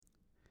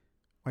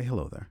Why,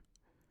 hello there.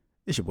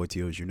 It's your boy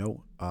Tio, as you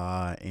know.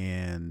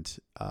 And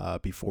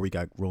before we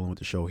got rolling with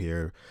the show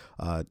here,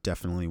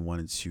 definitely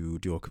wanted to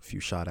do a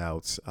few shout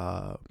outs.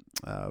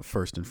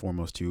 First and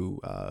foremost, to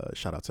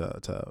shout out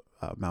to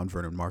Mount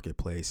Vernon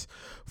Marketplace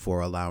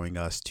for allowing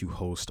us to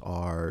host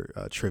our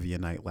trivia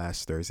night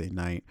last Thursday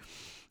night.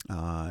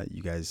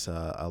 You guys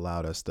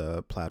allowed us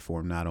the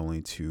platform not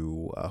only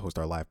to host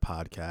our live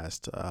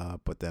podcast,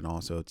 but then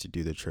also to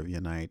do the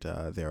trivia night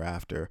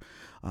thereafter.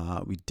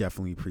 We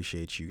definitely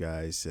appreciate you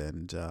guys,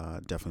 and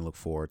definitely look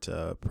forward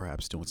to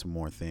perhaps doing some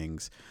more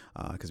things,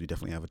 because we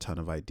definitely have a ton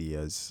of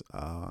ideas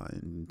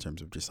in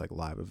terms of just like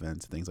live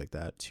events and things like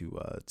that to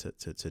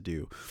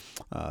do.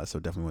 So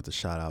definitely want to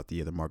shout out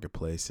the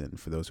marketplace, and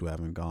for those who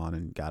haven't gone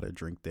and got a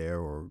drink there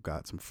or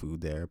got some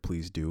food there,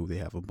 please do. They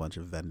have a bunch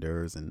of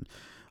vendors and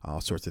all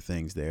sorts of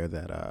things there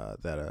that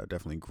are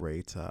definitely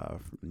great.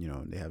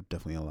 They have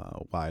definitely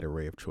a wide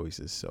array of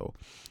choices. So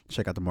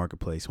check out the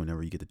marketplace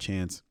whenever you get the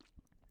chance.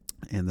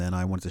 And then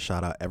I wanted to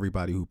shout out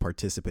everybody who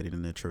participated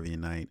in the trivia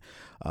night.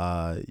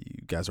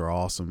 You guys are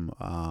awesome.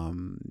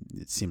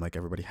 It seemed like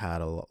everybody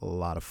had a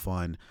lot of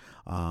fun.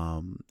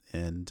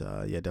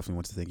 Definitely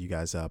want to thank you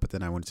guys. But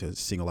then I wanted to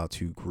single out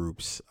two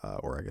groups,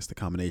 or I guess the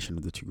combination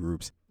of the two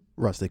groups.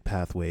 Rustic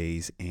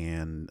Pathways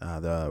and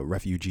the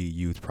Refugee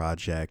Youth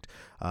Project.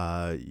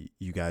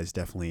 You guys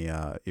definitely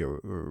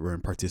were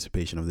in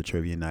participation of the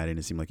trivia night, and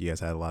it seemed like you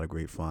guys had a lot of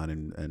great fun,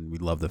 and we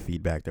love the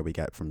feedback that we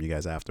got from you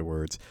guys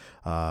afterwards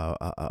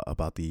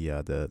about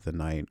the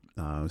night.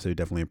 So we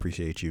definitely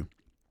appreciate you.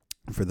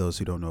 For those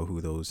who don't know who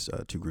those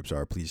two groups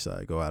are, please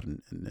go out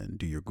and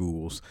do your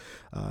Googles.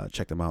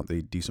 Check them out.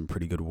 They do some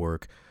pretty good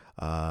work.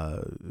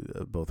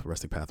 Both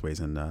Rustic Pathways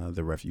and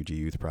the Refugee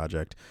Youth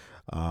Project.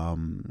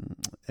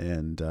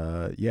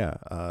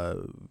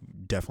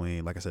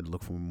 Definitely, like I said,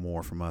 look for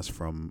more from us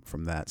from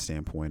that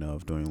standpoint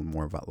of doing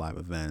more about live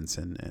events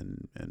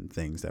and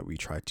things that we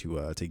try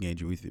to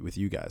engage with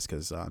you guys,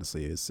 because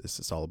honestly,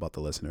 it's all about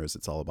the listeners.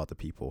 It's all about the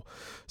people.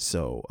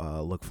 So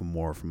look for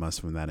more from us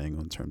from that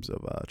angle in terms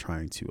of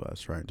trying to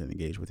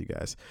engage with you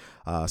guys.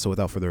 So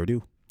without further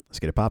ado, let's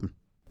get it popping.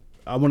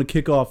 I want to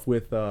kick off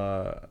with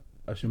a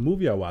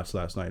movie I watched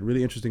last night.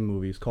 Really interesting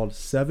movie. It's called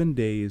 7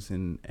 Days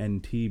in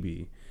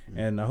NTB,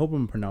 and I hope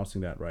I'm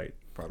pronouncing that right.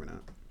 Probably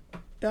not.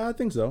 Yeah, I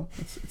think so.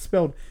 It's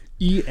spelled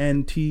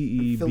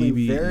ENTEBB.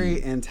 Feeling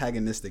very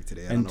antagonistic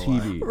today. I don't know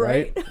why.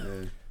 Right? Yeah.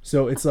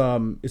 So it's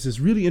this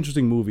really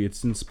interesting movie.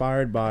 It's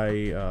inspired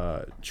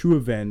by true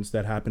events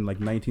that happened like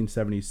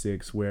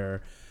 1976,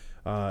 where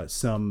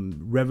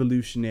some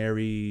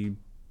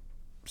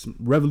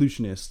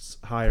revolutionists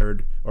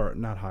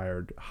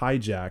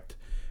hijacked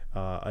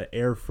an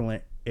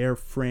Air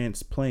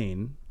France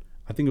plane.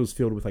 I think it was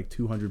filled with like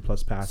 200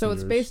 plus passengers. So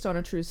it's based on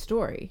a true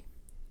story.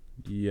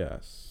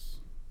 Yes.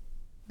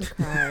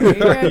 Okay. I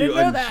didn't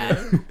know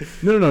that.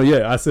 No.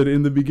 Yeah, I said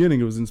in the beginning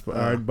it was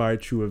inspired by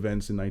true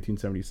events in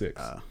 1976.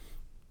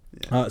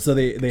 So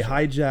they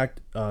hijacked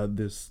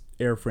this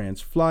Air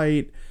France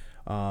flight.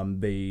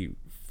 They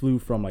flew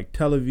from like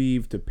Tel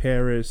Aviv to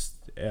Paris.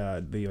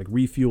 They like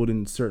refueled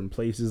in certain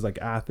places like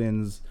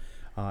Athens.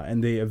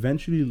 And they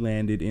eventually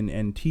landed in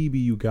Entebbe,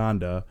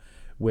 Uganda,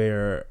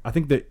 where I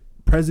think the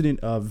president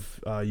of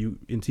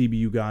Entebbe,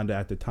 Uganda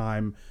at the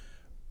time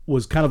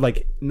was kind of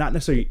like not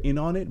necessarily in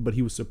on it, but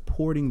he was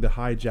supporting the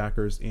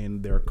hijackers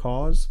in their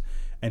cause.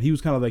 And he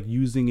was kind of like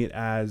using it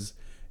as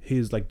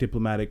his like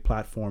diplomatic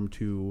platform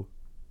to,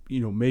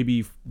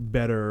 maybe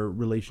better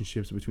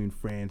relationships between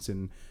France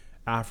and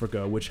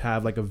Africa, which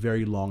have like a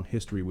very long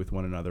history with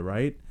one another,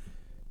 right?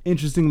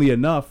 Interestingly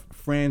enough,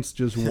 France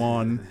just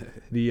won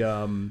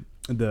the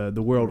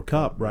World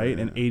Cup, right?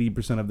 And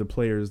 80% of the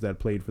players that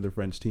played for the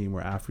French team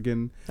were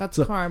African. That's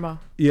karma.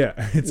 Yeah,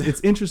 it's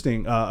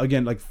interesting.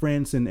 Again, like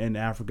France and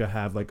Africa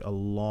have like a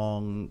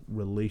long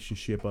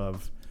relationship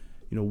of,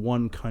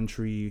 one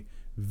country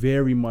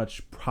very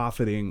much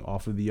profiting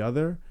off of the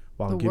other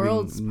while the giving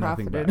world's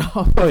nothing profited back.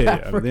 off of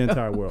Africa. The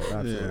entire world,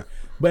 absolutely. Yeah.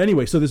 But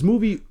anyway, so this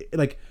movie,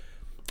 like,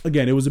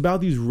 again, it was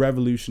about these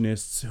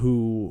revolutionists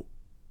who,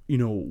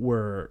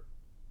 were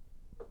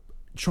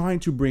trying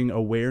to bring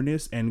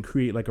awareness and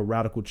create like a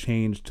radical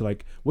change to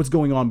like what's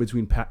going on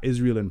between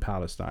Israel and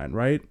Palestine,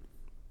 right?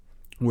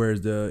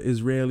 Whereas the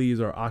Israelis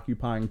are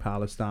occupying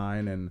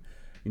Palestine, and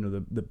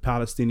the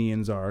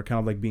Palestinians are kind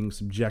of like being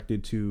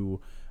subjected to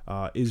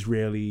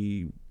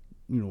Israeli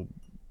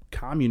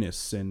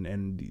communists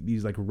and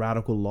these like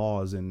radical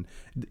laws, and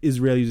the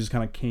Israelis just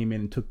kind of came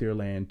in and took their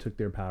land, took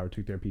their power,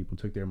 took their people,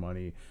 took their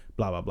money,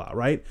 blah blah blah,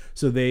 right?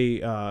 So they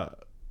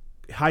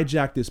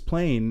hijacked this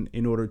plane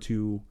in order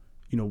to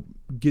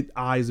get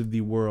eyes of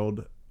the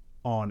world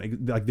on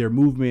like their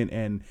movement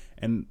and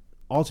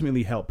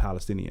ultimately help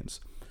Palestinians.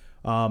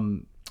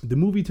 The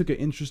movie took an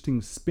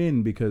interesting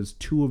spin because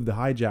two of the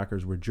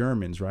hijackers were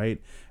Germans,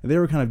 right? And they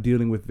were kind of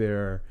dealing with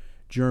their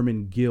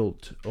German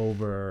guilt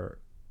over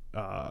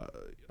obviously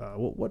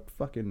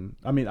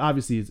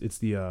it's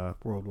the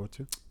World War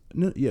II.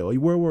 No, yeah,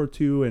 World War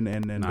II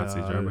and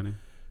Nazi Germany.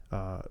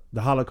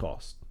 The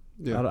Holocaust.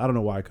 I don't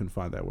know why I couldn't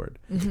find that word.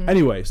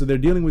 Anyway, so they're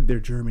dealing with their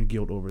German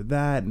guilt over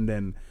that, and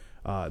then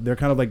they're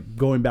kind of like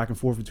going back and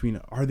forth between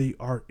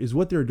is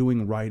what they're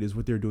doing right, is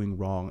what they're doing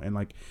wrong, and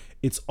like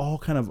it's all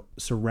kind of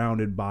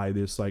surrounded by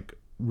this like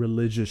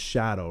religious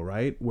shadow,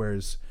 right?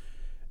 Whereas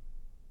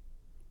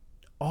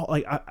all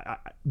like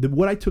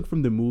what I took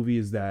from the movie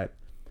is that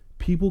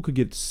people could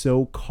get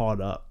so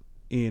caught up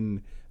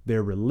in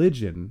their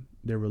religion,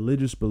 their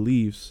religious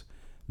beliefs,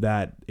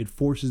 that it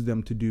forces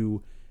them to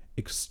do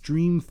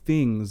extreme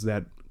things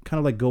that kind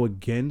of like go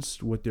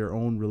against what their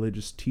own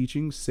religious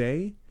teachings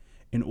say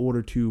in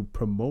order to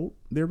promote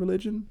their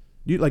religion.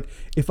 You like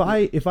if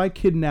I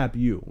kidnap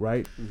you,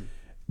 right?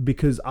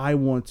 Because I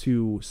want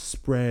to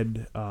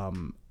spread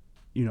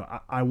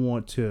I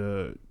want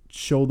to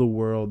show the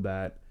world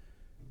that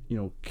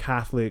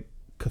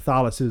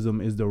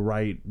Catholicism is the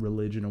right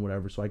religion or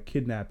whatever. So I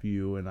kidnap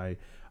you and I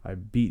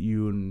beat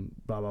you and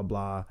blah blah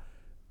blah,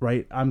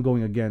 right? I'm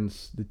going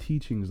against the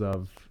teachings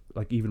of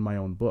like even my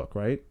own book,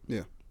 right?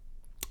 Yeah.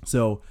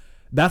 So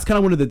that's kind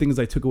of one of the things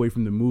I took away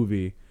from the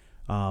movie,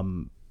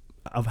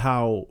 of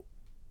how,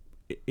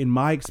 in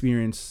my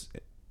experience,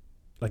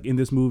 like in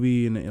this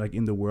movie and like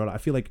in the world, I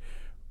feel like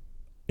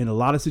in a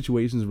lot of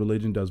situations,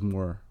 religion does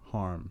more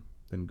harm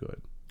than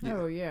good. Yeah.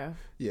 Oh yeah.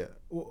 Yeah.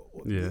 Well,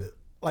 Yeah.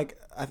 Like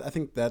I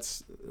think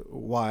that's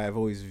why I've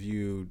always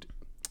viewed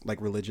like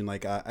religion.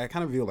 Like I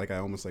kind of feel like I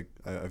almost like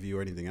I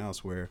view anything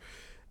else where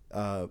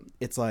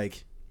it's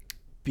like,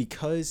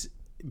 because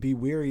be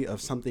wary of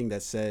something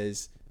that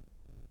says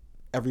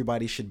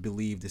everybody should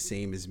believe the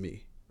same as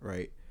me,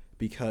 right?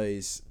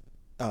 Because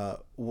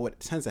what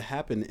tends to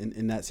happen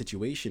in that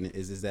situation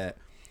is that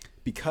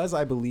because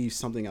I believe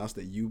something else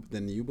than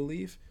you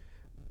believe,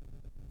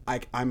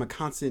 I'm a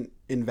constant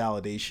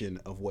invalidation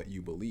of what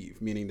you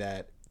believe. Meaning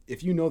that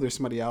if you know there's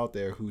somebody out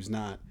there who's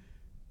not,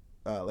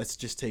 let's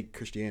just take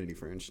Christianity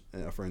for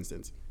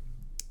instance.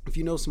 If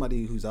you know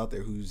somebody who's out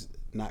there who's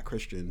not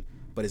Christian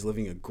but is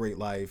living a great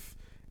life,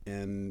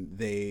 and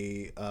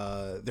they're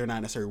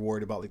not necessarily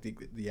worried about like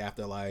the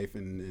afterlife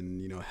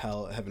and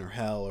heaven or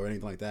hell or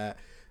anything like that,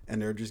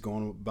 and they're just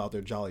going about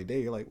their jolly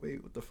day, you're like,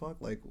 wait, what the fuck?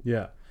 Like,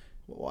 Yeah.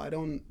 why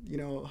don't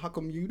how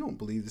come you don't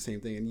believe the same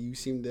thing and you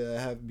seem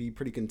to be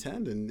pretty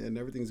content and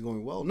everything's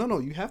going well? No,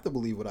 you have to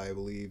believe what I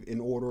believe in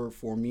order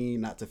for me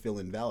not to feel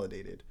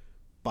invalidated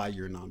by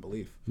your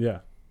non-belief. Yeah.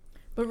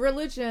 But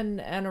religion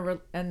and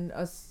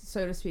a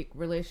so to speak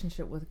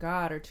relationship with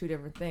God are two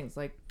different things.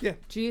 Like, Yeah.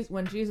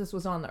 when Jesus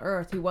was on the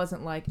earth, he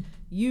wasn't like,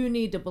 you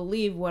need to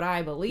believe what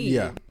I believe.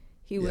 Yeah.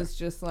 He was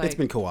just like, It's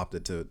been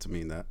co-opted to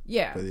mean that.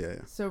 yeah. But yeah.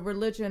 So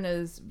religion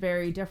is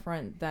very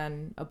different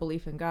than a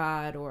belief in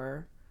God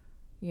or,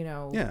 Yeah,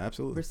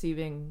 absolutely.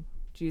 receiving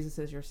Jesus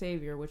as your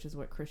savior, which is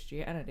what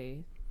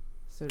Christianity,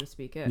 so to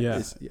speak, is.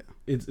 Yeah. Yeah.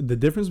 It's the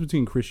difference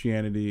between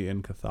Christianity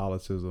and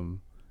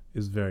Catholicism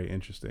is very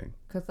interesting.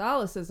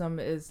 Catholicism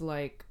is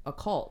like a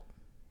cult.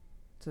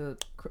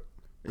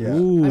 Yeah.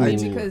 Ooh. I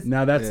mean, because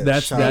now that's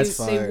shots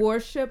they fired.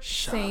 worship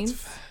Shots saints,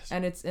 fired.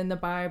 and it's in the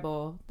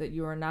Bible that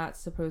you are not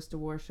supposed to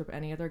worship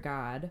any other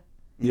god.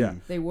 yeah.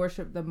 They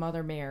worship the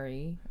Mother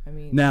Mary. I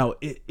mean, Now,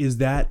 is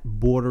that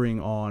bordering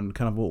on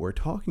kind of what we're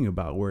talking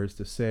about, whereas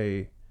to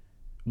say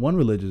one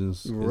religion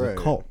is a Right.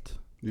 cult?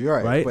 You're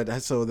right. Right?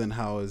 But so then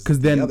how is Because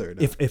the then other?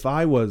 if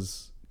I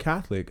was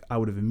Catholic, I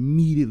would have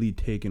immediately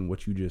taken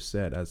what you just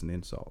said as an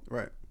insult.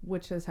 Right.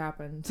 which has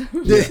happened.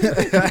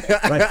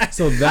 Right.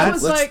 So I that's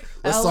was like,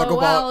 let's LOL, talk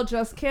about-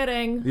 just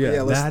kidding.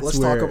 Yeah, let's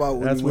talk about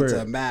when you went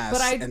to mass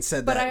But I- and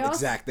said but that I also-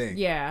 exact thing.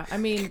 Yeah, I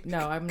mean, no,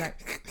 I'm not.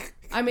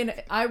 I mean,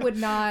 I would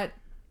not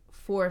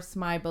force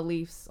my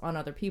beliefs on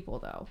other people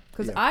though,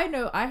 because Yeah. I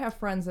know I have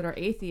friends that are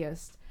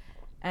atheists,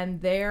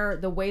 and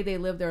the way they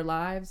live their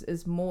lives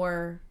is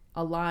more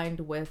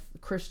aligned with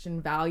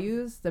Christian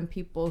values than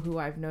people who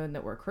I've known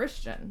that were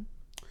Christian.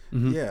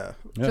 Yeah.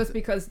 Just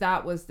because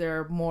that was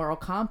their moral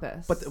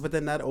compass. But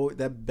then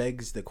that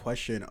begs the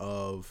question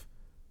of,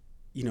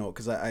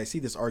 because I see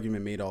this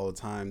argument made all the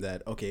time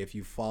that, okay, if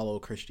you follow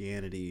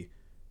Christianity,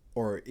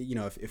 or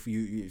if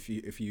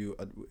you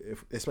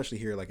especially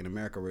here like in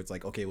America where it's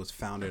like, okay, it was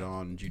founded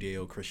on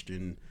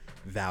Judeo-Christian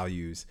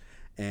values,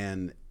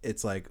 and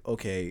it's like,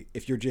 okay,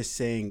 if you're just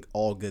saying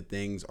all good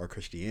things are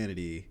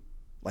Christianity,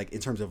 like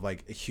in terms of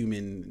like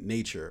human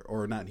nature,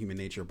 or not human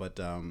nature, but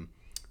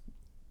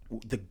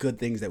the good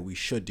things that we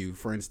should do,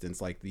 for instance,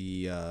 like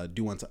the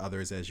do unto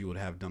others as you would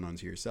have done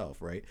unto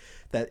yourself, right?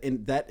 That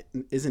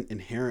isn't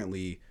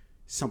inherently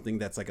something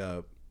that's like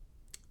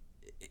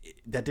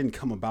that didn't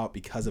come about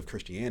because of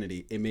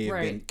Christianity. It may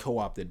have been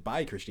co-opted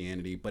by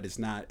Christianity, but it's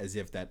not as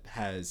if that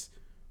has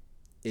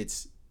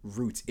its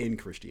roots in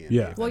Christianity.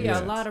 Yeah. well, that yeah, makes a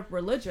sense. lot of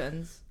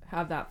religions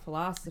have that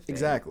philosophy.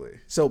 Exactly.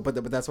 So, but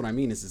that's what I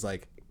mean is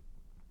like,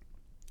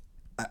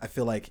 I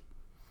feel like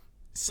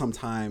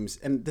sometimes,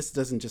 and this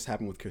doesn't just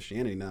happen with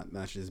Christianity, not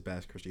just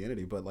bad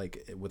Christianity, but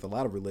like with a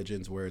lot of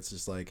religions where it's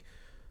just like,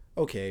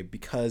 okay,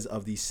 because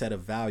of these set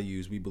of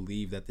values, we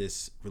believe that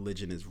this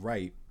religion is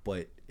right,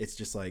 but it's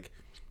just like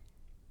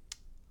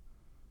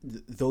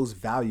those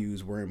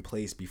values were in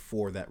place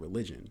before that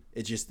religion.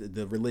 It's just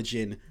the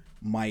religion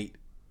might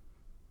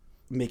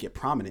make it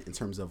prominent in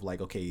terms of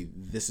like, okay,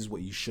 this is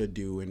what you should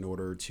do in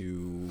order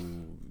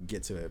to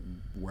get to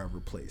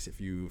wherever place.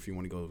 If you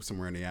want to go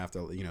somewhere in the after,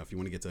 if you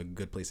want to get to a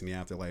good place in the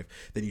afterlife,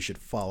 then you should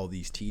follow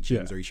these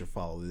teachings, or you should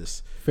follow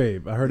this.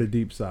 Fabe, I heard a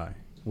deep sigh.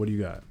 What do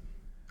you got?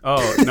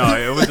 Oh no,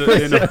 it was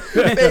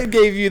They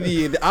gave you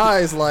the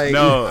eyes like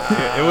no,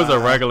 it was a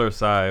regular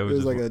sigh. It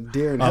was like a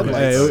deer in Okay,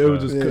 headlights. it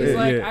was just He's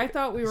like, yeah. I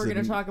thought we were going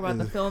to talk about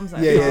the films.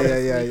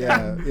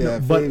 Yeah.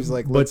 But, Fave's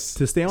like, but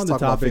to stay on the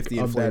talk about topic 50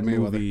 and of that Floyd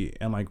Mayweather. movie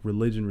and like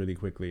religion really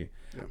quickly,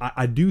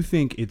 I do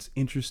think it's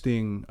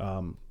interesting,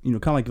 kind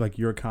of like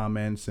your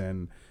comments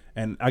and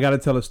I got to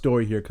tell a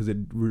story here because it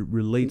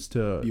relates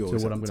to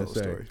what I'm going to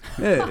say. Story.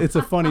 Yeah, it's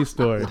a funny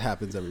story. It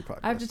happens every podcast.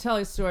 I have to tell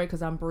you a story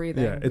because I'm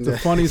breathing. Yeah, it's a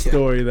funny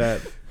story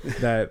that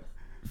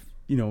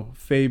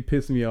Fabe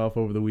pissed me off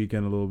over the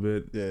weekend a little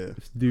bit. Yeah.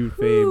 This dude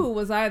Ooh, Fabe.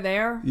 was I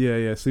there?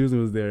 Yeah, Susan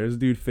was there. This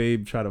dude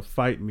Fabe tried to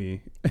fight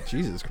me.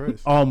 Jesus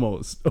Christ.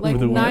 Almost. Like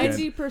over the weekend.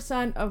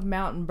 90% of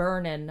Mountain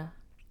Vernon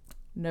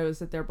knows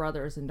that they're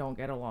brothers and don't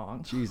get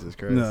along. Jesus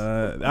Christ.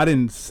 No, I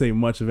didn't say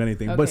much of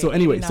anything. Okay, but so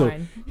anyway,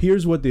 89. so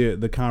here's what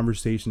the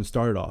conversation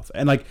started off.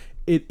 And like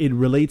it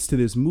relates to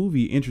this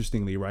movie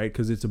interestingly, right?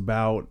 Because it's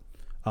about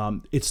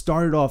it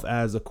started off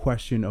as a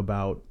question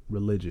about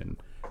religion.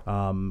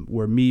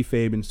 Where me,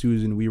 Fabe, and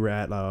Susan, we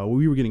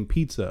were getting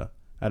pizza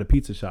at a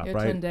pizza shop, Yeah,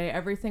 right? Tunde,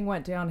 everything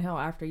went downhill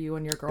after you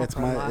and your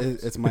girlfriend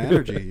left. It's my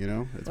energy,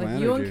 It's like my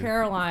you energy. and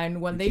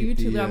Caroline, when they keep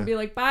YouTube, the, I'm be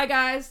like, bye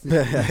guys.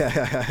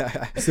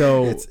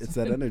 So it's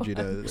that energy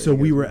to. So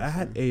we were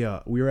at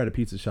a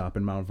pizza shop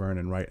in Mount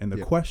Vernon, right? And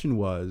the question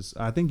was,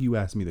 I think you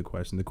asked me the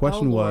question. The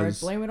question oh, Lord, was,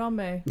 blame it on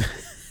me.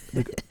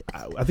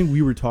 I think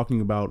we were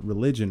talking about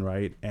religion,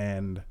 right?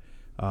 And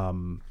I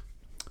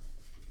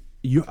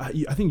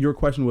think your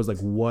question was like,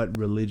 what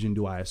religion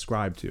do I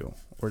ascribe to,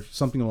 or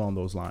something along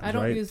those lines. I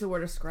don't right? use the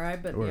word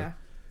ascribe, but yeah.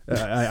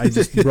 I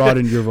just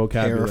broadened your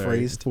vocabulary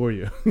Paraphrased. for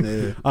you.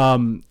 Yeah.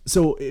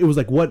 So it was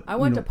like, what I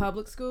went to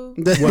public school.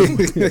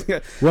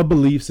 what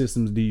belief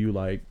systems do you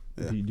like?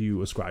 Do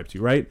you ascribe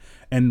to, right?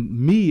 And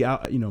me,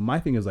 my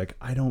thing is like,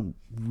 I don't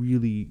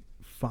really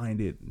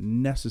find it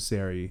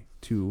necessary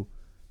to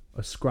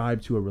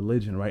ascribe to a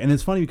religion, right? And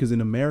it's funny because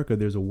in America,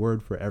 there's a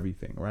word for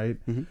everything, right?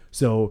 Mm-hmm.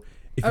 So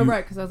if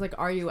Right, because I was like,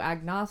 are you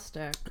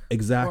agnostic?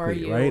 Exactly, or are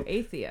you right?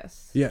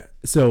 atheist? Yeah.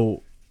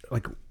 So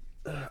like,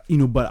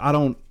 but I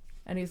don't.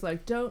 And he's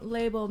like, don't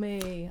label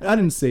me. I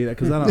didn't say that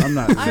because I'm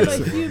not. I'm a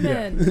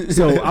human.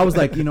 So I was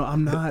like,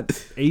 I'm not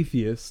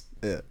atheist,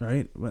 Yeah.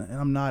 right? And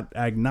I'm not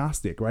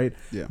agnostic, right?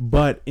 Yeah.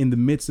 But in the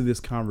midst of this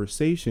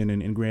conversation,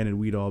 and granted,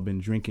 we'd all been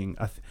drinking.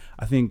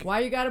 I think. Why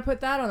you got to put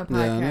that on the Yeah,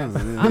 I know.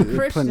 podcast? Yeah, I'm you're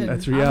Christian. putting-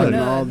 That's I'm a reality.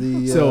 nun. all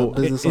the So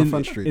business on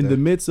Front Street. in there. the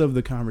midst of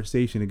the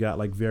conversation, it got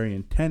like very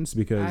intense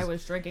because I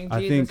was drinking I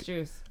Jesus think-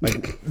 juice.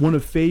 like one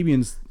of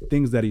Fabian's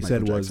things that he Michael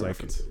said was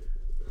Jackson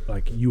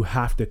like, reference. you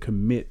have to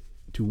commit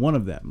to one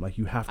of them. Like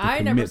you have to I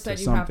commit never to said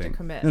you something. have to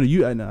commit.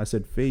 No, I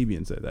said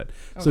Fabian said that.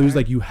 So he was Okay.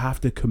 like, you have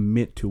to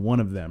commit to one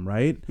of them,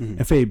 right? Mm-hmm.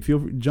 And Fabe, feel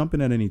free, jump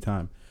in at any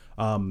time.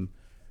 And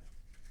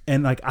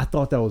like I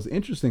thought that was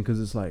interesting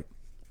because it's like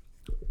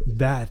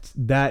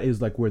that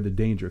is like where the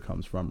danger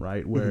comes from,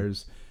 right?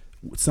 Whereas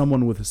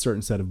someone with a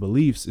certain set of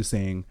beliefs is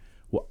saying,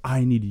 well,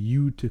 I need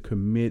you to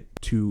commit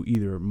to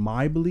either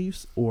my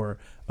beliefs or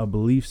a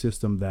belief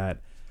system that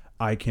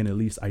I can at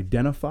least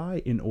identify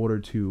in order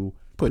to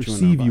Put you in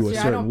perceive that you box. a See,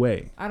 I certain don't-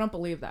 way. I don't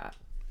believe that.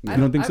 You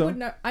don't think so?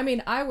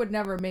 I would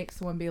never make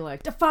someone be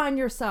like, define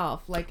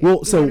yourself. Like, Well,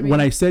 you so know what when mean?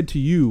 I said to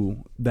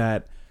you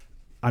that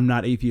I'm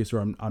not atheist or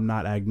I'm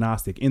not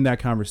agnostic in that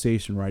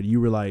conversation, right? You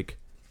were like,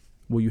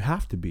 well, you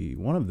have to be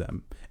one of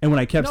them. And when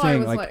I kept No, I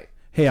saying was like,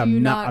 hey, do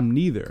you I'm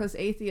neither. Because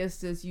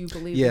atheist is you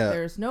believe Yeah. that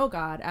there's no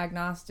God.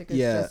 Agnostic is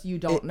Yeah. just you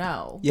don't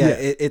know. Yeah,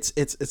 Yeah.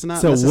 it's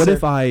not. So what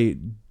if necessary- I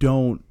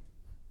don't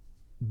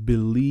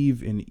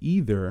believe in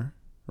either,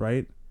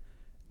 right?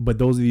 But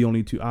those are the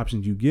only two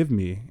options you give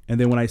me. And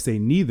then when I say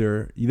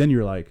neither, then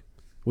you're like,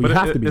 well, you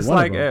have to be it's one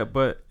like, of them.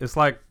 but it's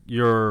like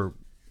your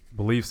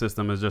belief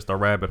system is just a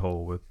rabbit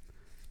hole with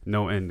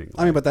no ending.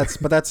 I mean, but that's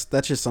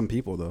just some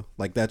people though.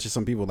 Like that's just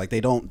some people. Like they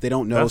don't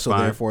know, That's so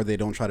fine. therefore they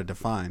don't try to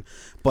define.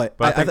 But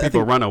I think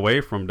people run away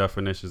from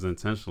definitions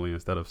intentionally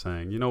instead of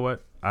saying, you know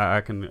what,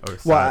 I can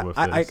side with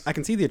I this.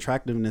 can see the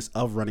attractiveness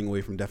of running away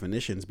from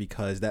definitions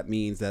because that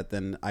means that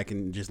then I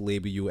can just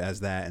label you as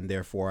that, and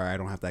therefore I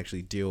don't have to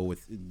actually deal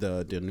with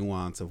the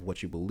nuance of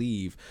what you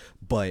believe.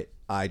 But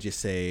I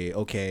just say,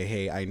 okay,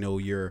 hey, I know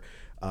you're.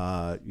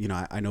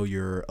 I know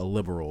you're a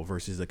liberal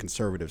versus a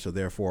conservative, so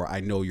therefore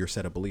I know your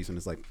set of beliefs, and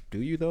it's like,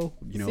 do you though?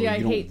 See, I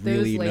you hate don't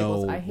really those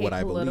labels. know I hate what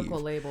I political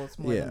believe. labels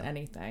more Yeah. than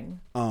anything.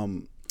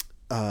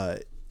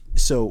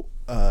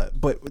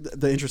 But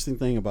the interesting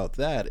thing about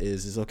that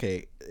is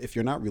okay, if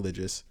you're not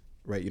religious,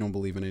 right? You don't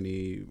believe in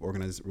any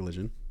organized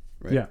religion,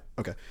 right? Yeah.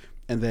 Okay.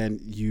 And then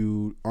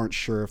you aren't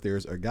sure if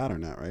there's a God or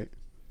not, right?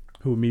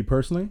 Who, me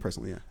personally?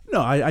 Personally, yeah.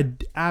 No, I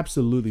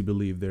absolutely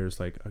believe there's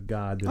like a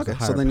God, there's a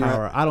higher then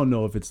power. I don't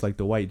know if it's like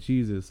the white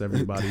Jesus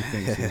everybody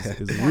thinks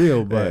is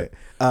real, but,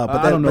 Right.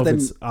 I don't know if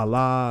it's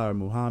Allah or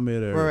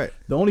Muhammad or Right.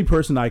 the only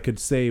person I could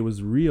say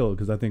was real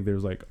because I think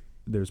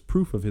there's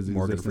proof of his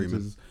Morgan existence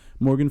Freeman. is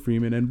Morgan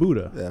Freeman and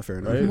Buddha. Yeah, fair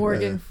enough. Right?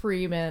 Morgan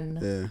Freeman.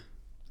 Yeah.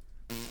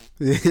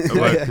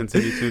 But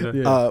continue to the.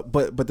 Yeah.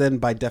 But then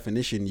by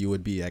definition, you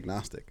would be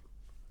agnostic.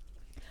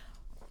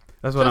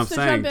 That's what Just I'm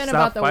to saying. jump in Stop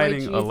about the white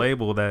fighting a Jesus.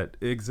 label that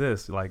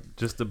exists, like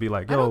just to be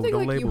like, I yo, don't think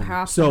like label you me.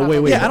 have to. So have wait,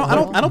 a wait. Yeah, I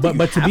don't think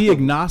But you to have be to-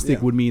 agnostic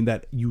yeah. would mean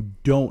that you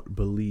don't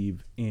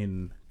believe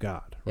in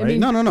God, I right? mean,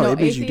 No, it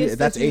means you do. atheist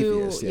That's is you-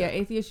 atheist. Yeah.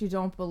 atheist, you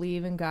don't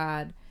believe in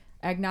God.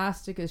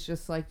 Agnostic is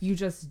just like you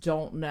just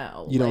don't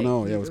know. You don't Like,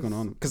 know, you what's just- going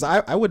on. Because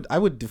I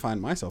would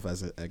define myself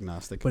as an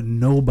agnostic. But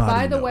nobody.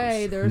 By the knows.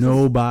 way,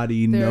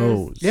 nobody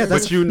knows. Yeah,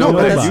 that's- But you know no,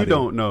 that that's- you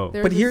don't know.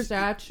 There's But a here's-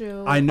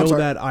 statue. I know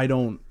sorry. that I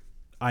don't.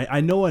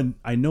 I know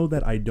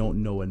that I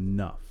don't know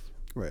enough.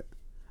 Right.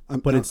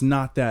 But it's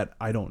not that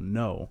I don't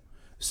know.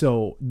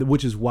 So,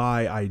 which is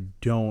why I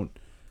don't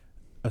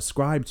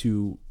ascribe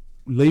to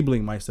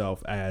labeling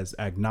myself as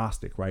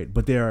agnostic, right?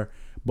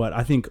 But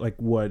I think like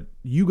what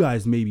you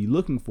guys may be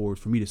looking for is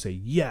for me to say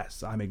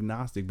yes, I'm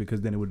agnostic,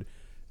 because then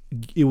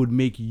it would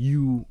make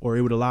you, or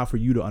it would allow for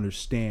you to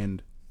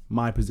understand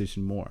my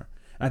position more.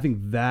 And I think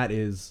that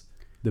is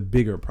the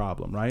bigger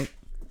problem, right?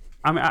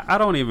 I mean, I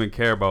don't even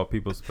care about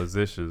people's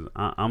positions.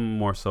 I'm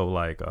more so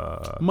like,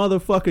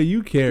 Motherfucker,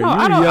 you care. no, You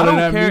I were don't, yelling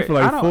I at don't care. me for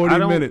like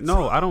 40 minutes.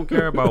 No, I don't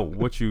care about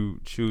what you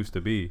choose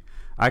to be.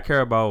 I care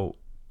about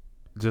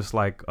just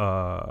like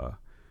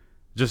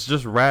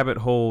just rabbit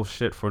hole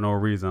shit for no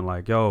reason.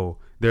 Like, yo,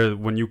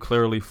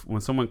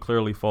 when someone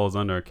clearly falls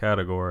under a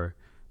category,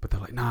 but they're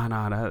like, nah,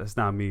 that's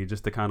not me.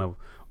 Just to kind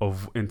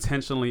of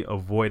intentionally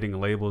avoiding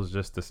labels,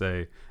 just to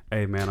say,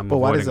 hey man, I'm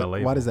avoiding a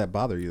label. Why does that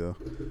bother you though?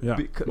 Yeah.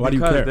 Because Why do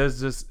you care?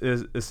 there's just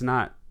it's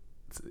not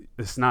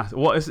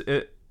well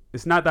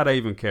it's not that I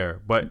even care,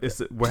 but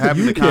we're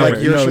having the care.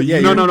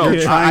 conversation. No, No,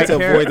 You're trying I to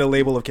care- avoid the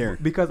label of caring.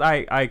 because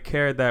I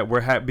care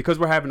that because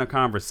we're having a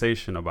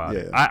conversation about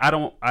it. Yeah.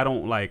 I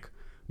don't like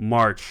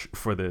march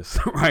for this,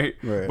 right?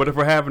 Right. But if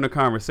we're having a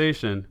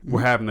conversation, we're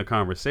having a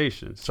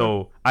conversation.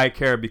 So I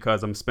care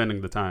because I'm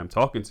spending the time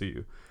talking to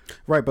you.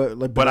 Right, but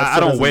But that I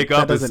still don't doesn't- wake that up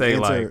and doesn't say,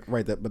 answer- like-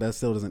 right. But that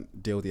still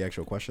doesn't deal with the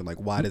actual question. Like,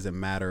 why does it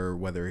matter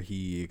whether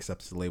he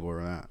accepts the label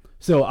or not?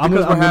 So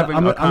Because we're having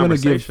a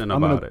conversation I'm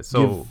gonna about it.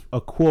 So- give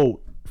a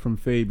quote from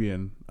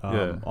Fabian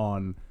Yeah.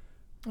 on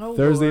Oh,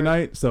 Thursday Lord.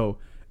 night. So,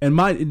 and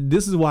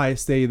this is why I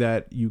say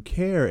that you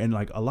care, and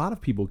like a lot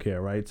of people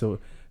care, right? So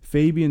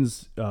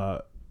Fabian's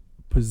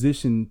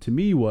position to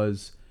me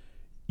was,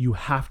 you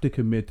have to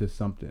commit to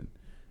something,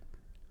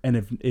 and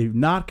if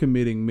not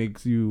committing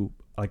makes you,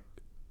 like,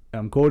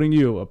 I'm quoting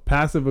you, a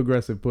passive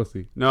aggressive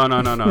pussy. No.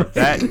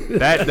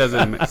 That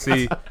doesn't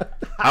see.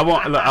 I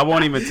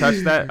won't even touch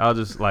that. I'll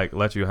just like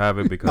let you have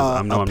it because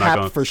I'm not PAP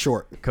going for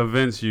short.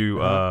 convince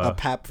you. A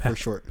PAP for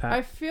short.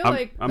 I feel I'm,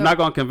 like I'm not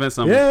going to convince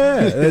them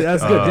Yeah,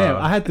 that's good. Damn,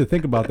 I had to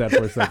think about that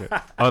for a second.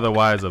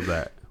 otherwise of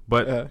that.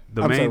 But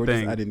the I'm main sorry, we're just-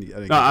 thing, I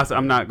didn't no,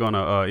 I'm not going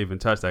to even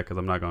touch that because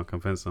I'm not going to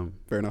convince them.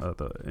 Fair enough.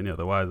 Any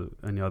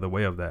other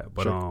way of that.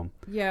 But Sure.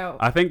 yeah.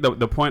 I think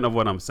the point of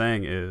what I'm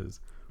saying is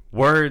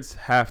words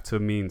have to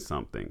mean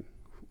something.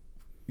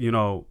 You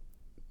know,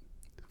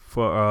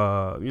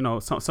 for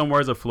some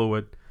words are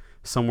fluid,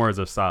 some words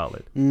are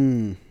solid.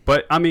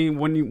 But I mean,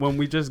 when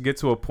we just get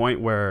to a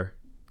point where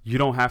you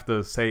don't have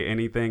to say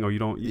anything, or you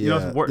don't,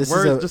 words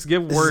just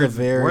give words.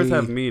 Words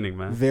have meaning,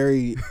 man.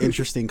 Very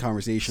interesting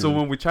conversation. So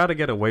when we try to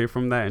get away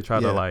from that and try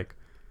to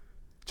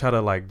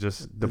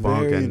just debunk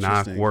Very and knock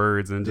interesting.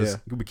 words and just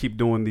we keep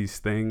doing these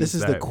things. This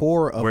is the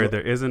core of where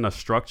there isn't a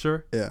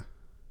structure. Yeah.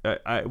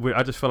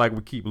 I just feel like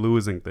we keep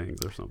losing things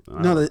or something. I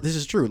No, don't know. this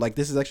is true. Like,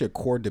 this is actually a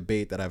core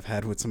debate that I've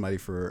had with somebody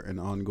for an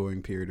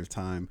ongoing period of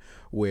time,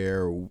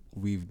 where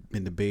we've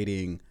been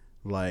debating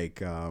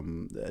like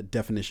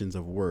definitions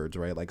of words,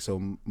 right? Like,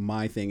 so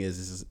my thing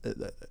is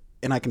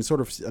and I can sort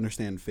of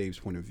understand Fabe's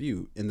point of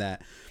view in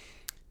that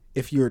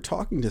if you're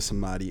talking to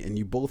somebody and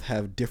you both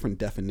have different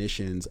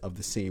definitions of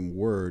the same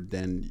word,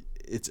 then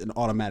it's an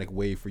automatic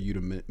way for you to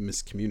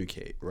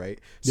miscommunicate, right?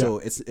 Yeah. So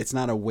it's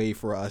not a way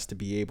for us to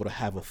be able to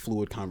have a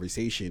fluid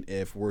conversation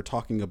if we're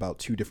talking about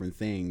two different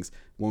things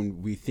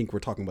when we think we're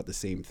talking about the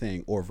same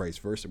thing, or vice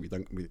versa. We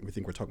think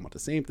we're talking about the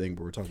same thing,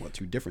 but we're talking about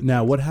two different Now,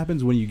 things. what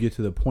happens when you get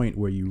to the point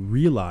where you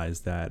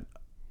realize that,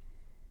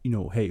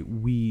 hey,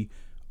 we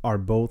are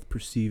both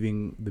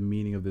perceiving the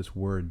meaning of this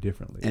word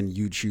differently? And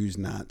you choose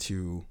not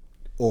to,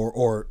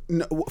 or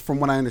no,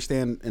 from what I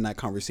understand in that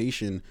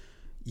conversation,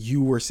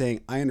 you were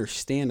saying, I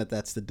understand that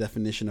that's the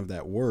definition of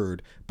that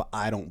word, but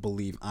I don't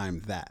believe I'm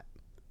that.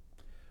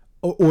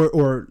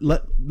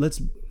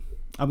 Let's.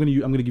 I'm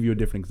gonna give you a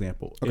different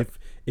example. Okay.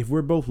 If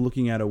we're both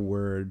looking at a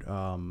word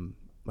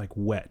like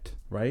wet,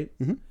 right?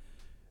 Mm-hmm.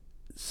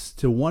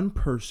 To one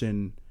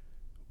person,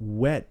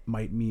 wet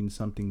might mean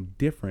something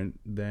different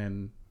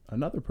than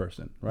another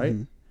person, right?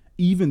 Mm-hmm.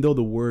 even though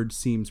the word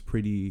seems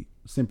pretty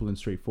simple and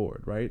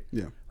straightforward, right?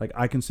 Yeah. Like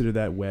I consider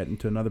that wet, and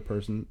to another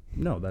person,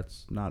 no,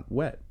 that's not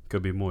wet.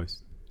 Could be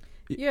moist.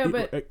 Yeah,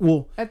 but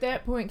well, at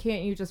that point,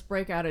 can't you just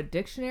break out a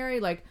dictionary?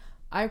 Like,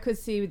 I could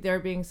see there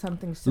being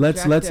something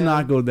subjective. let's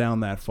not go down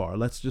that far.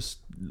 Let's just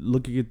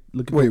look at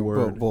the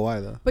word. But why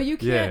though? But you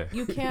can't Yeah.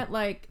 you can't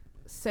like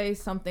say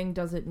something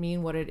doesn't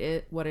mean what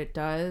it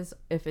does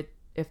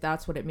if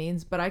that's what it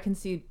means. But I can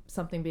see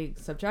something being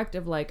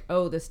subjective, like,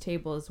 oh, this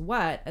table is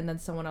wet, and then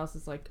someone else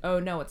is like, oh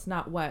no, it's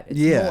not wet, it's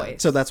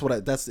moist. So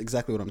that's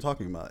exactly what I'm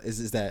talking about.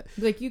 Is that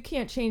like you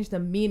can't change the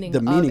meaning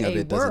the meaning of of a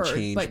it doesn't word,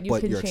 change, but you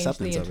but can your change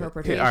acceptance the of it.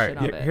 interpretation All right,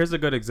 of it. here's a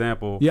good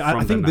example. Yeah, I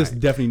from think the this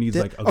night. definitely needs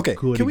like a okay?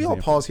 good Can we all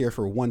example. pause here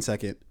for 1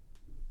 second?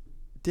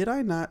 Did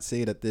I not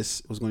say that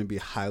this was going to be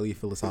a highly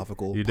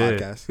philosophical You did.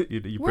 podcast?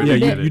 You We're pretty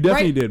Yeah, did you it.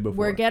 definitely did before.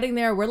 We're getting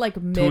there. We're like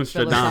mid Stradamus.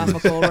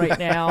 philosophical right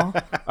now.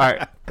 All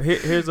right,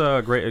 here's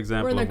a great We're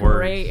example in the of words.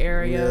 gray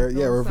area.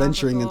 We're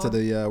venturing into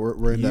philosophical.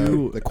 we're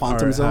in the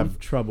quantum zone. have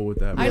trouble with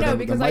that. I Yeah, know the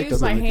because I mic use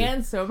doesn't my like it.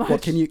 hands so much. Well,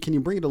 can you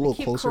bring it a little I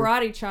keep closer?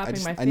 karate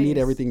chopping my face. I need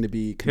everything to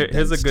be condensed.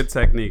 Here's a good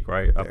technique,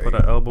 right? I put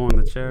an elbow in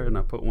the chair and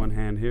I put one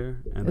hand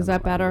here. And Is then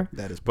that better?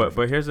 That is But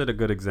here's a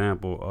good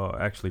example,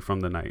 actually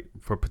from the night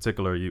for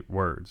particular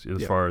words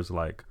as far as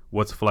like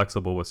what's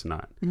flexible, what's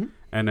not. Mm-hmm.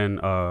 And then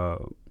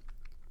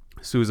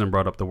Susan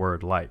brought up the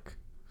word like.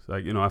 So,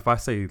 like, if I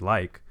say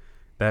like,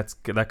 that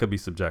could be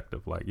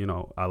subjective. Like,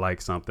 I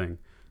like something,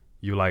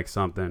 you like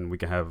something. We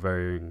can have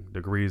varying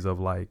degrees of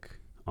like.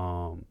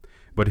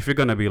 But if you're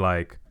gonna be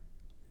like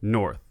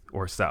north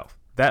or south,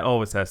 that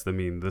always has to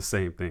mean the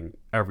same thing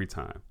every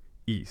time.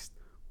 East,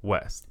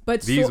 west.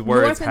 But these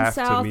words north and have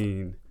south to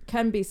mean.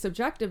 can be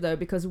subjective though,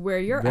 because where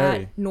you're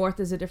Very. at, north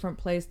is a different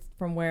place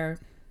from where.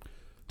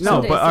 No,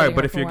 Sunday's but all right. sitting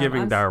But or if from you're where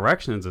giving I'm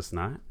directions, it's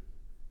not.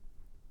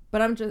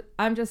 But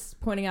I'm just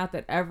pointing out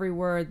that every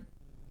word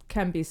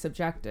can be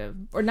subjective,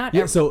 or not.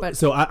 Yeah, every,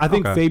 so I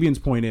think Okay. Fabian's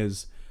point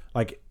is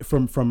like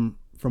from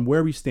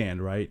where we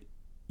stand, right?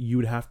 You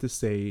would have to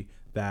say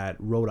that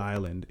Rhode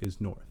Island is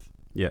north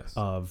Yes.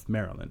 of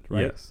Maryland,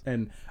 right? Yes.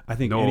 And I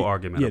think No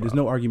argument Yeah, there's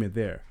about no argument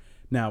there.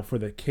 Now, for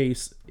the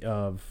case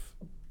of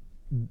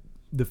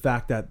the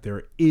fact that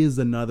there is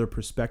another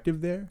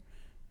perspective there,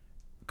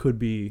 could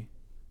be,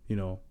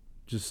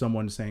 just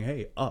someone saying,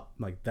 "Hey, up,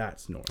 like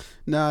that's north."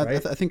 No,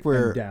 Right? I think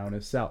we're And down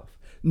is south.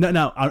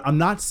 No, I'm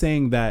not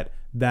saying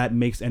that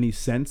makes any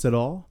sense at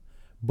all,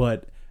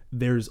 but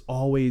there's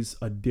always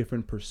a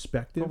different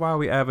perspective. But why are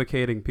we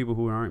advocating people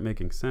who aren't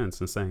making sense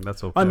and saying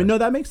that's okay? I mean, no,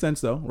 that makes sense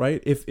though,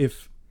 right?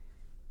 If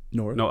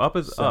north, No, up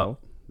is south.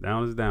 up,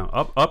 down is down.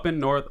 Up and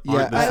north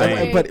aren't the I-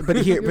 same. Wait, but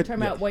here- you're but-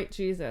 talking about white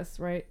Jesus,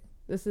 right?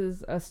 This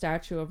is a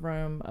statue of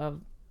Rome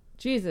of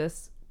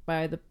Jesus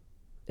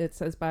it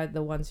says by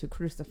the ones who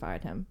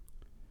crucified him.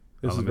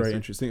 This is let me very see.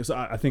 interesting. So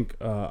I think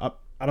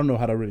I don't know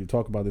how to really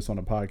talk about this on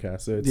a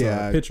podcast. So it's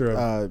yeah. a picture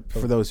of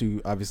for those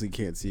who obviously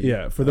can't see.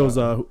 yeah. For those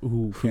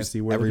who can't see,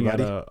 we're looking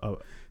everybody?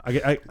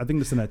 at I think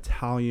it's an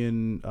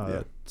Italian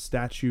Yeah.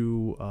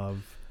 statue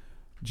of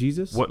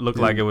Jesus. What looked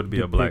like it would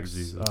be a black depicts,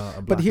 Jesus.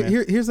 a But black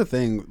man. here's the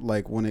thing,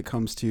 like when it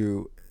comes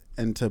to,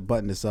 and to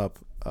button this up,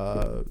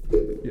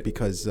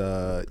 because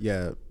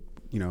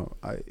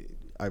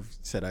I've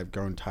said I've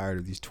grown tired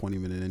of these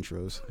 20-minute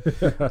intros,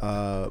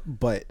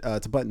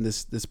 but to button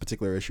this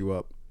particular issue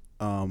up,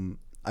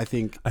 I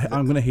think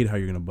I'm gonna hate how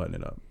you're gonna button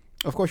it up.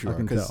 of course you I are,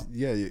 can because tell.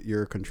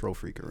 you're a control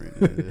freak, right?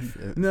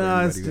 No,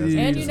 it's- And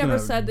You're you just never gonna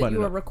said that button you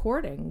it were up.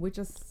 recording. We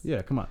just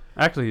Yeah, come on.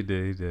 Actually, he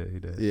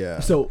did. yeah.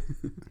 So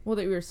that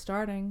we were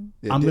starting.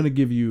 Yeah, I'm did- gonna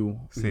give you.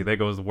 See, there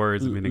goes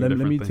words meaning Let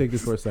different me things. take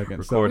this for a second.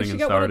 So Recording We should and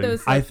get one of starting.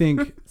 those, I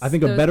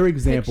think a those better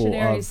example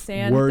Pictionary of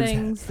sand words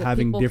things that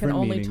having people different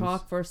can only meanings.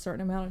 talk for a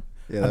certain amount of.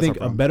 Yeah, I that's think no a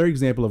problem. better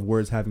example of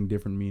words having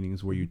different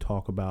meanings where you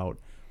talk about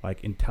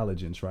like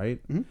intelligence, right?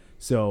 Mhm.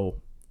 So,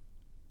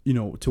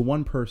 to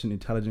one person,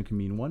 intelligent can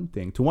mean one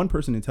thing. To one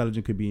person,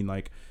 intelligent could mean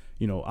like,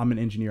 I'm an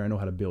engineer, I know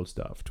how to build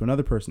stuff. To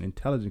another person,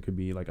 intelligent could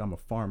be like, I'm a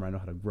farmer, I know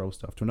how to grow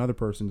stuff. To another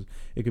person,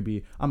 it could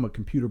be, I'm a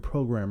computer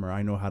programmer,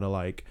 I know how to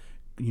like,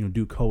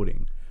 do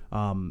coding.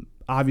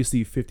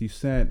 Obviously 50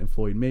 Cent and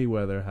Floyd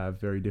Mayweather have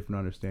very different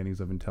understandings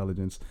of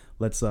intelligence.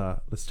 Let's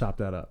chop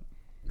that up.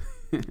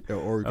 Yeah,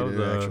 or we That could was,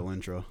 do an actual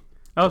intro.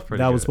 That was pretty.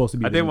 That good. was supposed to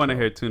be I the did want to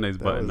intro. hear Tune's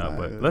That button was up, not-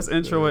 but let's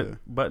intro yeah. it,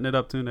 button it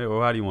up, Tune.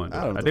 Or how do you want to do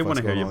I it? don't know I what did the want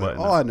to fuck's hear your going on.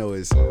 button All I up. know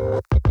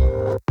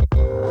is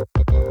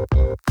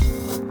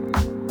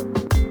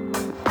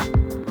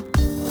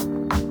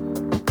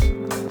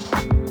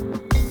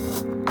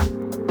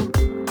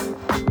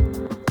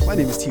my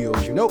name is T.O.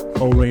 as you know.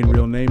 Oh, Rain,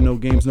 real name, no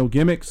games, no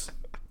gimmicks.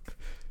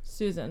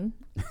 Susan.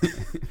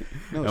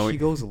 No, she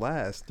goes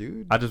last,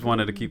 dude. I just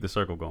wanted to keep the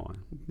circle going.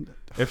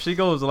 If she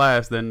goes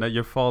last, then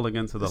you're falling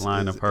into the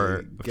line of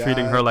her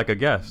treating her like a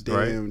guest,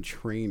 right? Damn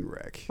train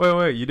wreck.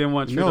 Wait, you didn't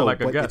want to treat her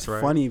like a guest, it's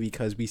right? funny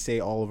because we say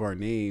all of our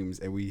names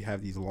and we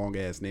have these long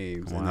ass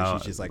names, and then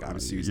she's just like, "I'm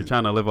Susan." You're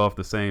trying to live off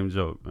the same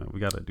joke, man. We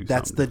got to do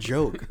That's something. the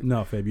joke.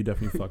 No, Fabe, you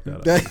definitely fucked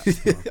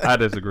that up. I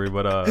disagree,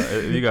 but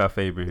you got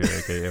Faber here,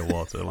 aka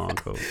Walter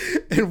Longcoat.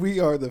 And we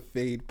are the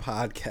Fade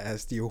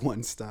Podcast, your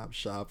one-stop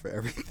shop for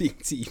everything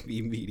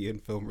TV, media,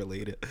 and film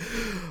related,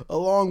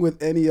 along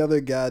with any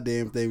other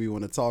goddamn thing we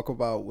want to talk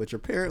about, which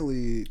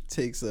apparently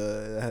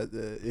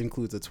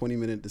includes a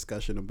 20-minute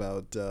discussion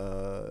about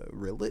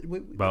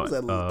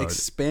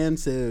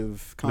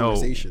expansive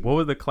conversation. No, what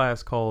was the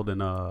class called in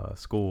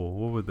school?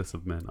 What would this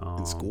have been?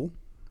 In school?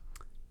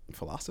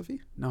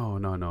 Philosophy? No.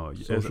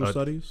 Social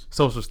studies?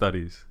 Social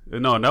studies.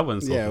 No, that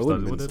wasn't social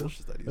studies. Been What social is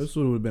it? studies. This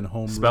would have been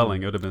home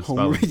Spelling. It would have been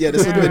spelling. Yeah,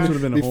 this would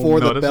have been before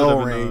the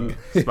bell rang.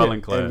 Spelling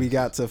class. And we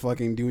got to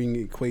fucking doing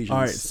equations. All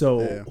right,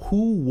 so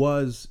who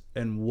was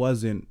and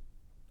wasn't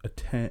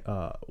attendant?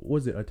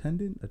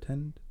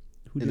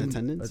 In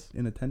attendance?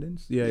 In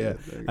attendance? Yeah.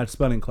 At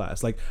spelling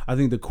class. Like, I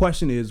think the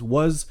question is,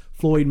 was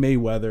Floyd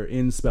Mayweather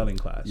in spelling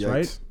class, Yikes.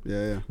 right?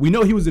 Yeah. We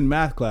know he was in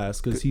math class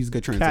because he's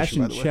good transition,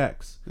 cashing by the way.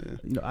 checks. Yeah.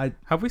 You know,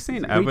 have we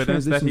seen great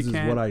evidence that he transitions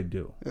can? is what I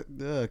do.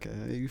 Okay,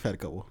 you've had a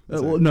couple.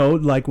 Well, no,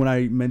 like when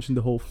I mentioned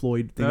the whole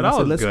Floyd thing, No, I that said,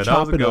 was let's good. That chop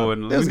was a it good up.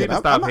 one. We need to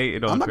stop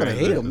hating on I'm not going to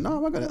hate him. transition. No,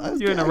 I'm not going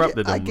to. You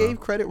interrupted him. I gave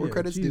credit where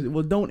credit's due.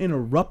 Well, don't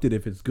interrupt it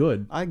if it's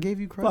good. I gave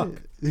you credit.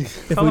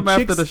 Tell him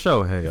after the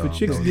show. Hey, if a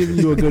chick's giving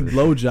you a good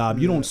blowjob,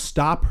 you don't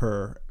stop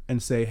her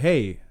and say,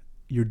 "Hey,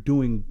 you're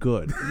doing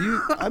good."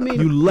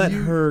 You let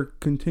her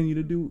continue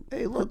to do.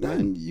 Hey, look,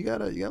 man, you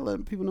gotta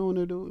let people know when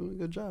they're doing a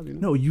good job. You know?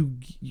 No, you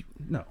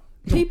no.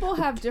 People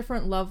have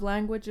different love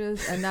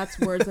languages, and that's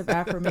words of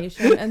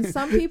affirmation. And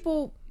some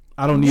people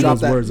I don't need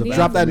those words of need,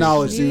 Drop that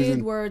knowledge, need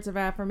Susan. words of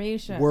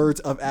affirmation. Words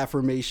of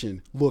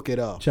affirmation. Look it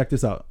up. Check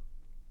this out.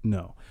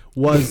 No.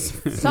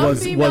 Some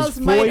females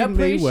might Floyd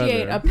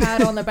appreciate Mayweather, a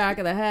pat on the back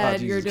of the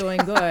head. You're doing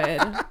good.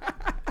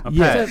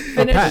 yeah, To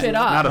finish it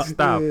up. not a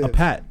stop. a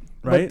pat,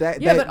 right?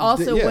 But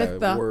also with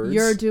the words.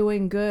 "you're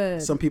doing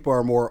good," Some people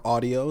are more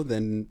audio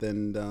than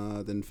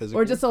physical,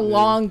 or just a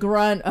long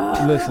grunt.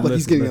 Listen, Look,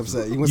 he's getting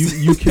upset. He wants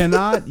You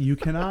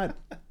cannot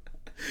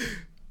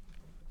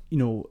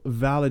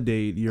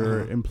validate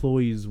your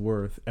employee's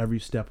worth every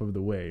step of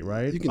the way,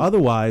 right?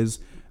 Otherwise,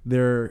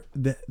 their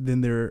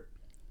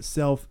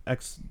self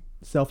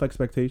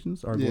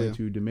expectations are going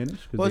to diminish.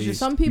 Well,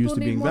 some people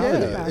need more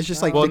feedback. It's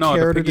just like Well, the no, to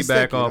carrot or the piggyback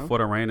stick, off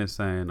what Arain is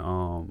saying,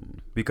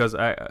 because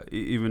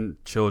even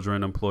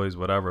children, employees,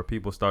 whatever,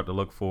 people start to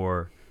look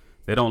for.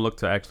 They don't look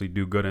to actually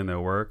do good in their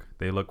work.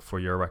 They look for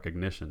your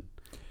recognition.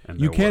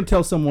 You can't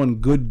tell someone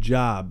good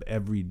job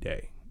every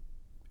day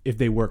if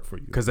they work for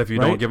you. Because if you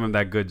don't give them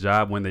that good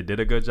job when they did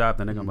a good job,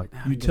 then they're gonna be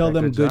like, you tell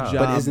them good job.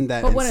 But isn't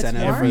that when it's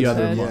incentive every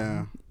other warranted.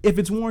 month? If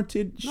it's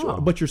warranted, sure.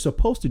 No. But you're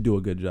supposed to do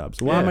a good job.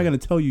 So why am I going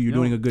to tell you you're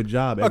doing a good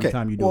job every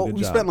time you do a good job?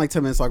 We spent like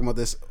 10 minutes talking about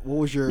this. What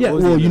was your? Yeah, what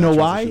was well, the you know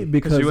transition? why?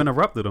 Because you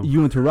interrupted them.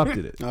 You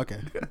interrupted it. Okay.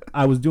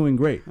 I was doing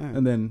great, Right.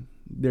 and then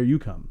there you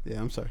come. Yeah,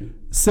 I'm sorry.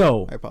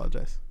 So I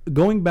apologize.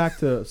 going back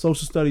to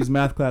social studies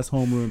math class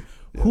homeroom,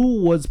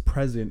 who was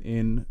present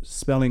in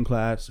spelling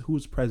class? Who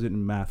was present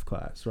in math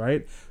class?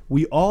 Right?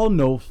 We all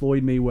know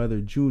Floyd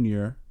Mayweather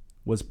Jr.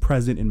 was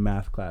present in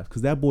math class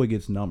because that boy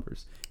gets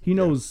numbers. He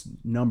knows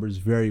numbers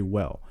very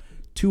well.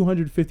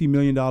 $250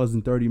 million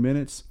in 30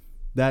 minutes.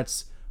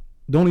 That's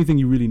the only thing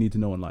you really need to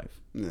know in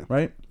life. Yeah.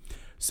 Right?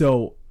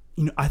 So,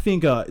 I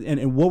think,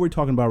 and what we're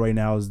talking about right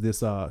now is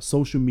this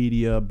social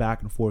media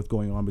back and forth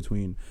going on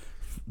between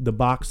the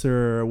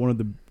boxer, one of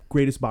the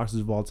greatest boxers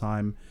of all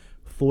time,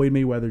 Floyd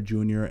Mayweather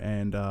Jr.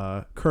 and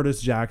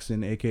Curtis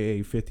Jackson,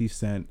 aka 50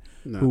 Cent,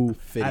 who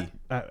 50.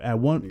 at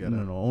one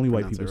only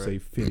white people say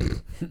 50.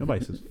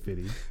 Nobody says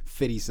 50.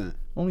 50 Cent.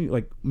 Only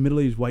like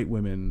middle-aged white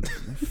women.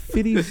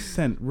 50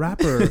 Cent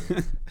rapper,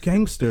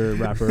 gangster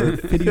rapper,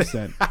 50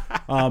 Cent.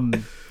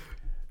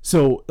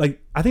 So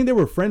like I think they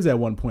were friends at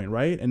one point,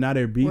 right? And now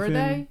they're beefing. Were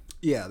they?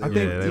 Yeah, I think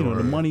they were.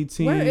 the money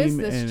team. Where is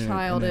this and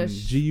childish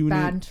G-Unit.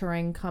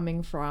 bantering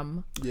coming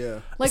from?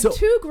 Yeah. Like So-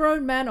 two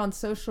grown men on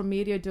social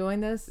media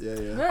doing this.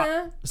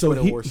 Yeah. So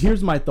Twitter wars.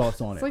 here's my thoughts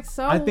on it. like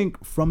so- I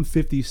think from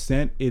 50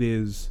 Cent, it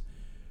is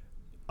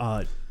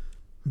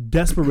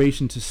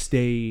desperation to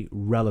stay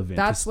relevant.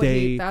 That's to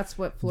stay that's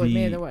what Floyd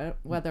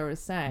Mayweather was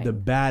saying. the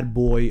bad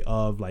boy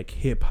of like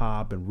hip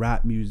hop and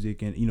rap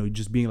music, and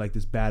just being like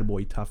this bad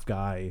boy tough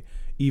guy,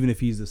 even if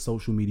he's a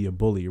social media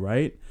bully,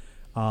 right?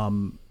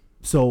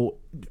 So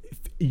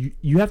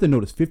you have to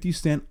notice 50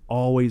 Cent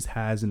always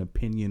has an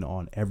opinion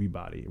on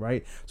everybody,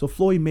 right? So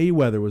Floyd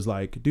Mayweather was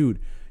like, dude,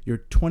 your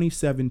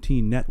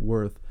 2017 net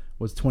worth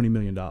was $20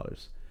 million.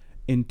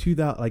 In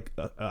 2000,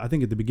 I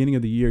think at the beginning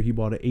of the year, he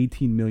bought an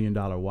 $18 million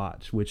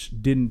watch,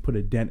 which didn't put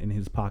a dent in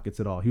his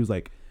pockets at all. He was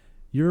like,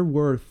 you're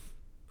worth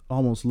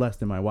almost less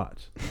than my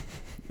watch.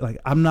 Like,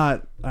 I'm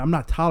not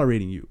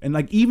tolerating you. And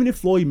like, even if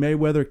Floyd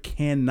Mayweather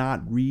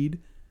cannot read,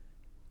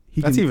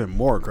 That's even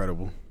more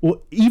incredible.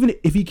 Well, even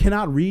if he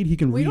cannot read, he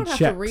can We read don't have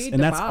checks, to read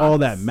and the that's all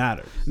that box.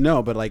 matters.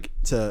 No, but like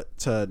to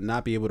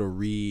not be able to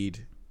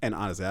read, and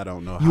honestly, I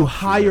don't know. How You true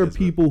hire that is, but-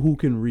 people who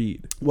can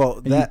read, Well,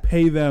 and that you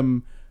pay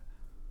them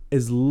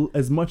as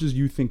much as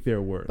you think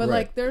they're worth. But Right.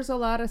 like, there's a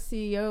lot of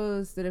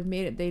CEOs that have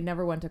made it. They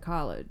never went to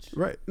college.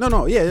 right?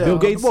 No, yeah. Bill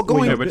Gates- Well,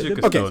 going. wait, Yeah, but you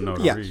can okay, still know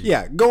to yeah, read.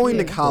 yeah. Going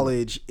to Yeah.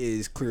 college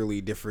is clearly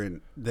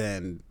different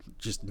than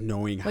just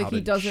knowing how Like, to.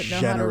 he doesn't know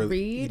how to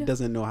generally- He read?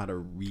 doesn't know how to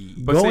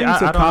read. But see, Going I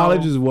to don't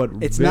college know. is what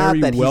It's very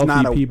not that he's wealthy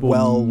not a people make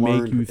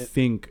well-learned- you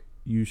think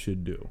you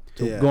should do.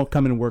 To Yeah.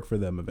 come in and work for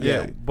them eventually.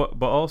 Yeah,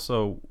 but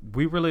also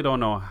we really don't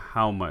know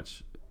how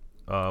much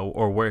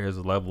or where his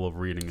level of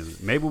reading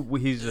is. Maybe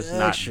he's just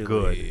not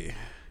good. Actually,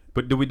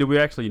 But do we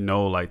actually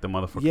know like the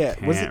motherfucker yeah,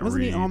 can't wasn't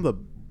read? he on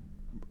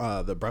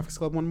the Breakfast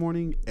Club one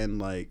morning and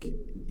like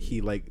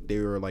they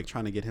were like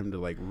trying to get him to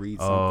like read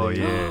Oh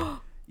something? yeah.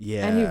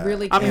 Yeah, And he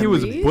really I mean, he can't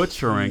was read?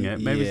 butchering it.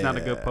 Maybe he's not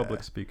a good Yeah.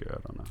 public speaker. I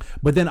don't know.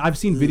 But then I've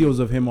seen videos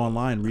of him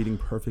online reading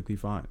perfectly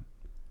fine.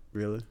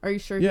 really. Are you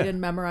sure Yeah. he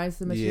didn't memorize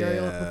the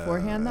material Yeah,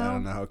 beforehand I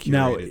don't though? know how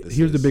Now, curated this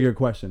here's the is. bigger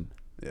question: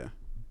 Yeah.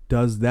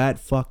 does that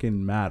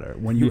fucking matter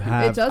when you It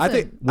have doesn't.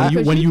 think- when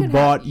because you can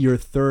bought have- your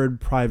third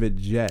private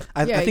jet?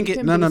 I Yeah, think you it.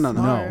 can No, be no, no, no,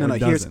 smart. no, no.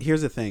 It Here's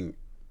doesn't. the thing.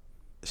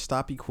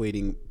 Stop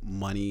equating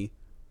money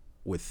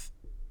with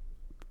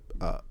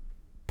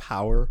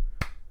power.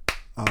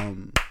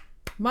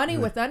 money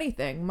with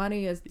anything.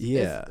 Money is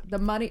Yeah. is the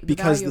money the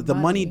Because value of the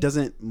money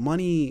doesn't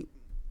money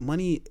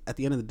at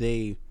the end of the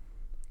day.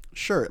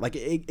 Sure, like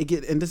it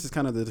get, and this is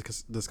kind of the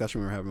discussion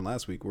we were having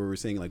last week, where we were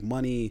saying like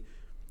money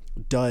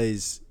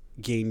does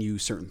gain you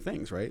certain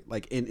things, right?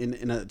 Like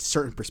in a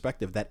certain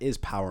perspective, that is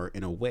power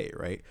in a way,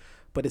 right?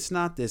 But it's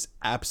not this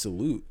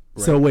absolute.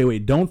 Right? So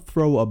wait, don't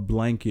throw a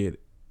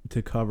blanket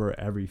to cover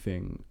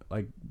everything,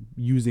 like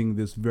using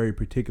this very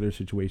particular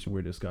situation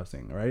we're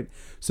discussing, right?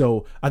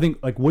 So I think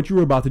like what you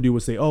were about to do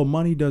was say, oh,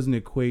 money doesn't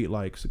equate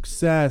like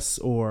success,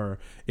 or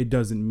it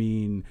doesn't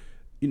mean,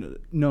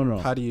 no.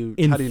 How do you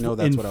know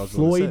that's what I was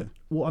going to say?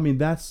 Well, I mean,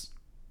 that's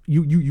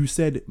you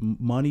said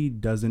money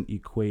doesn't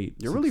equate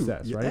You're really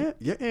success, right?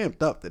 you're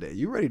amped up today.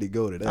 You ready to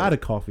go today? I had a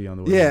coffee on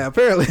the way. Yeah,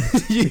 apparently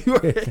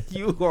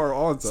you are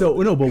on something.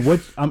 So no, but what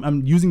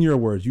I'm using your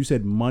words. You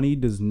said money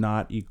does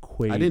not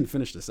equate. I didn't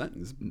finish the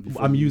sentence.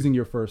 before I'm you- using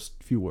your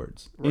first few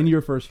words. In Right.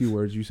 your first few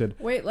words, you said,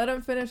 Wait, let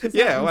him finish his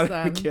Yeah, why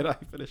sentence then. can't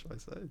I finish my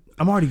sentence?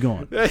 "I'm already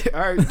going."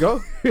 All right, go.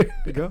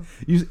 Go.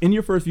 In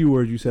your first few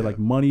words, you said like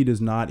money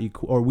does not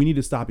equal, or we need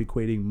to stop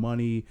equating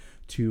money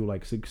to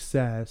like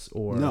success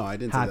or No, I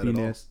didn't say that at all.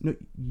 happiness. No,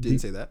 Didn't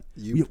say that.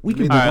 Yeah, we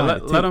can made go that- All on right,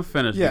 it, let too. him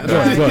finish. Yeah, because, go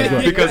ahead, go ahead, go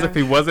ahead. because if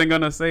he wasn't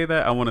gonna say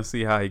that, I want to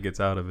see how he gets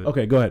out of it.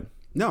 Okay, go ahead.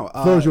 No,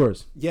 Floor is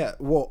yours. Yeah,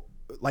 well,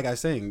 like I was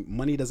saying,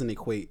 money doesn't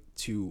equate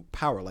to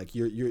power. Like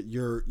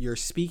you're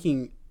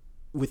speaking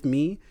with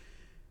me.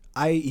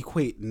 I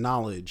equate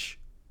knowledge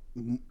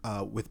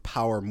with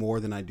power more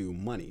than I do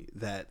money.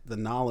 That the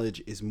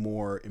knowledge is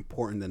more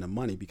important than the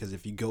money, because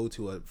if you go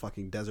to a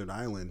fucking desert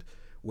island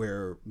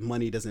where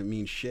money doesn't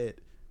mean shit,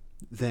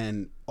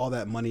 then all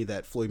that money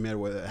that Floyd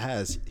Mayweather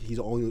has,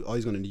 all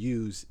he's going to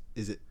use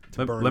is it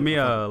to burn. Let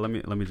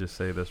me just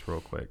say this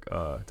real quick.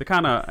 To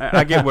kind of,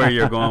 I get where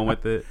you're going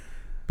with it,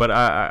 but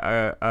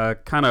I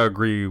kind of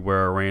agree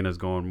where Rain is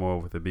going more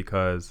with it,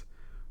 because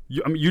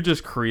you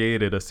just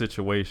created a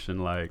situation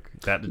like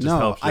that just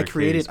helps your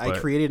case, I but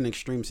created an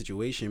extreme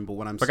situation, but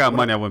when I'm if I got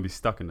money, I wouldn't be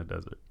stuck in the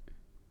desert.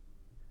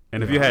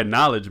 And if you had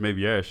knowledge,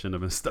 maybe I shouldn't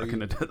have been stuck in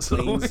the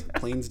desert.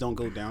 planes don't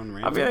go down.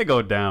 I mean, they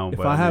go down. If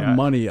but I have mean,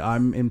 money,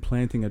 I'm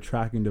implanting a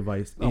tracking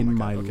device in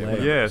my my God, okay,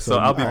 leg. yeah, so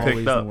I'll be you picked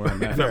always up. know where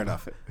I'm at. Fair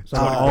enough. So I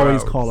 24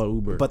 always hours. call a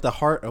Uber. But the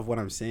heart of what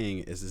I'm saying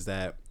is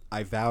that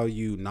I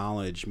value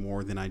knowledge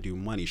more than I do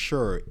money.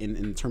 Sure,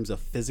 in terms of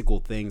physical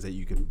things that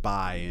you can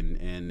buy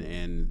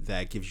and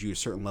that gives you a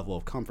certain level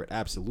of comfort,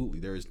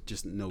 absolutely. There is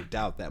just no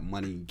doubt that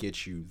money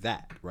gets you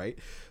that, right?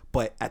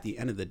 But at the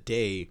end of the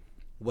day,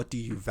 what do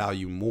you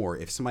value more?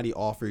 If somebody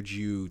offered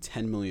you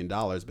 $10 million,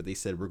 but they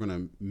said we're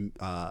going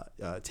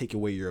to take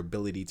away your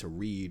ability to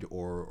read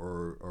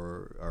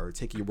or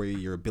take away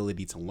your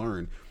ability to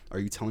learn, are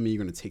you telling me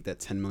you're going to take that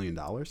 $10 million?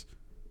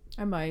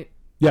 I might.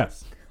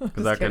 yes.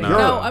 because I can.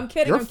 No, I'm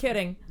kidding. you're- I'm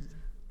kidding.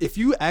 If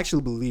you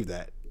actually believe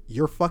that,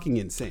 you're fucking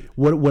insane.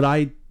 What would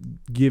I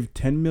give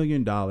 $10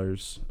 million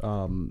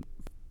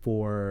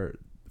for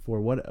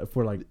what,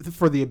 for like,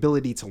 For the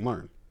ability to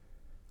learn.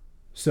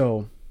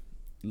 so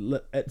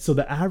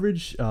the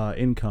average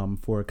income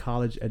for a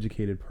college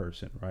educated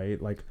person,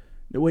 right? Like,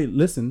 wait,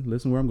 listen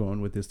where I'm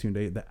going with this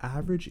today. The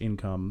average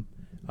income,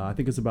 I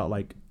think it's about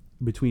like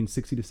between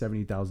 $60,000 to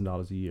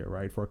 $70,000 a year,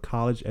 right? For a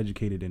college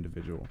educated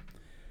individual.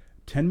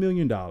 $10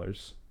 million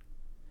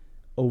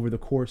over the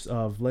course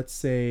of, let's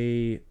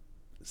say,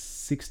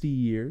 60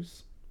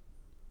 years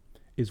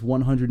is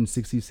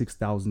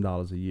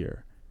 $166,000 a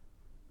year,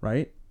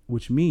 right?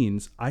 Which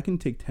means I can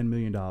take $10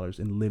 million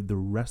and live the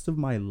rest of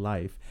my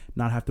life,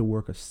 not have to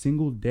work a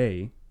single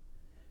day,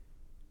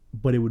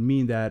 but it would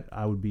mean that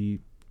I would be,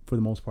 for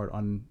the most part,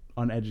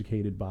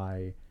 uneducated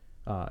by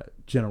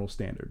general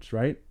standards,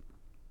 right?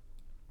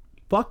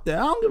 fuck that.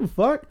 I don't give a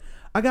fuck.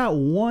 I got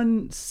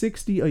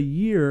 $160 a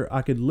year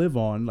I could live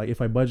on, like if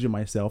I budget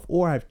myself,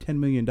 or I have $10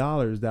 million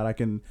that I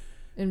can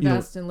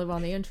invest and live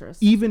on the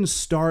interest. Even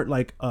start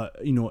like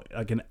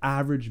like an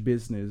average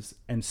business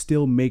and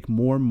still make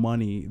more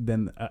money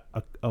than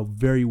a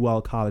very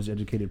well college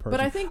educated person.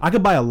 But I think I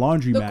could buy a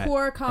laundry the mat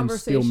core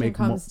conversation and still make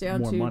comes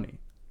down more to money.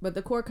 But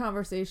the core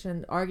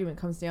conversation argument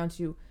comes down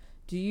to,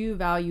 do you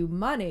value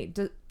money?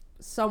 Does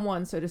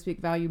someone, so to speak,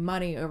 value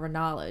money over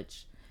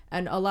knowledge?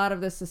 And a lot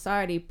of this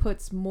society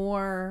puts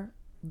more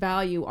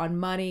value on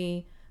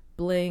money,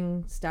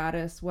 bling,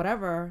 status,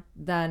 whatever,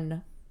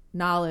 than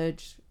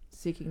knowledge,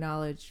 seeking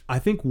knowledge. I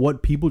think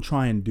what people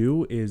try and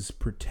do is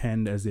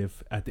pretend as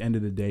if at the end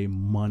of the day,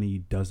 money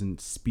doesn't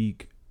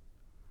speak.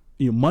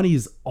 Money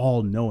is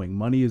all knowing.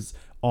 Money is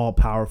all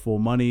powerful.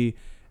 Money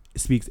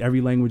speaks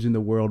every language in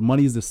the world.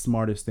 Money is the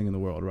smartest thing in the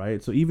world,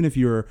 right? So even if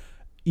you're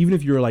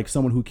like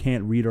someone who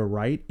can't read or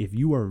write, if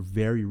you are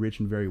very rich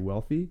and very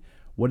wealthy,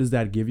 what does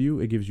that give you?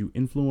 It gives you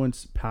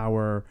influence,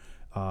 power.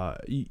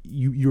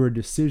 You're a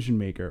decision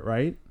maker,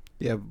 right?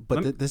 Yeah,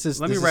 but this is.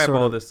 Let this me is wrap sort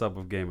all of, this up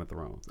with Game of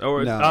Thrones,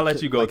 or no, I'll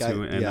let you go like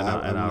to, and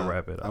I'll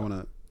wrap it up. I want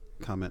to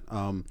comment.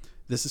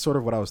 This is sort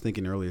of what I was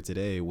thinking earlier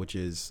today, which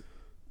is,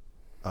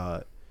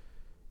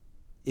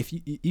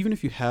 even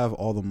if you have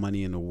all the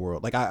money in the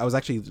world, like I was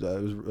actually I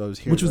was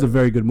hearing, which was a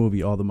very good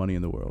movie, All the Money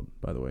in the World,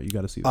 by the way. You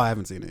got to see that. Oh, I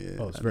haven't seen it yet.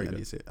 Oh, it's very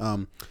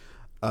good.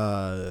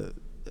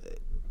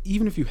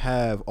 Even if you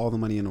have all the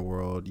money in the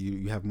world,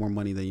 you have more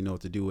money than you know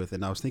what to do with.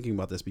 And I was thinking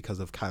about this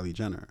because of Kylie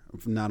Jenner,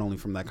 not only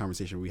from that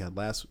conversation we had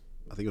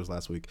I think it was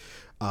last week,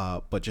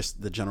 but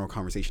just the general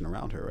conversation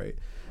around her, right?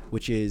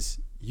 Which is,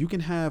 you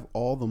can have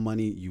all the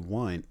money you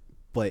want,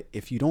 but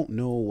if you don't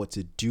know what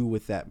to do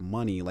with that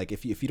money, like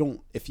if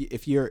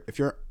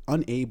you're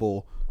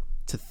unable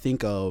to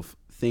think of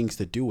things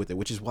to do with it,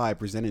 which is why I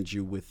presented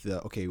you with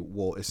okay,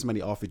 well, if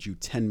somebody offered you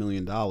 $10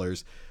 million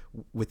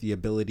with the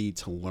ability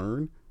to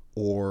learn,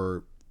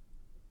 or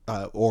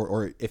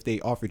if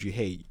they offered you,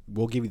 hey,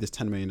 we'll give you this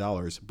 $10 million,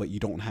 but you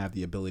don't have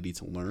the ability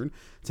to learn,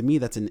 to me,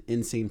 that's an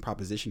insane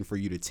proposition for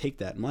you to take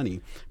that money,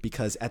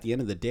 because at the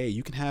end of the day,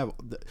 you can have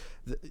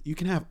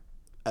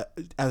at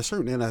a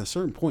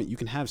certain point, you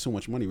can have so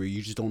much money where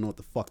you just don't know what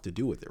the fuck to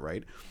do with it,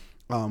 right?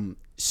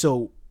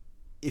 So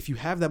if you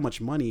have that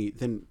much money,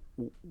 then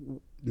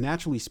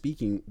naturally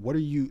speaking, what are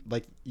you,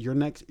 like, your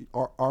next,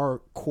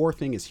 our core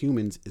thing as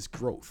humans is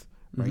growth.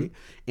 Right.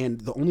 Mm-hmm. And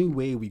the only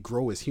way we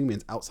grow as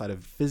humans outside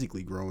of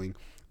physically growing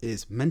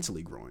is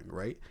mentally growing.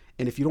 Right.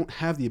 And if you don't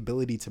have the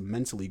ability to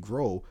mentally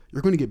grow,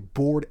 you're going to get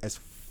bored as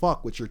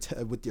fuck with your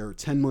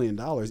 $10 million,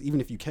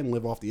 even if you can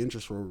live off the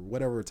interest for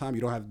whatever time.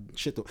 You don't have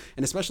shit to,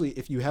 and especially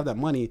if you have that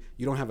money,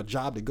 you don't have a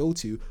job to go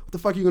to. What the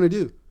fuck are you going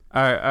to do?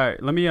 All right.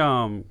 Let me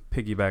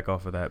piggyback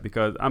off of that,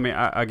 because I mean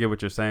I get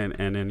what you're saying,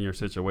 and in your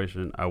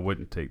situation, I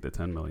wouldn't take the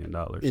 $10 million.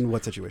 In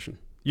what situation?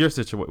 Your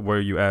situation where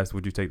you asked,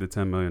 would you take the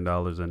 $10 million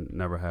and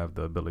never have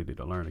the ability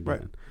to learn again?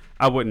 Right.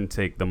 I wouldn't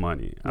take the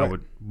money. Right. I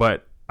would,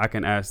 but I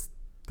can ask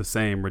the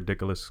same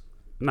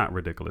not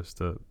ridiculous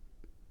to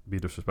be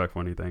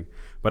disrespectful or anything,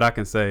 but I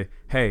can say,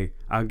 hey,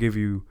 I'll give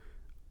you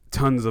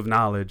tons of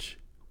knowledge,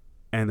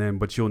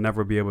 but you'll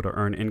never be able to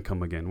earn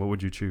income again. What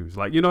would you choose?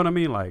 Like, you know what I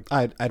mean? Like,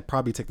 I'd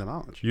probably take the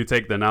knowledge. You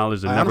take the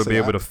knowledge and never be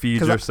able to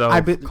feed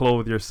yourself,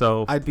 clothe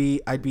yourself. I'd be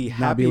happy.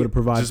 Not be able to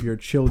provide for your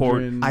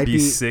children. I'd be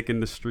sick in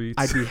the streets.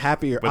 I'd be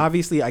happier.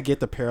 Obviously, I get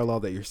the parallel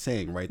that you're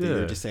saying, right? That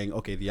you're just saying,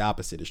 okay, the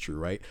opposite is true,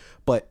 right?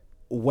 But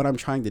what I'm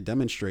trying to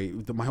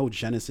demonstrate, my whole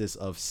genesis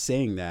of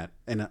saying that,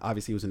 and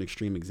obviously it was an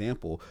extreme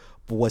example,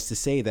 was to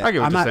say that I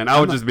get what you're saying. I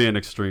would just be an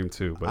extreme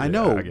too. But I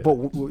know,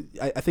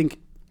 I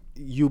think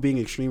you being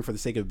extreme for the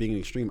sake of being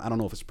extreme, I don't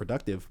know if it's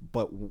productive,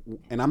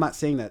 and I'm not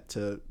saying that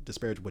to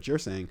disparage what you're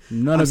saying.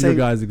 None of your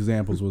guys'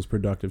 examples was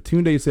productive.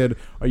 Tunde said,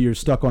 "Are you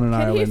stuck on an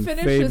island?" Can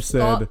he finish his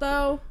thought,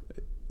 though?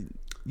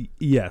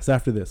 Yes,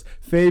 after this.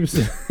 Fabe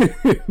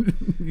said,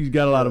 you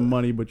got a lot of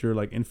money, but you're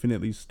like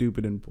infinitely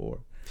stupid and poor.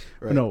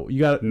 Right. No,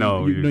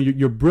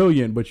 you're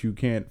brilliant, but you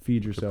can't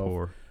feed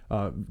yourself.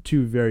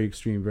 Two very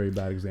extreme, very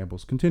bad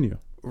examples. Continue.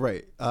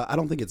 Right. I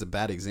don't think it's a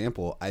bad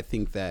example. I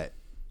think that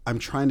I'm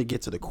trying to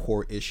get to the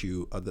core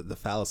issue of the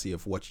fallacy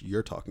of what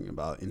you're talking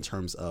about in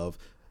terms of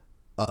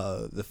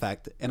the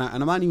fact, and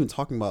I'm not even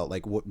talking about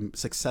like what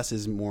success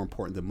is more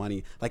important than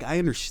money. Like, I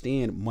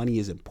understand money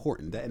is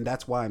important, and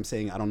that's why I'm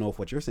saying I don't know if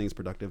what you're saying is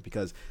productive,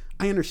 because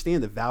I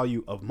understand the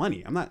value of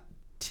money. I'm not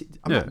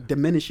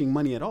diminishing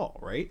money at all,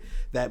 right?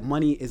 That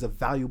money is a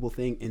valuable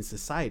thing in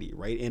society,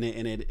 right? And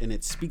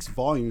it speaks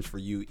volumes for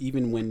you,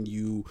 even when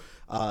you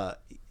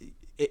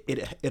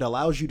it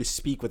allows you to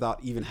speak without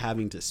even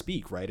having to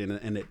speak, right?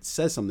 And it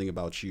says something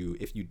about you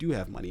if you do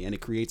have money, and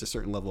it creates a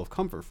certain level of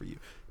comfort for you.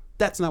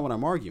 That's not what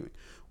I'm arguing.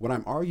 What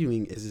I'm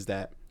arguing is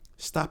that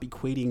stop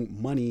equating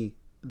money,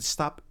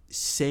 stop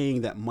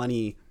saying that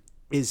money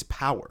is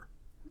power.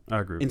 I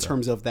agree. In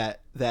terms of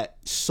that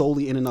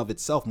solely in and of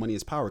itself, money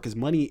is power, because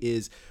money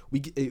is we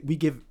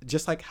give,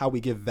 just like how we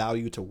give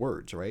value to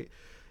words, right?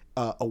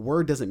 a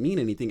word doesn't mean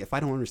anything if I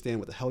don't understand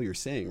what the hell you're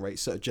saying, right?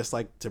 So just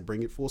like to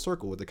bring it full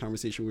circle with the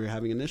conversation we were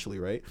having initially,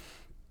 right?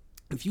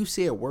 If you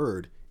say a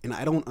word and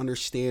I don't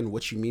understand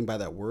what you mean by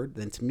that word,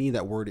 then to me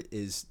that word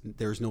is,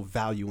 there's no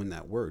value in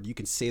that word. You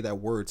can say that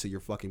word till you're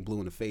fucking blue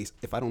in the face.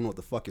 If I don't know what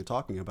the fuck you're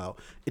talking about,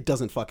 it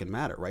doesn't fucking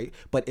matter, right?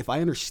 But if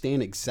I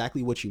understand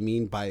exactly what you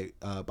mean by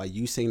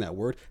you saying that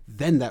word,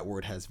 then that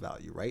word has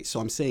value, right? So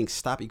I'm saying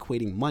stop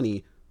equating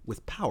money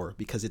with power,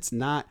 because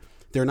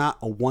they're not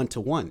a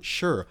one-to-one.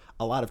 Sure,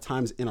 a lot of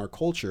times in our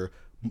culture,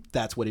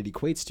 that's what it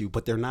equates to,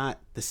 but they're not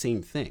the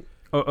same thing.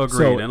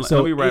 Agreed. And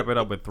let me wrap it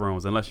up with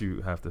Thrones, unless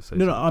you have to say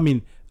something. No, I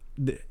mean,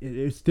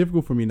 it's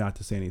difficult for me not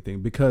to say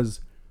anything,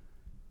 because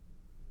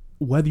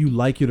whether you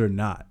like it or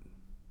not,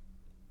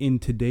 in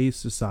today's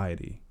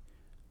society,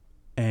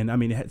 and I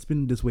mean, it's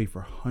been this way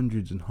for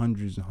hundreds and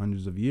hundreds and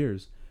hundreds of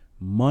years,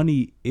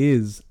 money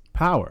is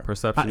power.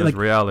 Perception is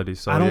reality.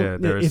 So yeah,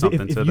 there is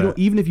something to that.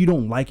 Even if you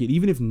don't like it,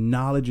 even if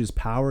knowledge is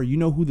power, you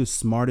know who the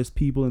smartest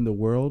people in the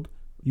world,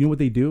 you know what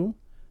they do?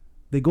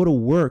 They go to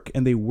work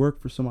and they work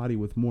for somebody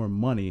with more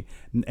money,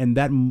 and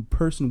that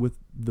person with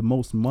the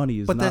most money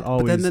is not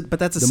always. But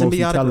that's a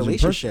symbiotic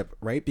relationship,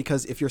 right?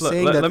 Because if you're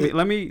saying that,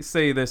 let me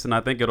say this, and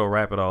I think it'll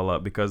wrap it all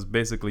up, because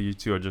basically you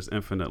two are just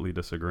infinitely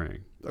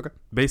disagreeing. Okay.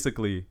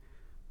 Basically,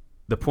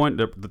 the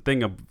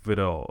thing of it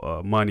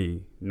all,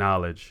 money,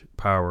 knowledge,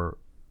 power,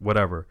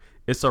 whatever.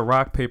 It's a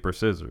rock, paper,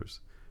 scissors.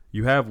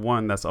 You have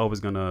one that's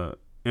always gonna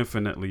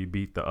infinitely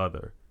beat the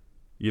other.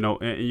 You know,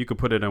 and you can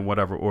put it in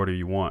whatever order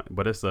you want,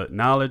 but it's a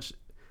knowledge.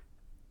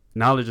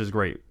 Knowledge is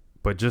great,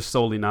 but just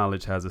solely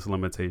knowledge has its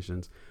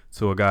limitations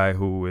to a guy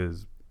who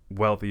is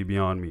wealthy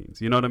beyond means.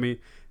 You know what I mean?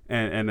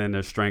 And then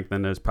there's strength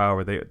and there's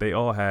power. They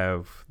all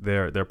have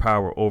their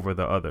power over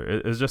the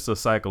other. It's just a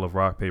cycle of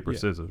rock, paper,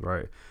 scissors,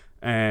 right?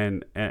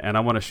 And I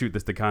want to shoot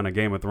this to kind of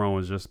Game of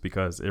Thrones, just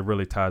because it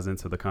really ties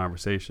into the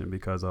conversation.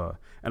 Because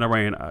and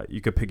Arain,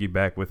 you could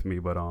piggyback with me,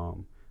 but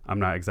I'm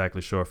not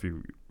exactly sure if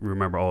you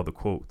remember all the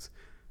quotes.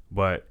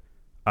 But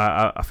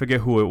I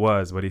forget who it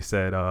was, but he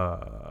said,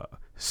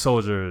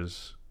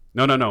 soldiers,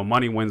 no,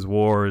 money wins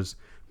wars,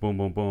 boom,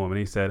 boom, boom. And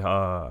he said,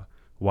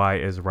 why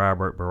is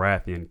Robert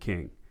Baratheon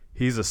king?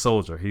 He's a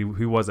soldier. He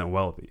wasn't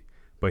wealthy,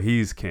 but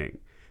he's king.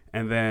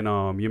 And then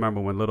you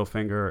remember when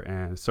Littlefinger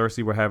and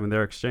Cersei were having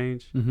their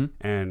exchange? Mm-hmm.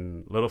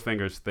 And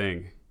Littlefinger's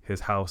thing,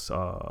 his house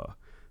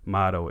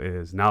motto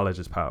is knowledge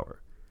is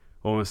power.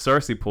 Well, when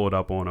Cersei pulled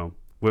up on him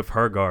with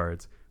her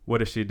guards, what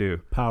did she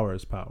do? Power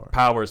is power.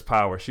 Power is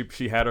power.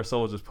 She had her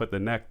soldiers put the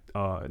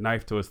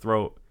knife to his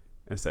throat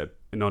and said,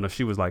 no,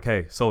 she was like,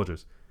 hey,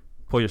 soldiers,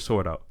 pull your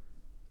sword out.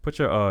 Put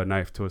your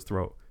knife to his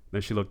throat.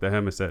 Then she looked at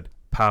him and said,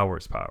 power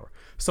is power.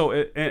 So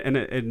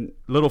and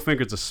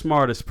Littlefinger's the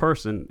smartest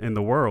person in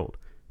the world,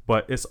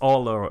 but it's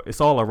all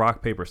a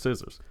rock, paper,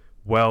 scissors.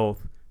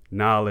 Wealth,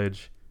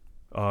 knowledge,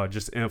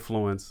 just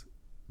influence.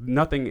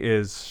 Nothing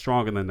is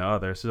stronger than the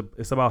other.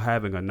 It's about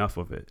having enough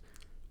of it.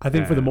 I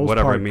think for the most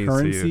part,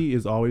 currency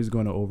is always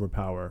going to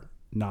overpower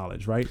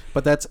knowledge, right?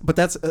 But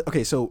that's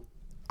okay. So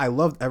I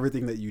loved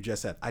everything that you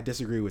just said. I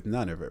disagree with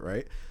none of it,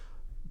 right?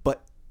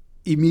 But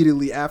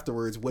immediately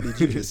afterwards, what did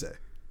you just say?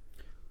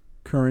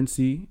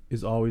 Currency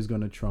is always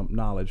going to trump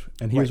knowledge,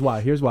 and here's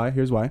why. Here's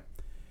why.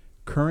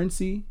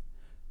 Currency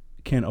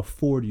can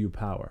afford you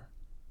power.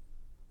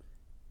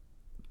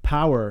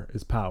 Power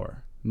is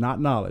power, not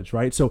knowledge,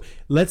 right? So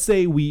let's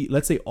say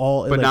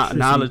all. But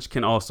knowledge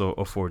can also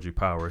afford you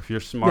power. If you're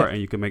smart and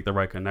you can make the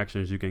right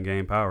connections, you can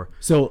gain power.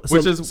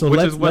 Which is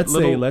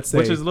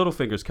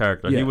Littlefinger's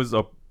character. Yeah.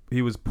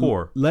 He was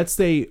poor. Let's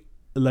say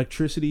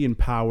electricity and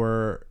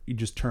power, you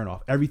just turn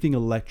off. Everything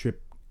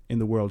electric in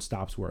the world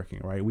stops working,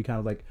 right? We kind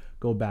of like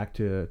go back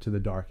to the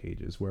dark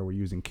ages where we're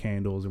using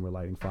candles and we're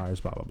lighting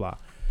fires, blah, blah, blah.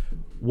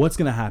 What's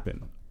going to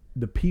happen?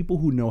 The people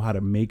who know how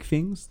to make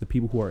things, the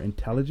people who are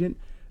intelligent,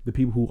 the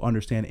people who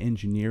understand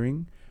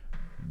engineering,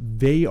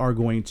 they are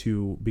going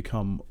to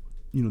become,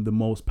 the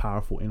most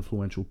powerful,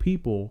 influential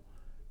people.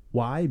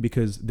 Why?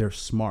 Because they're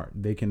smart.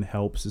 They can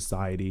help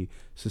society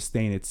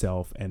sustain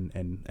itself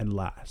and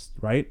last,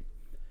 right?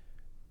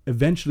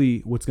 Eventually,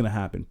 what's going to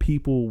happen?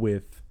 People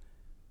with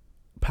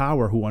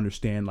power who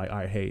understand, like, all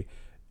right, hey,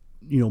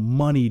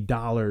 money,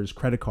 dollars,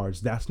 credit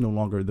cards, that's no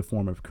longer the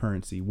form of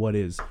currency. What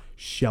is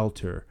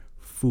shelter,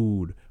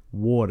 food,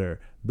 water?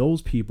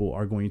 Those people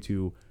are going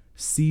to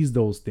seize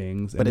those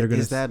things. But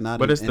is that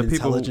not an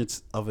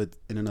intelligence of it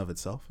in and of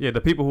itself? Yeah,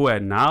 the people who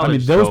had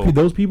knowledge. I mean,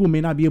 those people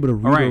may not be able to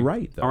read or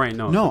write, though. All right,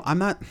 no. No, I'm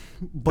not.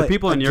 But the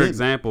people in your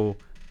example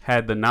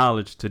had the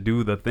knowledge to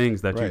do the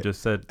things that you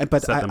just said.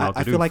 But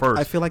I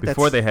feel like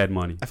before they had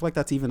money. I feel like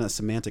that's even a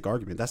semantic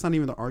argument. That's not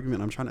even the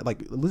argument I'm trying to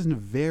listen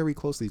very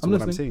closely to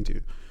what I'm saying to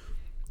you.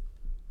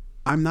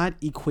 I'm not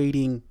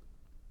equating.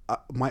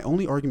 My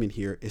only argument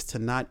here is to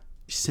not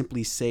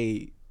simply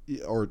say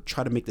or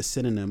try to make the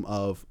synonym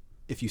of,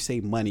 if you say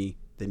money,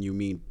 then you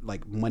mean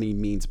like money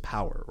means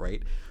power,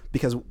 right?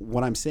 Because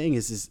what I'm saying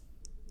is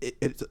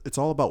it's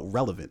all about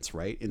relevance,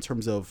 right? In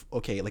terms of,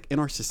 okay, like in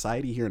our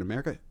society here in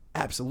America,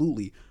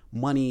 absolutely,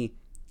 money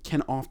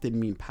can often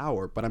mean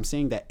power. But I'm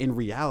saying that in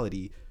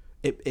reality,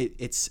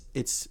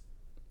 it's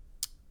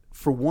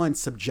for one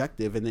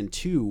subjective, and then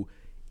two,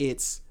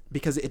 it's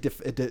because it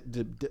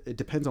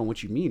depends on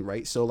what you mean,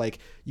 right? So like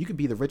you could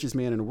be the richest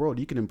man in the world,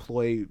 you can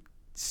employ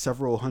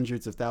several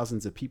hundreds of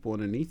thousands of people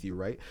underneath you,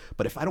 right?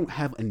 But if I don't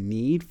have a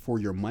need for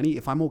your money,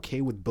 if I'm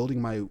okay with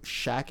building my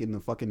shack in the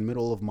fucking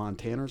middle of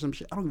Montana or some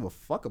shit, I don't give a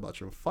fuck about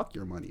fuck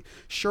your money.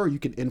 Sure, you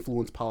can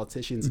influence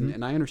politicians,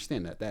 and I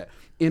understand that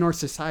in our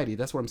society,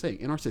 that's what I'm saying.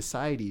 In our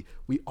society,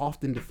 we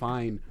often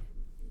define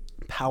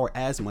power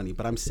as money,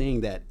 but I'm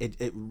saying that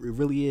it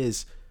really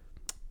is.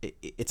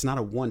 It's not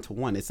a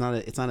one-to-one. It's not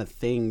a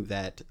thing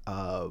that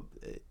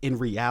in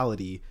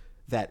reality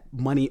that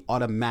money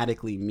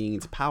automatically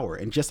means power.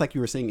 And just like you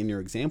were saying in your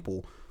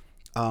example,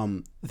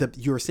 that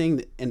you were saying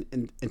that,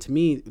 and to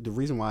me, the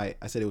reason why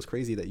I said it was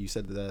crazy that you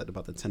said that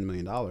about the $10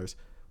 million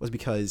was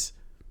because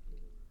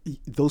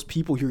those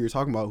people who you're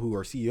talking about who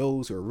are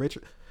CEOs who are rich,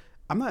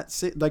 I'm not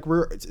saying like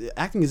we're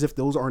acting as if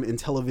those aren't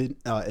intelligent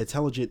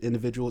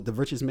individual. The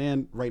richest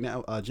man right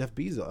now, Jeff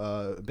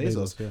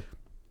Bezos. Yeah.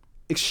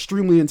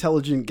 Extremely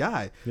intelligent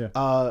guy. Yeah.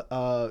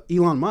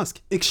 Elon Musk,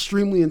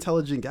 extremely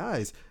intelligent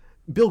guys.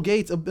 Bill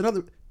Gates,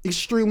 another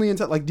extremely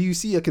intelligent. Like, do you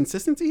see a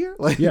consistency here?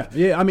 Like,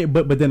 yeah. I mean,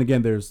 but then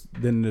again, there's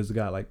a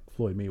guy like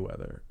Floyd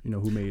Mayweather,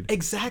 who made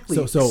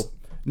exactly. So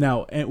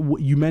now, and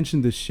you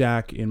mentioned the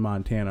shack in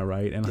Montana,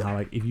 right? And how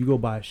like if you go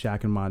buy a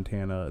shack in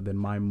Montana, then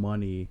my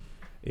money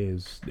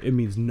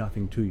means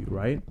nothing to you,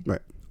 right?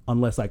 Right.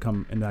 Unless I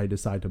come and I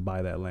decide to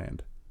buy that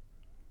land.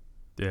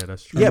 Yeah,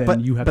 that's true. Yeah,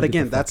 but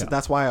again,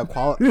 that's why I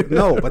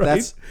no, but right?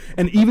 That's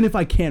and even if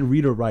I can't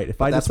read or write, if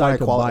I decide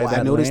to buy that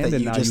I noticed land,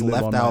 that you just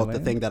left out the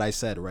land? thing that I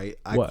said, right?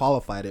 I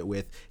qualified it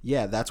with,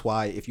 that's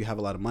why if you have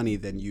a lot of money,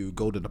 then you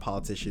go to the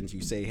politicians,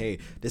 you say, hey,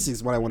 this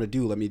is what I want to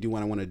do. Let me do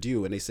what I want to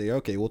do, and they say,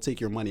 okay, we'll take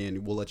your money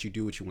and we'll let you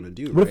do what you want to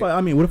do. What if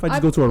I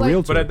just go to a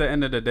realtor? But at the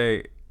end of the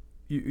day,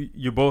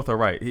 you both are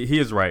right. He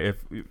is right.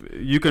 If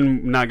you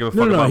can not give a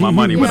fuck about my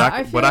money, but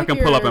I can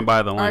pull up and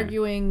buy the land.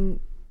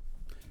 Arguing.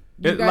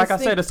 Like I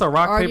said, it's a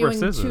rock paper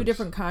scissors. Two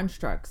different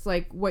constructs.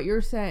 Like what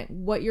you're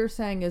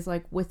saying is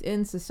like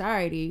within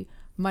society,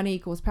 money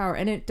equals power,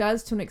 and it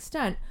does to an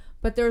extent.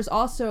 But there's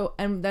also,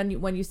 and then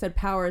when you said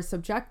power is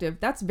subjective,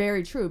 that's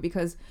very true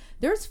because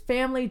there's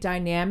family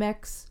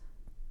dynamics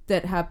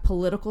that have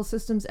political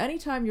systems.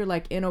 Anytime you're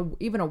like in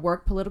even a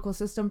work political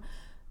system,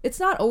 it's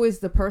not always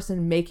the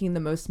person making the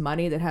most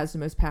money that has the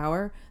most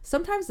power.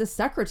 Sometimes the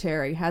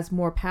secretary has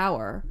more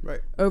power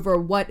over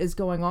what is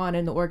going on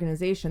in the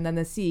organization than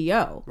the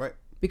CEO. Right.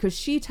 Because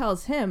she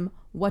tells him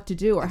what to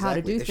do or how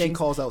to do things. She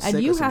calls out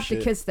and you have to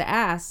kiss the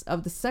ass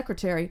of the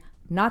secretary,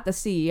 not the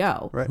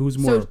CEO. Right. Who's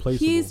more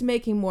replaceable? He's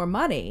making more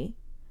money.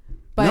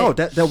 But no,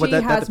 that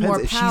depends.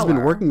 If she's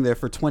been working there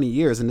for 20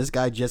 years and this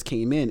guy just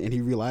came in and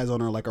he relies on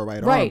her like a right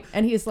arm. Right,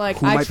 and he's like,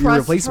 who I might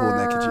trust be replaceable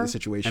her. in that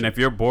situation. And if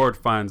your board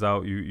finds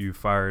out you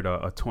fired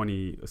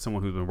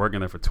someone who's been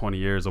working there for 20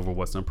 years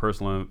over some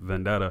personal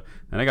vendetta,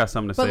 then they got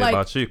something to say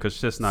about you because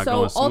shit's not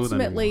going smooth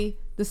ultimately, anymore.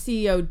 The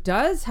CEO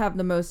does have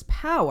the most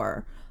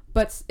power.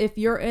 But if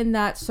you're in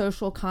that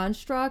social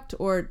construct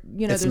or,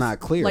 it's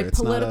not clear. Like it's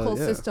political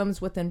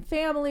systems within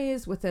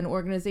families, within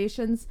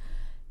organizations,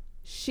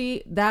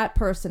 that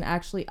person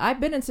actually, I've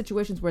been in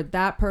situations where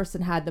that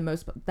person had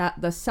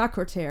the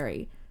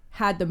secretary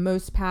had the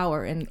most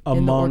power in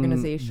the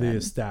organization. The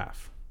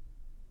staff,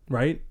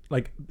 right?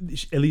 Like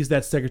at least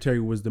that secretary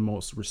was the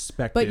most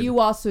respected. But you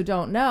also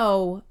don't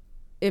know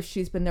if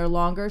she's been there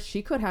longer.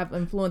 She could have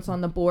influence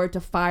on the board to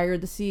fire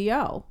the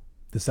CEO.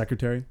 The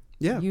secretary?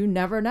 Yeah. You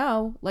never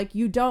know. Like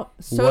you don't.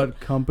 So, what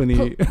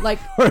company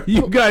are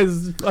you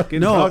guys fucking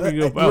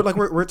talking about?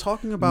 We're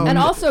talking about. And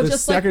also, the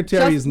just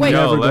secretary is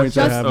never going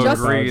to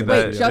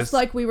have. Just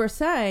like we were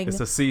saying,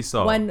 it's a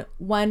seesaw.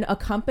 When a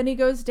company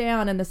goes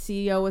down and the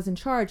CEO is in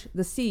charge,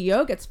 the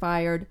CEO gets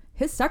fired.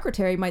 His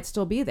secretary might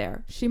still be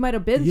there. She might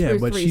have been through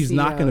but three she's CEOs.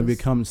 not going to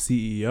become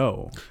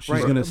CEO. She's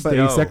Right. going to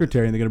stay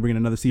secretary, and they're going to bring in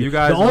another CEO. You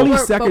guys the only But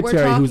we're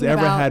secretary who's talking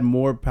ever about- had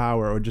more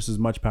power or just as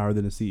much power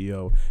than a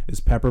CEO is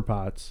Pepper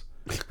Potts.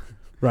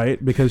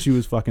 Right, because she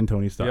was fucking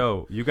Tony Stark.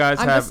 Yo, you guys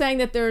I'm just saying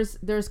that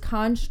there's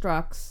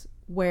constructs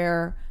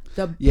where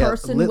the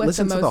person with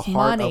listen the to most the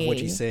heart money of what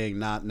she's saying,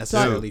 not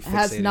necessarily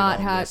has fixated not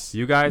on had. this.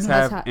 you guys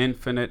have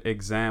infinite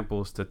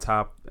examples to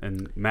top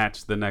and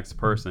match the next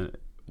person.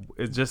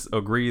 It just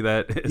agree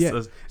that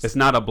it's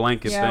not a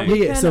blanket Yeah, thing.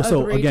 we Yeah, can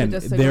so agree to again,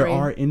 disagree. there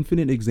are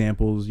infinite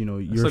examples.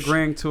 It's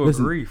agreeing to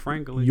agree,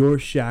 frankly. Your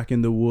shack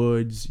in the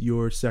woods,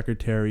 your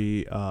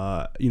secretary,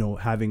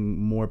 having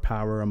more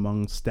power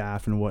among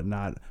staff and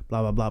whatnot,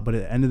 blah blah blah. But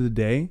at the end of the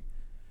day,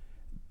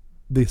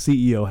 the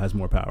CEO has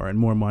more power and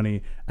more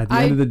money. At the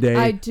end of the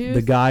day,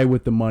 the guy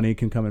with the money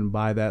can come and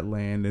buy that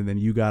land, and then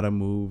you got to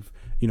move.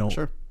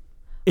 Sure.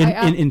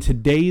 In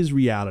today's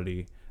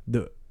reality,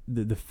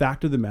 the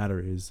fact of the matter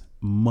is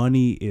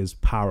money is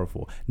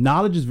powerful.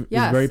 Knowledge is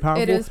very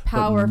powerful. It is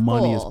powerful. But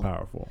money is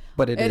powerful.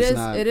 But it is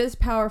not. It is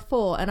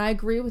powerful, and I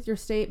agree with your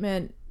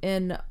statement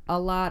in a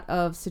lot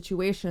of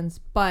situations.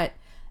 But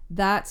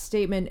that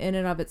statement in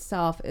and of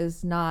itself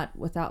is not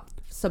without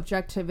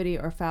subjectivity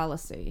or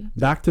fallacy.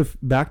 Back to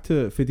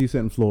 50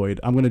 Cent and Floyd.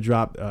 I'm gonna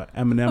drop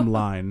Eminem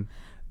line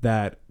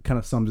that kind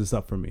of sums this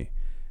up for me.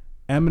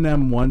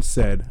 Eminem once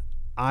said,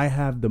 "I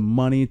have the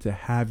money to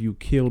have you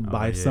killed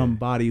by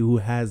somebody who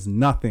has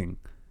nothing."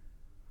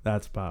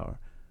 That's power.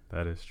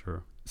 That is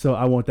true. So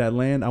I want that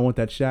land. I want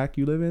that shack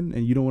you live in,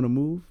 and you don't want to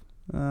move.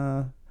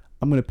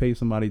 I'm gonna pay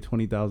somebody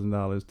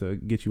 $20,000 to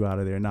get you out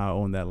of there. Now I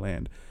own that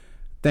land.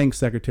 Thanks,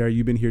 Secretary.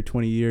 You've been here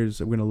 20 years.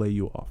 We're gonna lay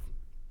you off.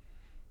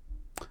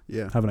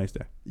 Yeah. Have a nice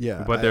day.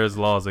 Yeah. But there's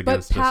laws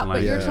against this But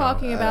language. you're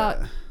talking about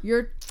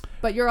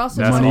but you're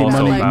also That's talking also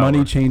about like, power.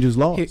 money changes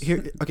laws.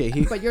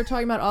 but you're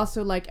talking about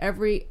also like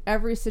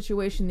every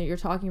situation that you're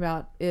talking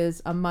about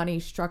is a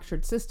money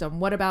structured system.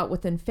 What about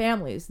within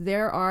families?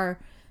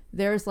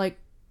 There's like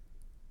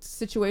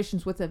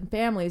situations within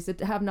families that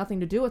have nothing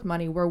to do with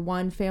money, where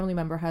one family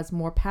member has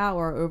more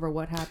power over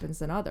what happens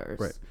than others.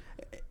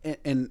 Right.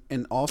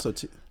 And also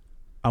too.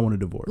 I want a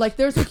divorce. Like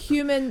you're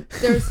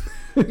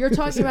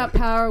talking about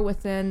power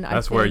within.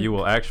 That's where you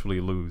will actually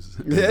lose.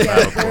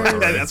 That's where you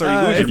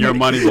lose. And your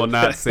money will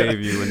not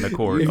save you in the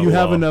court. if of you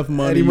have law enough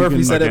money, Eddie you Murphy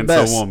can- said it against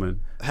best. a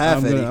woman.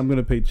 Half Eddie. I'm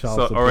gonna pay child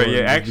So, support. all right, yeah,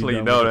 and be actually,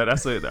 done no, with it.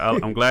 that's it.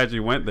 I'm glad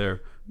you went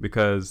there,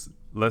 because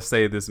let's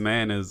say this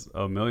man is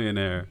a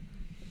millionaire.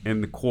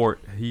 In the court,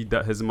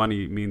 his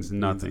money means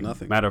nothing.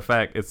 nothing. Matter of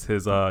fact, it's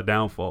his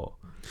downfall.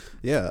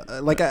 Yeah,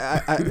 like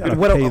gotta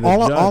what pay the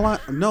all judge.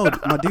 no,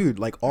 my dude,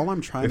 like all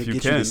I'm trying If to you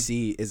get you to can.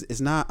 see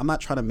is not. I'm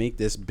not trying to make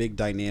this big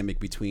dynamic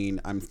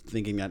between. I'm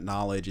thinking that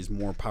knowledge is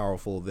more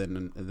powerful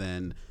than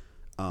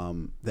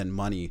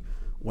money.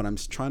 What I'm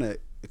trying to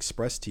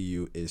express to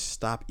you is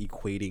stop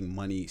equating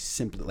money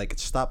simply, like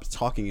stop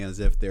talking as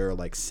if they're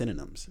like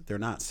synonyms. They're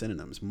not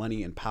synonyms.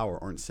 Money and power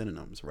aren't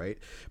synonyms, right?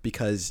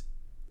 Because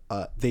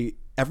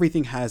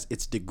everything has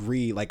its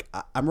degree. Like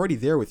I'm already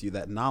there with you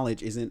that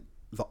knowledge isn't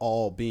the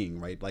all being,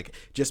 right? Like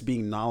just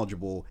being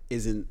knowledgeable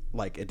isn't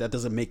like that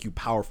doesn't make you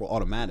powerful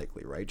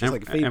automatically, right? Just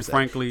like Fabe said,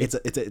 frankly,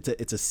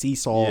 it's a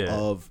seesaw Yeah.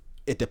 of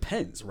it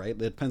depends, right? It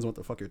depends on what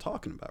the fuck you're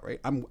talking about, right?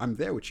 I'm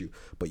there with you,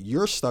 but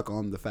you're stuck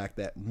on the fact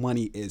that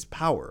money is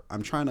power.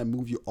 I'm trying to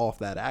move you off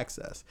that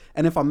access,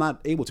 and if I'm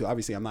not able to,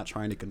 obviously, I'm not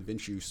trying to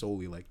convince you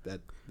solely like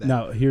that.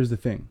 Now, here's the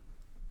thing.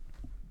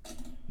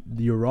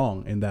 You're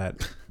wrong in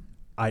that.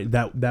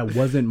 That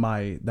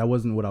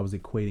wasn't what I was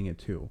equating it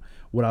to.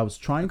 What I was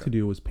trying to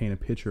do was paint a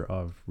picture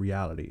of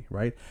reality,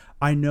 right?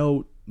 I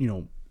know,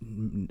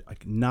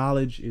 like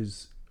knowledge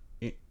is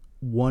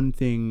one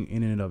thing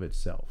in and of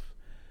itself.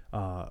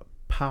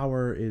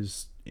 Power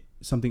is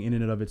something in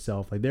and of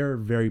itself. Like there are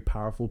very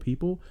powerful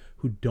people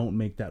who don't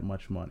make that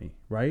much money,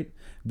 right?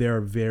 There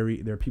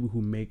are people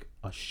who make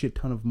a shit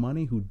ton of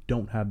money who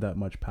don't have that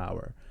much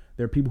power.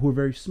 There are people who are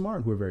very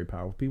smart who are very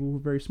powerful. People who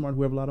are very smart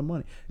who have a lot of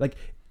money. Like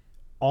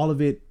all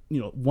of it,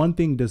 one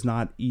thing does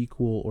not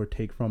equal or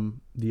take from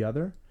the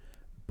other.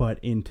 But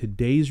in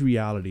today's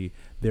reality,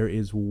 there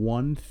is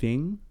one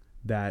thing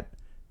that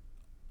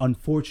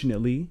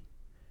unfortunately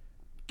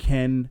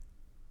can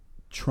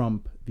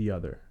trump the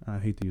other. I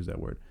hate to use that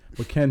word,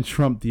 but can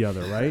trump the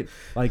other, right?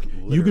 Like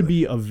you could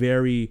be a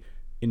very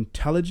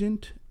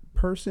intelligent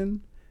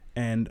person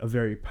and a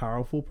very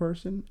powerful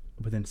person,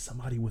 but then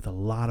somebody with a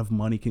lot of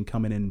money can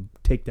come in and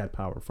take that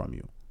power from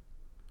you.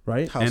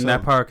 Right, and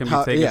that power can be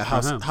taken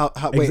from him. How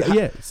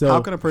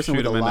can a person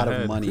with a lot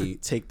of money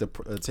take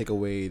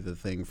away the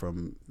thing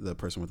from the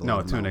person with a lot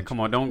of money? No, Tune, come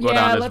on, don't go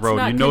down this road.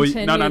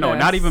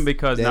 Not even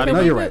because.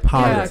 You're right.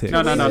 Politics.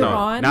 No.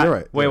 You're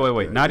right.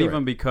 Wait. Not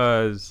even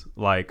because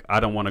like I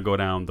don't want to go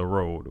down the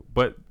road,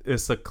 but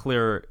it's a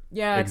clear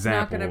example. It's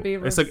not going to be.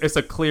 It's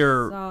a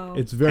clear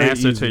It's very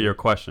answer easy. to your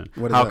question.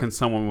 How can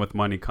someone with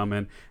money come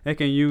in? They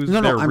can use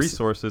their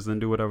resources and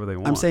do whatever they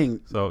want. I'm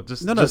saying so.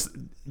 Just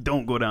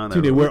don't go down that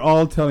Dude, road. we're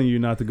all telling you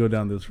not to go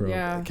down this road.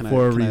 Yeah.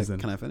 For a reason.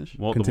 Can I finish?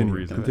 Multiple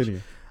reasons. Continue.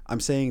 I'm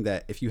saying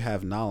that if you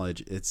have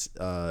knowledge, it's.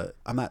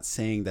 I'm not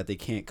saying that they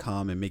can't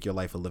come and make your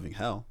life a living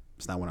hell.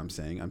 It's not what I'm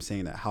saying. I'm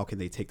saying that how can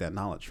they take that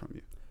knowledge from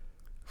you?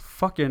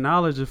 Fuck your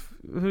knowledge.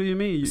 Who do you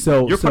mean?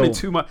 So you're putting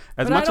too much.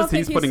 As much as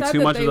he's putting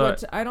too much of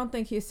that. I don't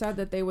think he said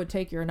that they would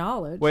take your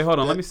knowledge. Wait, hold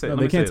on. Let me say. No, let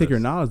they me can't say take your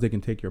this. knowledge. They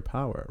can take your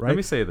power, right? Let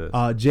me say this.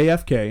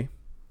 JFK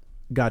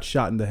got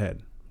shot in the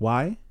head.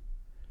 Why?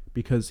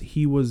 Because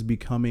he was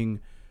becoming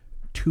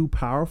too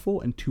powerful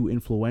and too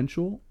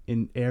influential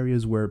in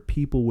areas where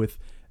people with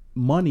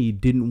money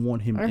didn't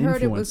want him influencing. I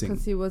heard it was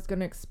because he was going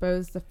to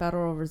expose the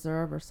Federal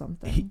Reserve or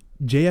something.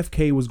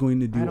 JFK was going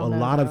to do a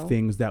lot though. of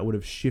things that would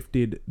have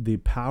shifted the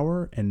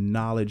power and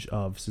knowledge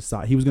of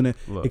society. He was going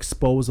to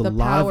expose a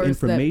lot of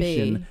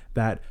information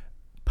that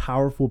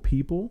powerful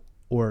people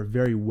or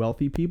very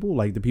wealthy people,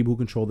 like the people who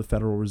control the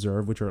Federal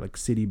Reserve, which are like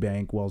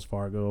Citibank, Wells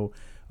Fargo,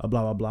 blah,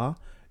 blah, blah,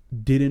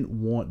 didn't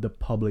want the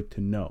public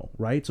to know,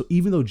 right? So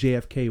even though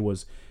JFK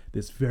was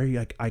this very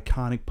like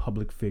iconic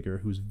public figure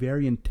who's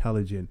very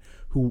intelligent,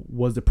 who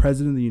was the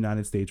president of the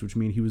United States, which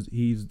means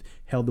he's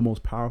held the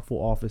most powerful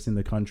office in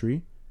the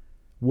country.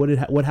 What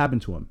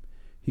happened to him?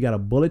 He got a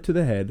bullet to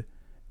the head,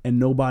 and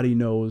nobody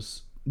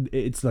knows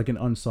it's like an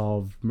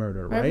unsolved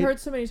murder, right? I've heard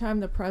so many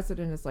times the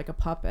president is like a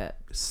puppet.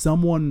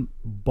 Someone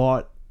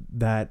bought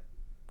that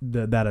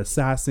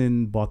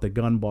assassin, bought the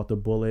gun, bought the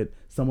bullet.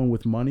 Someone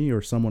with money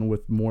or someone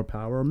with more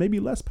power, or maybe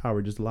less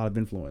power, just a lot of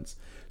influence.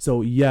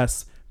 So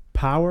yes,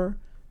 power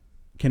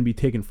can be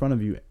taken from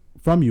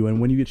you,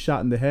 and when you get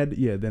shot in the head,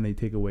 yeah, then they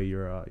take away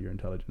your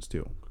intelligence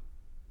too.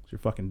 So you're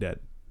fucking dead.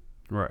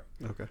 Right.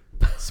 Okay.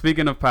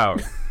 Speaking of power,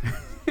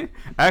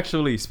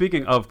 actually,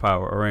 speaking of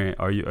power, Orain,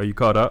 are you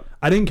caught up?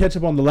 I didn't catch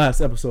up on the last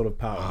episode of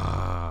Power.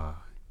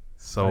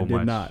 I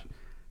did not.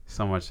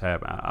 So much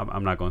happened.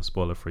 I'm not going to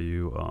spoil it for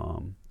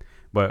you.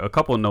 But a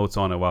couple notes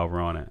on it while we're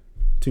on it.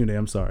 Tunde,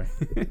 I'm sorry.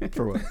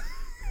 For what?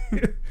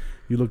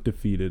 You look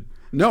defeated.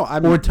 No,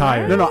 I'm Or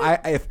tired. No,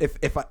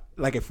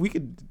 if we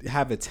could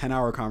have a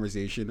 10-hour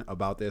conversation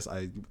about this,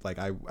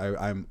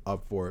 I'm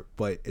up for it.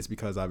 But it's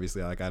because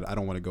obviously like I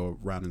don't want to go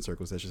round in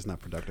circles. That's just not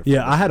productive.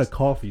 Yeah, I had a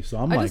coffee, so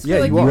I'm I like, just feel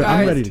like you I'm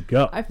guys- ready to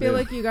go. I feel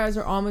like you guys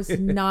are almost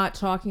not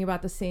talking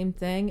about the same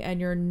thing, and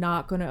you're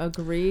not going to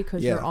agree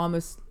because Yeah. you're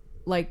almost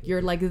like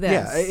you're like this.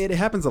 Yeah, it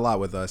happens a lot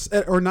with us,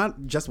 or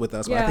not just with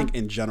us, but I Yeah. think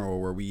in general,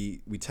 where we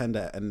tend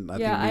to, and I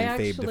Yeah, think me I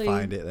and Fabe actually-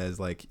 defined it as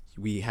like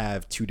we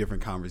have two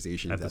different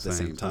conversations at the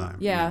same time.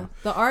 Yeah, you know?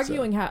 the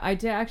arguing. I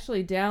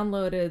actually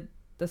downloaded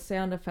the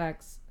sound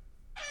effects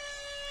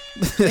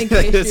in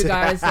case you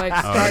guys like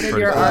started pretty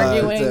your cool.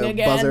 arguing It's a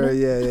again. buzzer,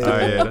 yeah. Oh, yeah,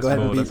 Go that's ahead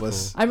cool, and that's beep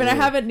us. I mean, I Yeah.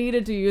 haven't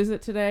needed to use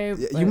it today.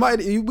 Yeah, but-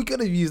 we could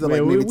have used it Yeah,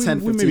 like we- maybe we- 10,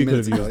 we 15 maybe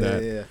minutes could've ago.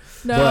 used Yeah, that. yeah.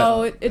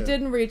 No, it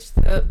didn't reach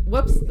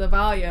the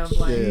volume.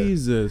 Like,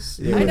 Jesus,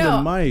 Yeah. you I and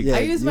know. the mic. Yeah, I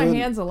use my you and-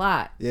 hands a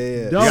lot.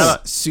 Yeah. Don't.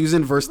 gotta-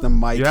 Susan versus the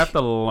mic. You have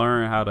to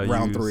learn how to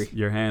Round use 3.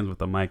 your hands with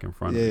the mic in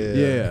front Yeah, of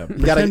you. Yeah.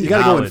 You gotta go in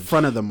Knowledge.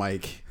 front of the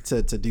mic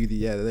to do the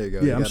there you go.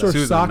 Yeah, You I'm gotta- sure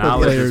Susan, soccer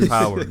knowledge is players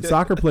power.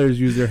 soccer players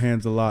use their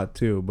hands a lot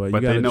too, but you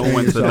But gotta they know train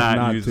when to yourself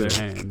not use to.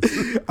 their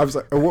hands. I'm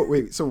sorry.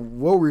 Wait. So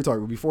what were we talking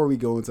about before we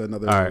go into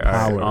another All right.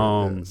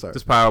 power? Yeah, sorry.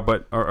 Just power,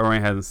 but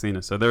Orain hasn't seen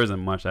it, so there isn't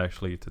much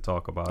actually to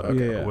talk about.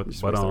 Okay. Yeah.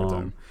 Just But waste our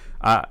time.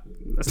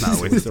 that's not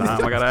a waste of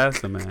time. I gotta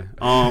ask the man.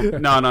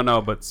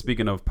 No. But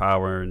speaking of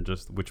power and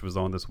just which was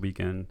on this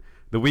weekend,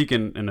 the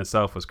weekend in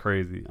itself was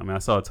crazy. I mean, I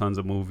saw tons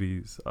of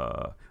movies.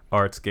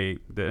 Artscape.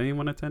 Did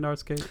anyone attend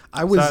Artscape?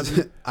 I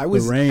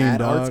was rain, at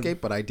dog. Artscape,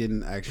 but I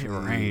didn't actually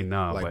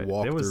but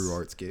walk there was, through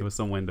Artscape. There was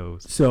some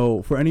windows.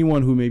 So for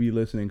anyone who may be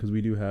listening, because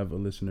we do have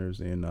listeners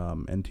in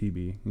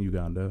NTB, in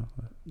Uganda,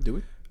 Do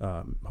we?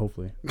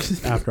 hopefully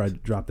after I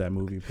drop that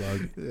movie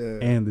plug Yeah.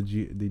 and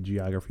the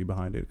geography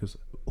behind it, because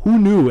who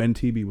knew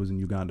NTB was in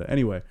Uganda?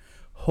 Anyway,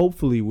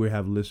 hopefully we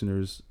have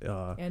listeners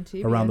around the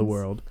Antibians.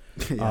 world.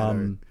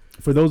 Yeah,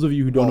 For those of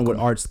you who don't know what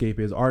Welcome.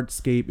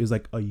 Artscape is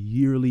like a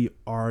yearly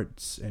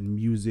arts and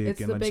music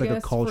It's and the it's like a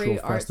biggest cultural free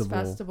arts festival.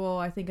 festival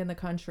I think in the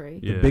country.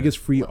 Yeah. The biggest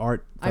free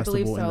art I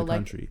believe festival in so, the like-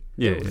 country.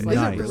 Yeah. It was yeah. like-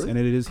 Nice. really? And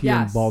it is here in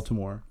Yes.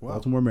 Baltimore. Wow.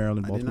 Baltimore,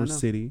 Maryland, I did Baltimore not know.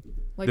 City.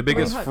 Like The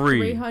biggest free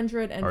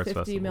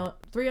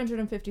 350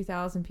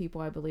 350,000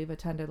 people, I believe,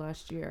 attended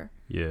last year.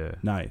 Yeah.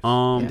 Nice.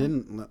 Yeah.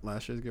 Didn't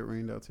last year's get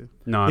rained out too?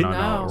 No.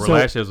 No. So-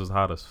 Last year's was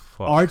hot as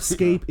fuck.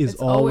 Artscape is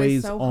It's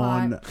always always so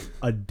on hot.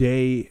 a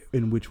day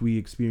in which we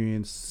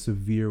experience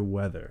severe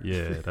weather.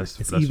 Yeah, that's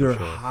It's that's either for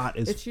sure. hot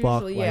as It's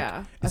fuck, usually, like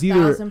yeah, it's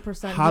either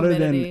 1,000% hotter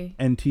humidity.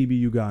 than NTB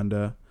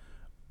Uganda,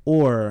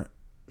 or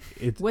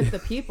it's With the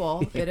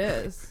people, it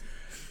is.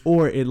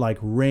 or it like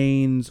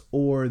rains,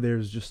 or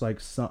there's just like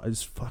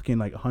it's fucking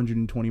like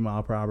 120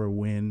 mile per hour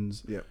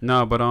winds. Yeah.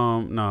 No, but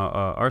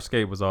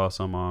Artscape was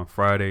awesome. On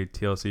Friday,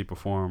 TLC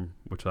performed,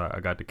 which I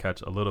got to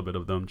catch a little bit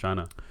of them trying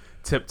to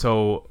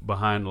tiptoe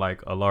behind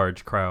like a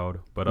large crowd.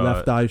 But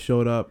Left Eye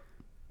showed up.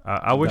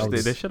 I wish That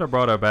was- they should have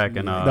brought her back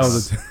and That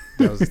was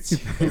That was a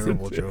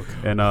terrible joke.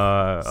 and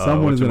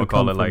Someone is gonna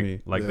call come it for like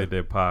me. like Yeah. they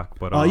did Pac.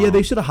 But yeah,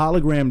 they should have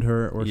hologrammed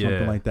her or Yeah.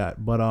 something like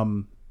that. But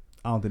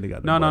I don't think they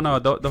got. No.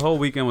 budget. The whole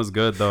weekend was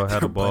good though.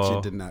 Had a ball.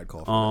 Budget did not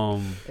call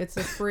for It's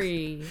a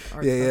free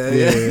art Yeah, festival.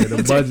 Yeah,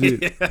 the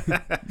budget. You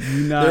that.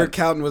 Their not,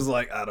 accountant was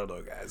like, I don't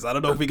know, guys. I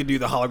don't know if we can do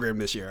the hologram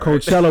this year.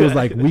 Coachella was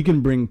like, we can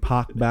bring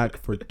Pac back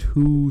for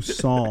 2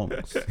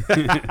 songs.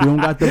 We don't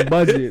got the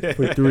budget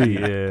for 3.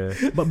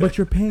 Yeah. But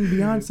you're paying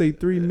Beyonce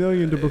 $3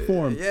 million to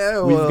perform.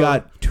 Yeah, We've well,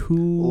 got 2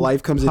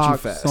 life comes at you Pac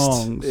fast.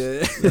 songs. Yeah.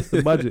 That's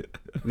the budget.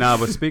 Nah,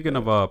 but speaking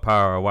of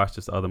power, I watched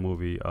this other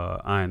movie,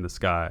 Eye in the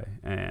Sky,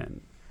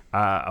 and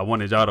I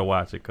wanted y'all to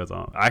watch it because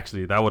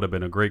actually that would have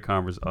been a great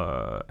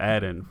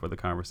add-in for the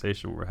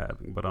conversation we're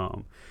having. But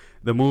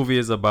the movie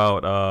is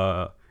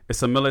about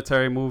it's a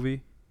military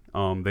movie.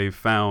 They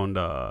found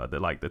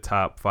the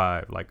top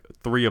 5, like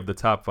 3 of the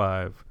top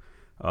 5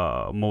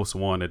 most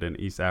wanted in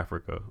East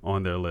Africa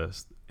on their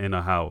list in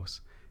a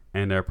house,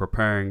 and they're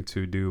preparing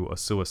to do a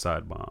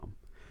suicide bomb.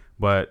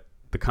 But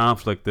the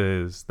conflict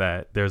is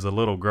that there's a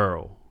little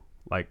girl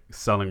like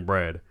selling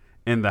bread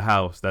in the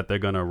house that they're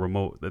gonna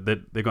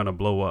they're gonna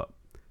blow up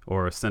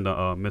or send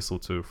a missile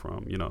to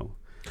from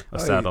a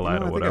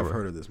satellite or whatever. I think I've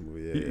heard of this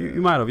movie. Yeah,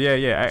 You might have,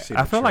 yeah. I've seen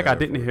I the felt like I trailer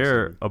didn't for it,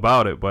 hear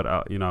about it, but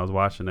I was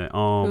watching it.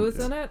 Who's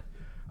in it?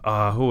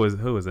 Who was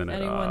in it?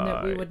 Anyone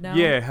that we would know?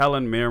 Yeah,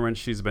 Helen Mirren.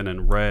 She's been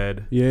in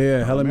Red.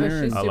 Yeah, Helen Oh,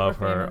 Mirren. she's I love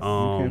super her.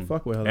 famous. You can't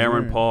fuck with Helen Aaron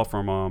Mirren. Paul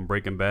from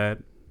Breaking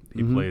Bad.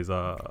 He plays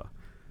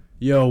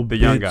Yo, the bitch.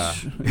 young guy.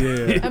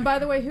 Yeah. And by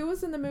the way, who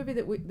was in the movie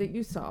that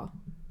you saw?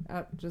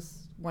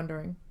 Just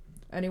wondering.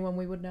 Anyone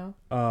we would know?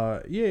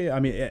 Yeah.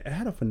 I mean, it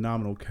had a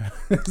phenomenal cast.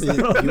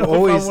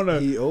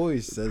 He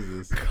always says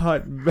this.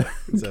 cut back.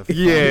 It's a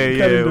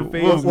Yeah.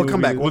 We'll come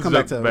back. We'll come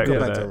back to jump it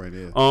that. right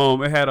here.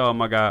 It had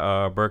my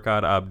guy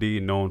Burkhard Abdi,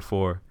 known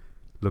for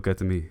 "Look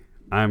at me,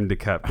 I'm the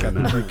captain."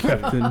 now."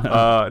 Captain.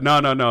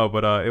 No.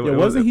 But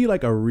Wasn't he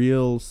like a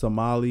real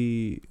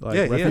Somali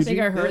Yeah, refugee? I think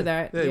I heard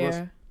that. Yeah, he was.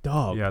 Yeah.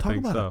 Dog, Yeah, I talk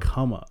think about so. a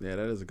come up. Yeah,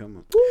 that is a come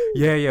up.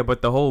 Yeah.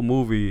 But the whole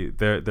movie,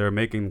 they're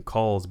making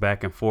calls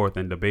back and forth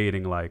and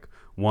debating like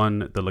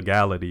the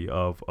legality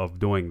of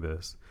doing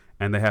this,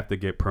 and they have to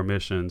get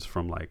permissions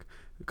from like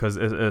because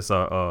it's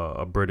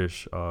a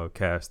British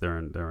cast. They're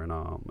in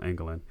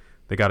England.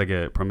 They got to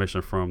get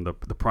permission from the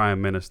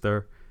Prime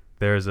Minister.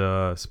 There's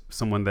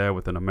someone there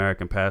with an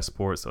American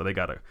passport, so they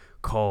got to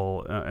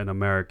call an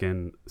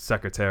American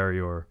secretary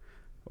or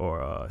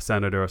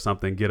senator or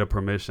something, get a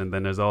permission.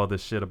 Then there's all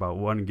this shit about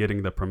one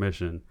getting the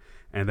permission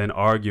and then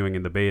arguing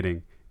and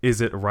debating.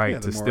 Is it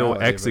right to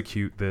still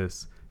execute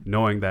this,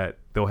 knowing that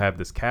they'll have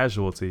this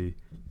casualty,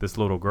 this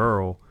little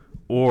girl,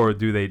 or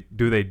do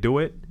they do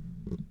it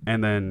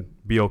and then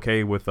be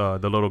okay with the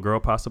little girl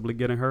possibly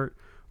getting hurt,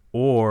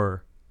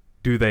 or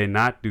do they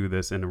not do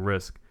this and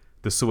risk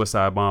the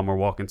suicide bomber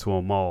walking to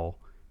a mall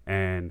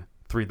and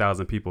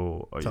 3,000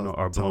 people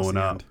are blown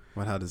up?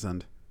 How does it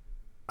end?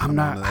 I'm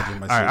not. All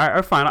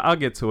right, fine. I'll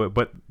get to it.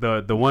 But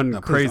the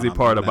one crazy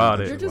part about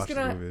it. You're just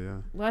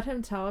gonna let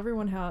him tell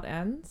everyone how it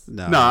ends?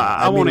 No,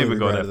 I won't even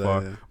go that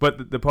far. Yeah.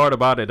 But the part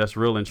about it that's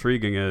real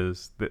intriguing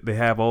is that they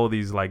have all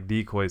these like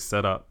decoys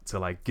set up to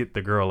like get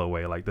the girl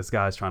away. Like this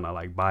guy's trying to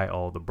like buy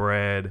all the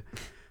bread.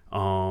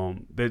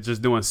 They're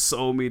just doing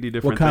so many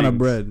different. What kind things. of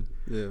bread?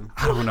 Yeah,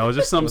 I don't know.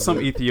 Just some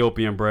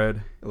Ethiopian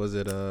bread. Was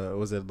it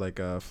like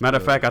a? Matter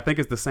of fact, I think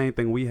it's the same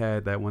thing we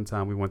had that one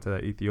time we went to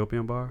that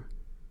Ethiopian bar.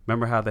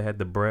 Remember how they had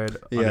the bread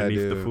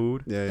underneath the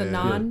food? The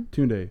naan?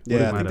 Tunde.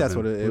 Yeah, I think that's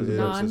what it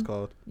was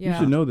called. Yeah. You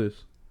should know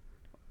this.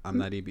 I'm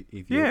not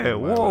Ethiopian. Yeah,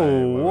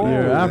 whoa.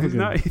 You're African. He's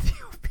not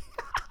Ethiopian.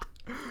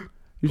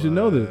 You should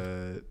know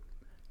this.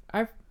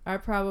 I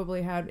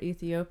probably had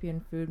Ethiopian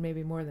food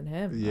maybe more than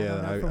him.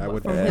 Yeah, I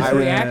would. From his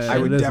reaction. I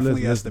would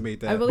definitely estimate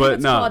that. I believe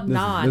it's called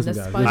naan. The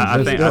spongy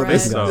I think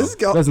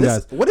so. Listen,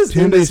 guys. What is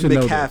in this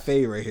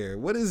McCafe right here?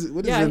 What is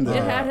in there?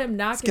 It had him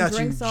knocking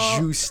drinks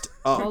juiced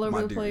all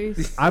over the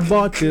place. I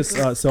bought this.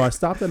 So I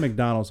stopped at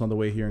McDonald's on the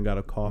way here and got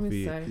a coffee,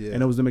 Yeah.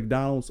 and it was the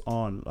McDonald's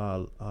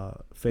on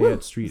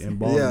Fayette Street in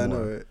Baltimore. Yeah, I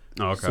know it.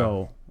 Oh, okay.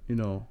 So. You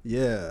know,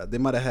 yeah, they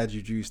might have had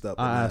you juiced up.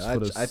 I asked for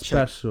the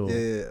special.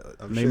 Yeah,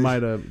 they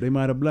might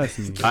have blessed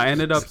me. I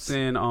ended up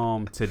seeing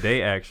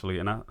today actually,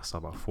 and I saw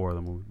about 4 of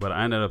the movies, but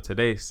I ended up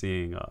today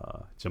seeing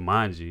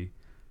Jumanji,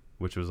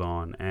 which was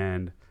on,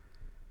 and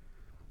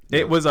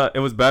it was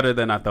better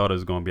than I thought it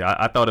was going to be.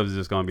 I thought it was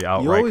just going to be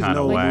outright kind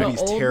of whack.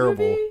 Movie's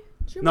terrible.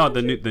 No,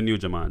 the new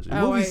Jumanji.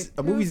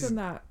 Movies.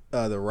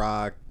 The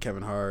Rock,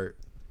 Kevin Hart.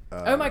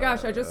 Oh my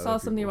gosh! I just saw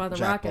something about The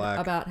Rock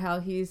about how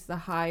he's the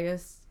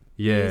highest.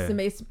 Yeah,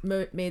 he's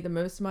made the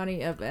most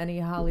money of any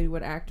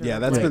Hollywood actor. Yeah,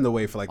 that's been the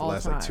way for like the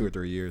last like 2 or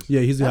 3 years.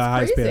 Yeah, he's the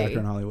highest paid actor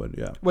in Hollywood.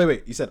 Yeah.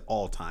 Wait, you said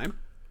all time?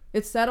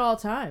 It's said all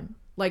time,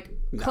 like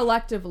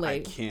collectively. I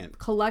can't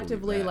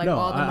collectively, like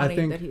all the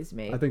money that he's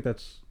made. I think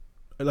that's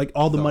like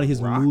all the money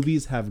his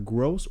movies have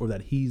grossed, or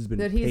that he's been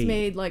that he's paid.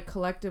 Made like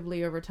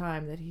collectively over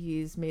time. That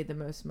he's made the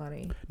most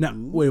money. Now,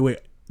 wait,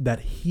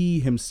 that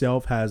he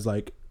himself has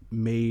like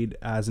made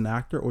as an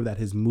actor, or that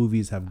his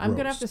movies have grossed? I'm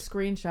gonna have to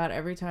screenshot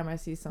every time I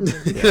see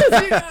something.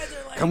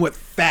 Come with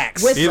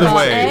facts. Either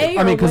way,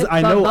 I mean, because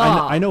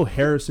I know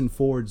Harrison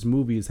Ford's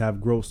movies have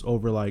grossed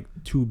over like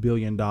 $2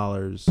 billion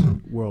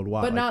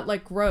worldwide, but not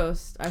like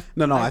grossed.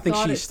 I think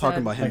she's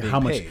talking about him being how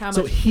much. paid.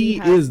 So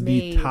he is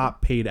the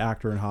top paid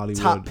actor in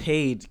Hollywood. Top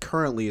paid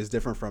currently is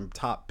different from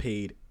top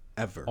paid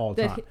ever. All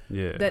time.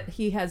 That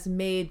he has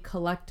made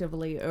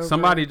collectively over.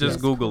 Somebody just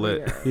Google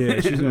career. it.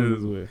 Yeah, she's gonna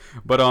Google it.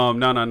 But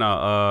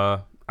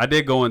no. I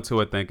did go into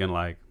it thinking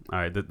like, all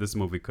right, this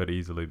movie could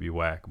easily be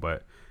whack,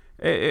 but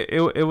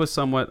it was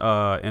somewhat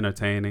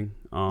entertaining.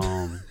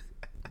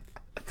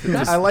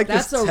 I like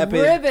that's this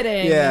tepid,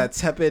 riveting. Yeah,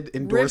 tepid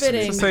endorsement.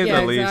 Riveting, to say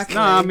the least. Exactly.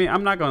 No, I mean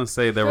I'm not gonna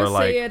say they were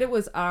like. It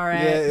was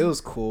alright. Yeah, it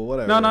was cool.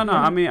 Whatever. No.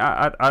 I mean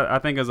I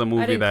think as a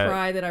movie I didn't that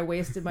cry that I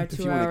wasted my 2 hours. If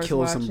you want to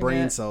kill some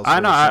brain cells.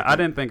 I know. I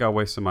didn't think I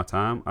wasted my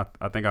time.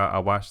 I think I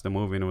watched the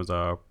movie and it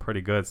was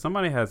pretty good.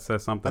 Somebody had said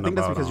something. I think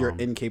about, that's because you're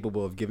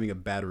incapable of giving a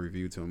bad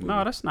review to a movie.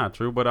 No, that's not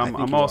true. But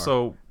I'm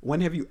also.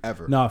 When have you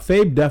ever? No,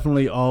 Fabe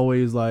definitely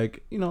always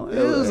like it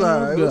was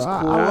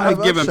cool. I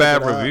like giving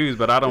bad reviews,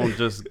 but I don't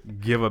just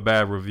give a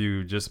bad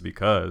review just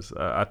because.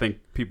 I think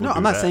people. No, do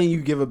I'm not that. saying you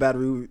give a bad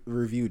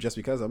review just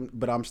because.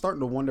 But I'm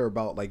starting to wonder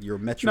about like your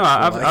metrics. No,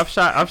 I've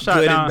shot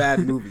good down and bad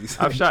movies.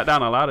 I've shot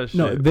down a lot of shit.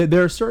 No,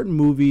 there are certain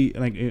movie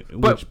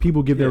which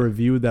people give their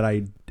review that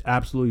I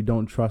absolutely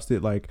don't trust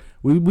it. Like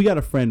we got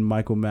a friend,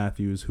 Michael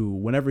Matthews, who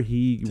whenever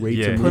he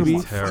rates a he's movie,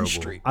 terrible.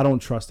 I don't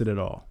trust it at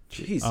all.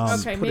 Jesus,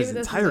 Okay, put maybe his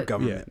this is entire it.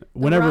 government. Yeah.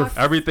 Whenever Rock-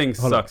 Everything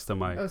Hold on. sucks to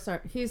Mike. Oh, sorry.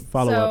 He's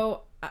Follow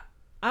so.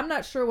 I'm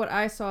not sure what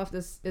I saw if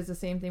this is the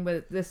same thing,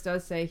 but this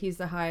does say he's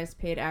the highest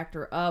paid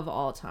actor of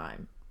all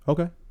time.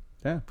 Okay,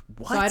 yeah.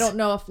 What? So I don't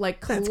know if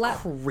like That's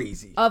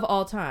crazy. of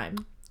all time,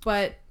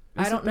 but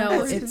I don't know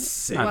That's if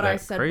insane. what Not I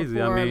that said crazy.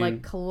 I before, mean,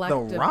 like The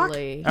collectively. Rock.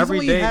 He's Every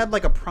only day- had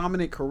like a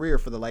prominent career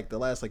for the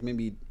last like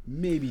maybe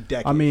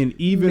decade. I mean,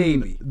 even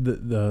Maybe.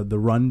 the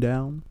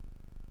rundown,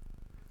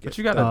 But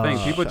you got to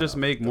think, people just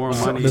make more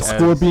money. the as,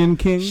 Scorpion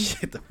King,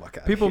 Shit the fuck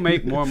out. People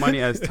make more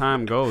money as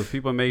time goes.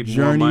 People make more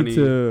Journey money.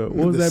 to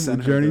what was The that?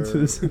 Senator Journey to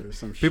the or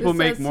some shit. People It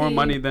make says more he-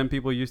 money than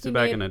people used to he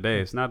back made- in the day.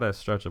 It's not that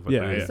stretch of a Yeah,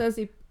 thing. yeah. It says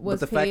he was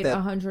the fact paid that-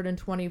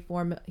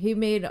 124. He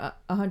made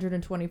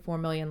 124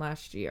 million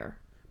last year.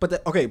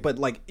 But okay, but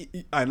like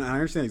I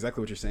understand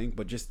exactly what you're saying,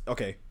 but just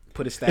okay,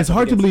 put his stats. It's up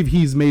hard to against- believe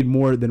he's made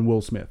more than Will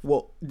Smith.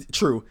 Well,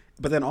 true,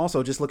 but then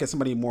also just look at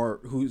somebody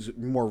who's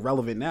more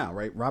relevant now,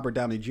 right? Robert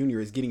Downey Jr.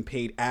 is getting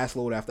paid ass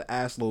load after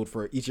ass load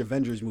for each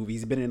Avengers movie.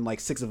 He's been in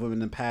like 6 of them in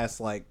the past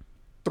like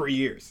 3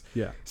 years.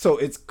 Yeah. So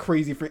it's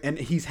crazy and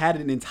he's had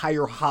an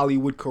entire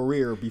Hollywood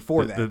career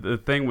before that. The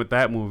thing with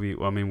that movie,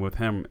 I mean, with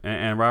him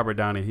and Robert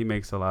Downey, he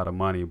makes a lot of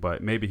money,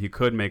 but maybe he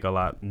could make a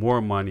lot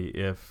more money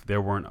if there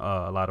weren't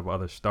a lot of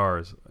other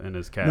stars in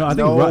his cast. No, I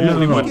think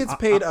No, he gets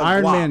paid a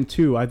Iron whop. Man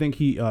 2. I think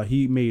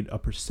he made a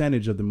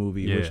percentage of the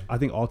movie, Yeah. which I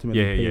think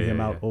ultimately Yeah, paid yeah, him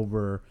yeah, out yeah.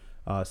 over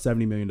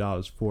 $70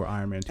 million for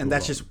Iron Man 2. And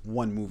that's alone. just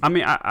one movie. I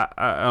mean,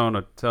 I don't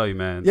know to tell you,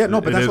 man. Yeah, no,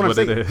 but It that's is what I'm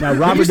saying. it is. Now, You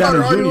Robert started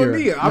Downey arguing Jr. with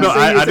me. I'm No, saying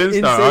I it's an didn't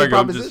start insane arguing.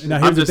 proposition. Now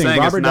I'm here's the just thing: saying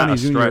it's Robert not Downey a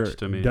Jr. stretch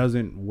to me.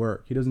 doesn't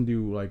work. He doesn't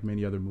do like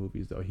many other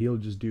movies though. He'll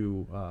just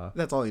do.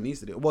 That's all he needs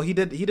to do. Well, he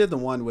did the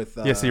one with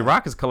Yeah, see,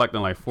 Rock is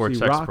collecting like 4 See,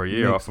 checks Rock per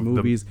year makes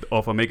movies.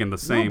 off of making the no,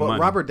 same but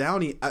money. Robert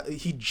Downey,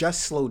 he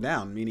just slowed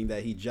down, meaning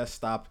that he just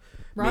stopped.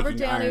 Robert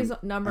making Downey's Iron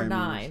number movies.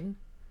 9.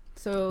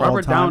 So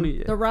Robert time?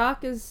 Downey. The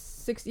Rock is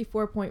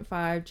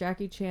 64.5.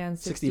 Jackie Chan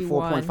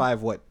 64.5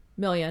 what?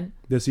 million.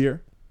 this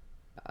year.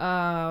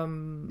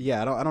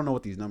 Yeah, I don't know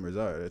what these numbers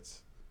are.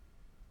 It's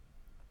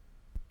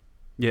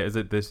Yeah, is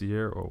it this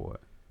year or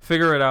what?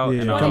 Figure it out.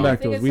 Yeah, and, come um, back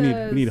I think to us. it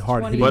We need says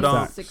hard-hitting But,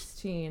 facts.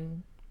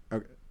 2016.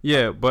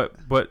 Yeah, but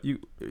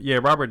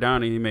Robert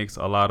Downey, he makes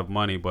a lot of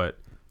money, but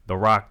The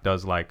Rock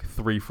does like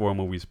 3-4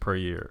 movies per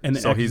year, And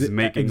so he's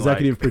making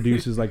executive like,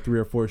 produces like 3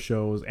 or 4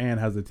 shows and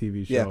has a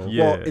TV show.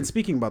 Yeah. Well, and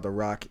speaking about The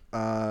Rock,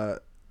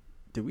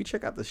 did we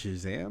check out the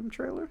Shazam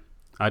trailer?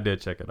 I did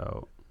check it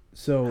out.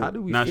 So How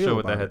do we Not feel sure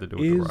what about that had it? to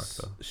do with The Rock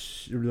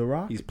is though. The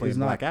Rock? He's playing is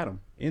not Black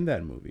Adam. in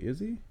that movie, is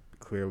he?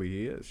 Clearly,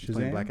 he is. He's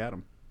playing Shazam? Black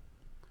Adam.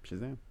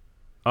 Shazam.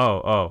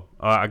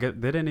 I guess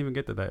they didn't even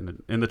get to that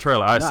in the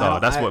trailer I saw.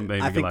 That's what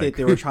made me I think like. that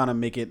they were trying to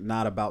make it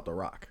not about The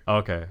Rock.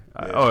 Okay.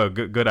 Yeah.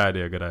 Good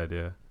idea. Good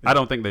idea. I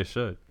don't think they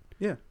should.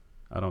 Yeah.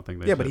 I don't think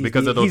they Yeah, should but he's,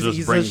 because it'll he's, just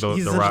he's bring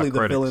essentially- the he's Rock essentially the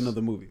critics. villain of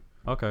the movie.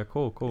 Okay.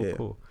 Cool. Yeah.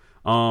 Cool.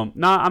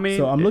 I mean.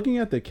 So I'm looking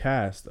at the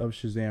cast of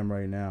Shazam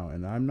right now,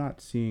 and I'm not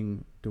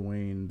seeing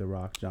Dwayne The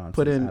Rock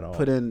Johnson at all.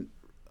 Put in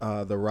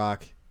The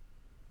Rock,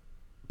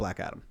 Black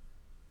Adam.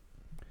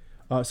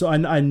 So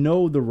I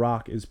know The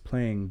Rock is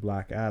playing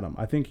Black Adam.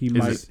 I think he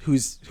might.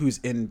 Who's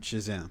in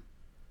Shazam?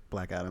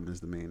 Black Adam is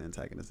the main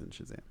antagonist in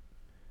Shazam.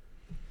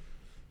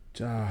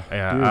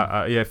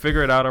 Yeah.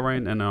 Figure it out,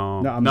 Arain. And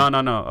I'm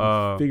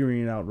no.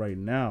 figuring it out right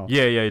now.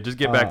 Yeah. Just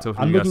get back to it.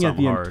 When I'm you got looking at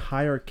the something hard.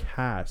 entire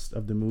cast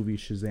of the movie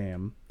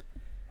Shazam,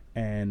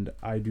 and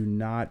I do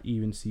not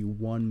even see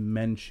one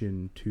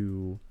mention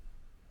to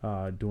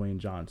Dwayne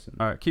Johnson.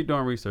 All right, keep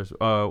doing research.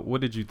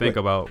 What did you think Wait,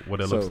 about what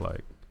it looks so-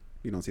 like?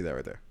 You don't see that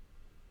right there.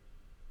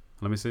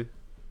 Let me see.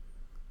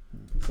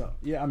 So,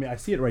 yeah, I mean, I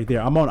see it right there.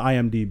 I'm on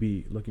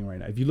IMDb looking right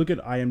now. If you look at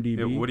IMDb,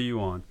 Yeah, what are you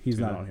on? he's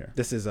Do not that. on here.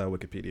 This is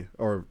Wikipedia,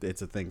 or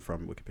it's a thing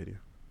from Wikipedia.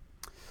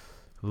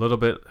 A little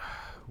bit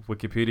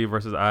Wikipedia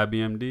versus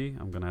IBMD.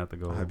 I'm gonna have to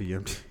go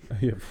IBM.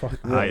 Yeah, fuck.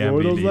 What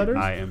were those letters?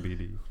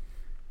 IMBD.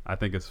 I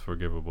think it's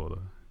forgivable to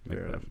make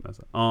Fair that mess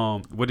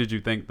up. What did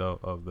you think though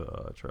of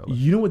the trailer?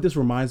 You know what this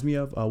reminds me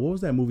of? What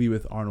was that movie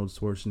with Arnold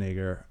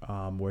Schwarzenegger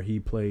where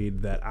he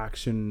played that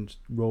action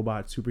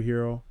robot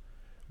superhero?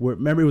 Where,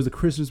 remember, it was a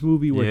Christmas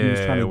movie where he was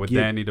trying to with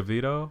get... Danny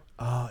DeVito.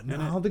 No, I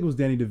don't think it was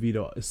Danny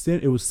DeVito.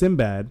 It was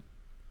Sinbad, And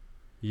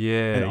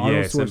Yeah,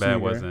 Arnold Sinbad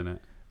Schwarzenegger. was in it.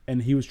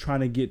 and he was trying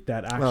to get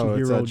that action Oh,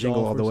 it's, hero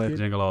Jingle doll All for the his Way. kid.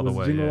 Jingle All the Was it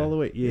Way. Jingle Yeah. All the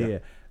Way. Yeah.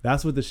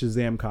 That's what the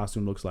Shazam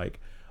costume looks like.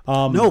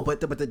 No, but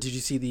did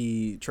you see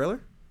the trailer?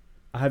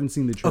 I haven't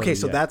seen the trailer Okay,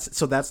 so yet.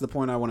 that's the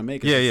point I want to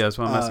make. Yeah. That's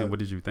what I'm asking. What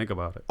did you think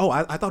about it? Oh,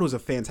 I thought it was a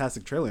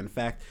fantastic trailer. In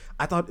fact,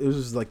 I thought it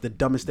was like the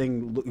dumbest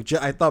thing.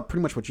 I thought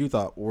pretty much what you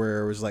thought,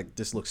 where it was like,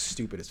 this looks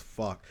stupid as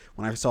fuck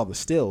when I saw the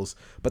stills.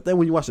 But then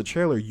when you watch the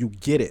trailer, you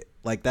get it.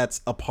 Like,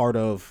 that's a part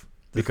of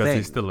the Because thing.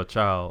 he's still a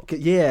child.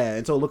 Yeah,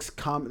 and so it looks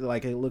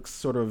like it looks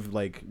sort of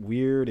like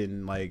weird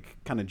and like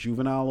kind of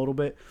juvenile a little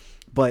bit.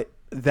 But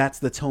that's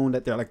the tone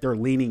that they're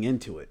leaning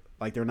into it.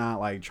 Like, they're not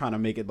like trying to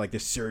make it like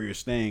this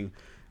serious thing.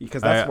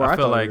 Because that's where I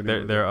feel thought like they were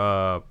gonna go.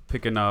 they're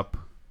picking up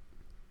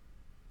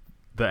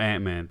the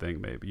Ant-Man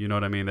thing, maybe. You know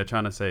what I mean? They're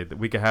trying to say that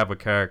we could have a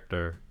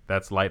character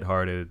that's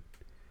lighthearted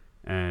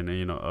and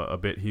a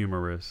bit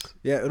humorous.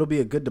 Yeah, it'll be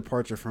a good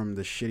departure from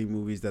the shitty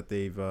movies that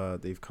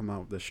they've come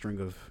out. The string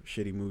of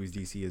shitty movies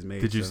DC has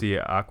made. Did you see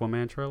an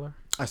Aquaman trailer?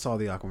 I saw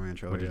the Aquaman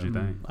trailer. What did you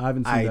think? I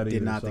haven't seen I that either.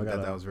 did not so think I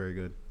gotta- that was very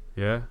good.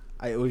 Yeah.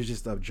 It was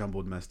just a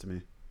jumbled mess to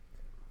me.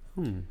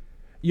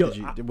 Yo,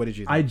 What did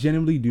you think? I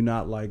genuinely do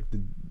not like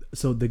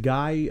the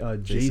guy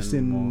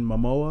Jason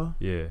Momoa,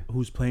 Yeah.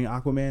 who's playing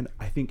Aquaman.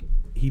 I think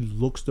he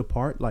looks the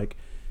part. Like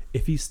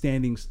if he's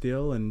standing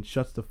still and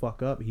shuts the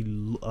fuck up,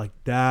 like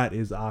that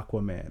is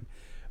Aquaman.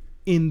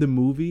 In the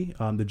movie,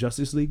 the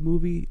Justice League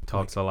movie,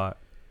 Talks a lot.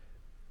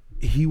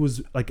 he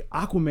was like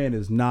Aquaman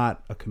is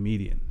not a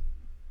comedian.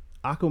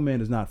 Aquaman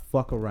does not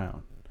fuck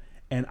around,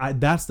 and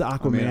that's the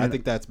Aquaman. I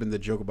think that's been the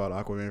joke about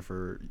Aquaman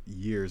for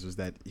years, was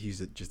that he's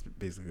just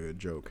basically a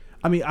joke.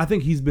 I mean, I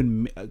think he's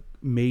been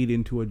made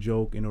into a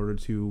joke in order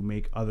to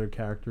make other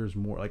characters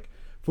more like.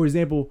 For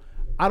example,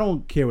 I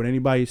don't care what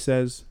anybody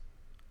says.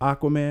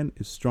 Aquaman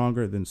is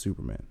stronger than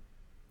Superman.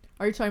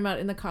 Are you talking about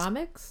in the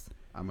comics?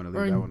 I'm gonna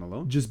leave that one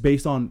alone. Just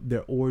based on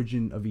the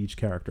origin of each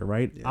character,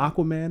 right? Yeah.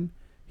 Aquaman,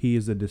 he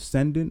is a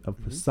descendant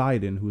of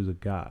Poseidon, who is a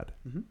god,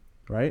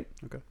 right?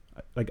 Okay.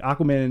 Like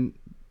Aquaman,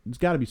 it's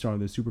got to be stronger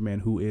than Superman,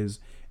 who is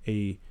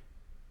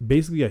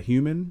basically a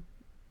human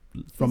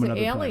from He's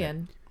another an planet.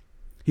 alien.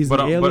 He's But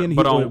an on- alien.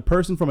 but He's on- a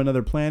person from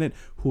another planet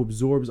who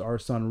absorbs our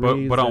sun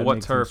rays. But on that what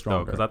makes him turf, though?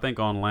 stronger. Because I think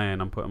on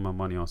land, I'm putting my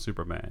money on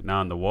Superman.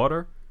 Now, in the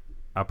water,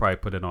 I'll probably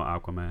put it on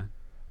Aquaman.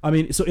 I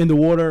mean, so in the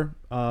water,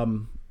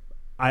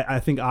 I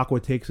think Aqua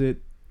takes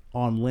it.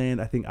 On land,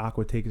 I think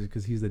Aqua takes it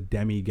because he's a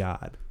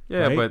demigod.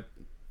 Yeah, right? but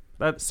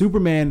that's...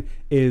 Superman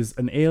is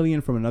an alien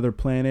from another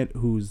planet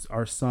whose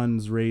our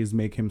sun's rays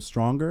make him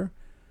stronger.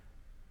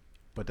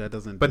 But that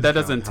doesn't. But that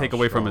discount doesn't how take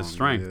away from his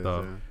strong he strength, is,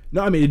 though. yeah.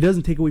 No, I mean, it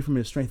doesn't take away from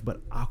his strength,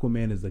 but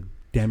Aquaman is a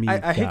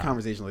demigod. I hate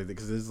conversations like that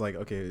because it's like,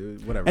 okay,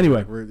 whatever.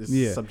 Anyway, like,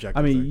 it's subjective.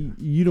 I mean,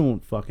 you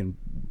don't fucking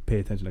pay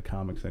attention to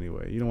comics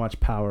anyway. You don't watch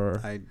Power.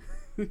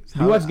 you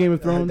You watch Game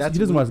of Thrones? He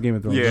doesn't watch Game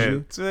of Thrones. Yeah, does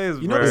he? today's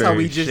You notice how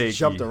we very just shaky.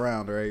 jumped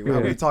around, right? Yeah.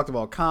 We talked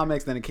about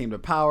comics, then it came to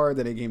Power,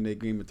 then it came to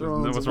Game of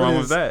Thrones. What's What wrong is-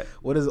 with that?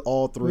 What is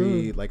all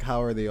three? Like,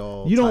 how are they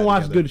all? You don't tied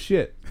watch together? good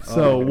shit.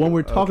 So when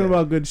we're talking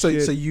about good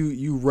shit, So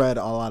you read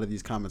a lot of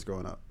these comics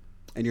growing up,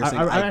 and you're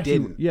saying I, actually-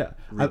 didn't. Yeah.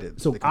 read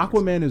it, So the comics.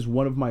 Aquaman is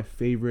one of my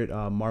favorite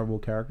Marvel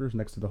characters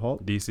next to the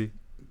Hulk. DC?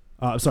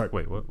 Sorry.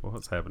 Wait,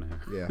 what's happening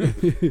here?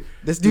 Yeah,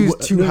 this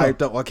dude's too no.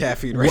 hyped up on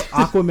caffeine, right?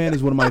 Aquaman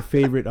is one of my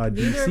favorite Neither of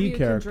DC you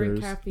can drink characters.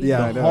 caffeine. Yeah,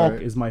 the I know, Hulk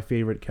right? is my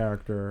favorite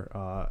character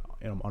on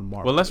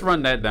Marvel. Well, let's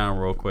run that down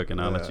real quick,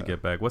 and I'll let you Yeah.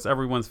 get back. What's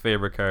everyone's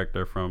favorite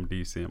character from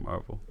DC and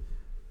Marvel?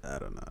 I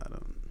don't know.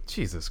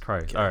 Jesus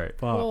Christ. All right.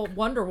 Fuck. Well,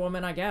 Wonder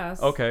Woman, I guess.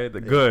 Okay,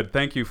 good.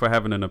 Thank you for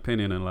having an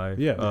opinion in life.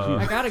 Yeah,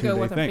 I gotta go Tunde,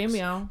 with a thanks.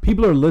 female.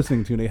 People are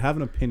listening to. They have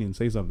an opinion.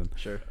 Say something.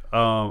 Sure.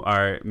 all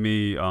right.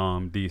 Me,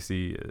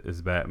 DC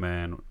is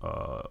Batman.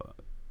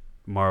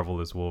 Marvel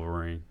is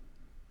Wolverine.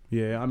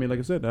 Yeah, I mean, like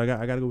I said, I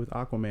got to go with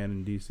Aquaman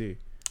in DC.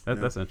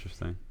 That's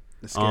interesting.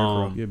 The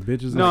Scarecrow. Yeah,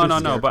 bitches. No.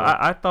 and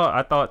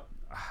But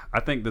I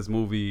think this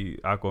movie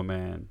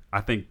Aquaman.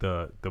 I think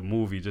the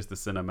movie, just the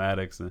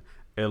cinematics, and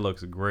it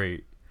looks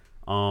great.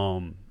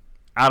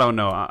 I don't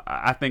know.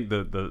 I think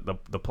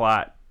the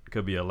plot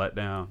could be a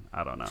letdown.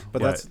 I don't know.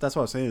 But that's what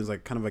I was saying. Is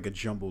like kind of like a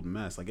jumbled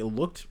mess. Like it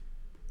looked.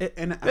 It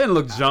didn't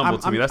look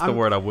jumbled to me. That's the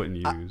word I wouldn't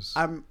use.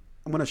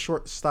 I'm gonna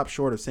stop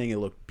short of saying it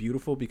looked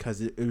beautiful because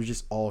it was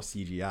just all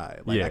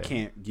CGI. Like Yeah. I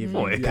can't give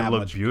Boy, you it that can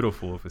look much.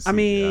 beautiful if it's. I CGI.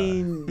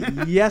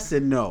 mean, yes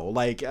and no.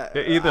 Like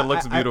It either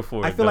looks beautiful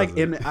or I it feel like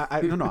doesn't.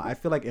 I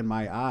feel like in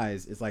my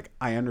eyes, it's like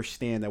I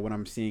understand that what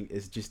I'm seeing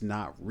is just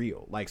not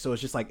real. Like so,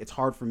 it's just like it's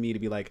hard for me to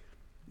be like,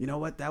 you know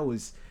what, that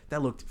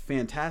looked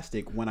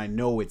fantastic when I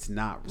know it's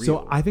not real.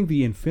 So I think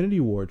the Infinity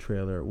War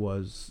trailer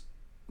was,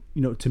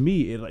 to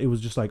me, it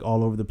was just like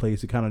all over the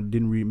place. It kind of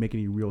didn't make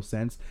any real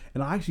sense,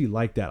 and I actually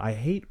like that.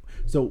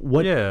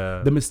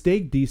 The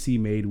mistake DC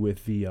made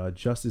with the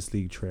Justice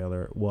League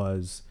trailer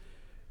was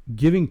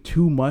giving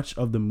too much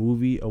of the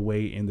movie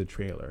away in the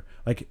trailer.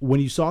 Like when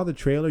you saw the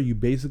trailer, you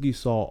basically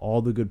saw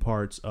all the good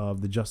parts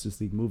of the Justice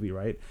League movie,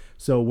 right?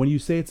 So when you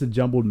say it's a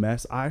jumbled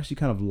mess, I actually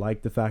kind of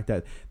like the fact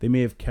that they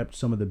may have kept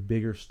some of the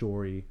bigger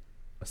story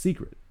a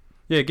secret.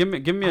 Yeah, give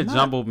me a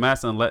jumbled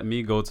mess and let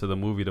me go to the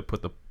movie to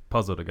put the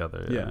puzzle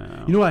together.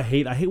 Yeah. You know what I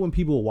hate? I hate when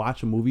people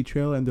watch a movie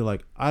trailer and they're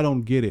like, I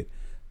don't get it.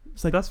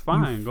 It's like, That's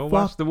fine. Go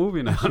watch the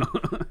movie now.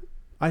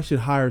 I should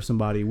hire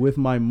somebody with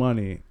my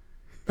money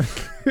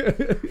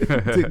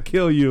to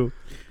kill you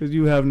because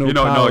you have no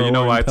power. You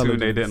know or why Tunde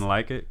intelligence. didn't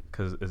like it?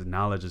 Because his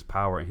knowledge is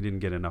power, and he didn't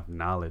get enough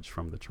knowledge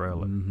from the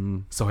trailer. Mm-hmm.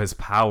 So his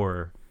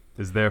power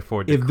is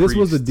therefore If decreased. this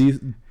was a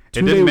It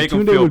didn't make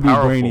him Tunde feel would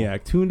powerful. be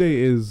Brainiac. Tunde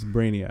is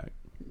Brainiac.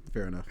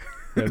 fair enough.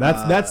 Yeah,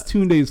 that's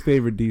Tunde's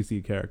favorite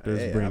DC character. Is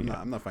Hey, Brainiac.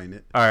 I'm not fighting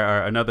it. All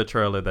right. Another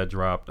trailer that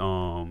dropped.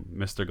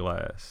 Mr.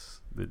 Glass.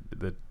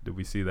 Did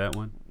we see that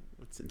one?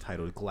 It's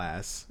entitled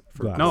Glass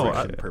for Glass. No,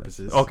 correction I-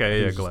 purposes. Okay,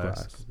 yeah, This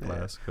is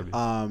Glass. Could be.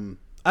 I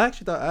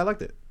actually thought I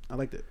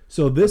liked it.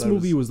 So this That was-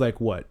 movie was like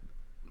what?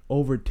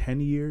 over 10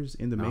 years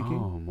in the making.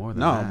 No, more than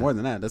No, that. more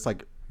than that. That's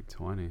like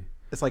 20.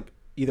 it's like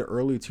either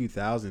early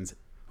 2000s.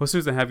 Well,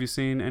 Susan, have you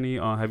seen any?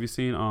 Have you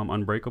seen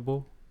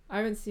Unbreakable? I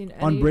haven't seen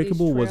any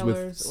Unbreakable of was these with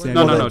trailers or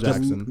Samuel No, L. just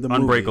Jackson, the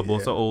movie, Unbreakable.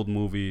 It's yeah. an old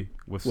movie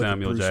with With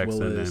Samuel Bruce Jackson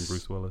Willis. and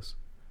Bruce Willis.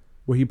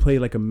 where he played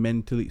like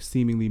a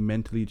seemingly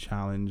mentally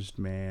challenged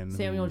man.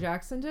 Samuel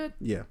Jackson did.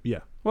 Yeah. Yeah.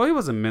 Well, he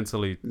wasn't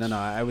mentally. No,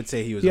 I would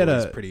say he was He had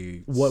always a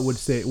pretty. what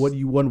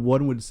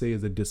one would say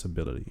is a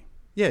disability.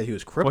 Yeah, he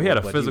was crippled. Well, he had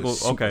a but physical-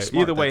 was super okay,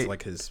 smart. either way- That's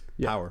like his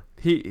Yeah. power.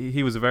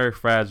 He was a very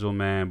fragile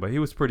man, but he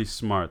was pretty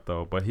smart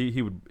though. But he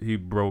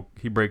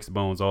breaks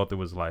bones all through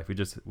his life. He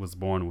just was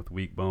born with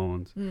weak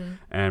bones.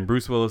 And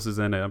Bruce Willis is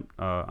in it.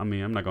 I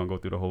mean, I'm not gonna go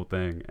through the whole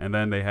thing. And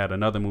then they had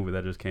another movie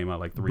that just came out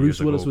like 3 years Bruce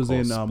ago. Willis was called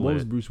in Split. what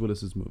was Bruce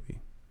Willis's movie?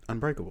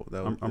 Unbreakable.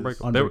 That was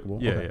Unbreakable. Unbreakable.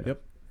 Yeah, Okay. yeah.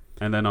 Yep.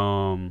 And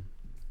then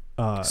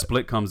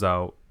Split comes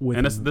out, with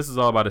and this is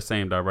all about the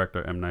same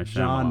director, M. Night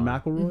John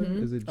Shyamalan.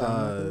 McElroy. Is it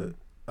John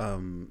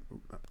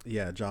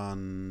yeah,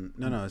 John.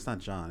 No, it's not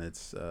John. It's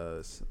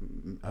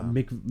something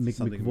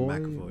something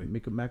McAvoy?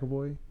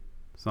 McAvoy?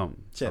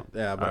 Something. shit.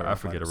 Yeah, I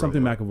forget it.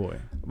 Something real McAvoy.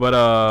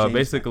 But James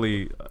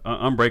basically,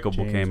 Unbreakable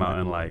James came out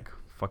in McAvoy. like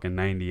fucking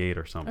 98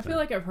 or I something. feel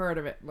like I've heard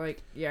of it.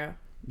 Like, yeah.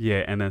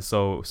 Yeah, and then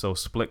so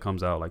Split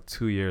comes out like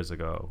 2 years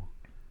ago,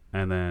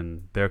 and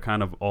then they're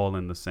kind of all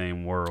in the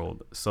same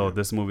world. So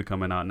this movie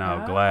coming out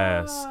now,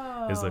 Glass,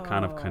 is a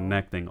kind of Oh.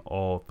 connecting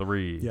all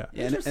three. Yeah.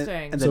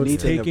 Interesting. And So the it's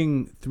neat thing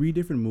taking 3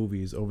 different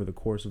movies over the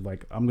course of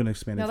like I'm gonna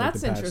expand it Now to like the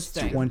that's past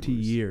interesting. 20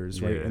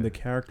 years, right? Yeah. And the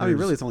characters. I mean,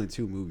 really, it's only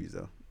 2 movies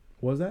though.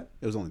 was that?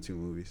 It was only 2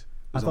 movies. It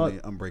I was thought- only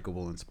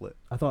Unbreakable and Split.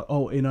 I thought,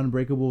 in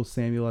Unbreakable,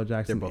 Samuel L.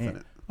 Jackson. They're both in and-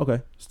 it.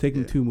 Okay, it's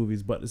taking Yeah. 2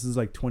 movies, but this is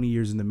like 20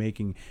 years in the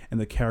making, and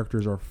the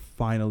characters are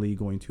finally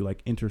going to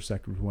like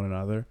intersect with one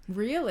another.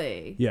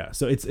 Really? Yeah,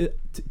 so to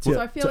So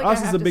I feel to like us I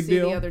it's have a to big see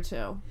deal. the other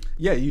two.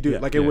 Yeah, you do. Yeah.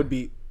 Like it Yeah. would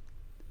be.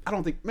 I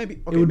don't think maybe.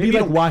 Okay, It would maybe be you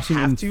like don't watching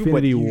have to, but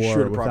Infinity you War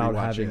should probably without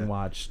watch having it.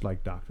 watched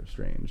like Doctor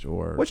Strange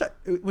or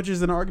Which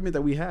is an argument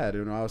that we had.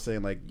 You know, I was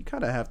saying like you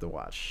kind of have to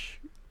watch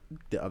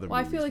the other. Well,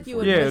 I movies feel like you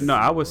before would Yeah, miss- no,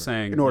 I was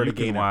saying in order you to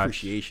gain can an watch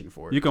appreciation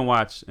for it. You can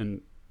watch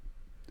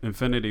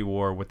Infinity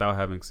War without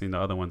having seen the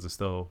other ones and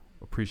still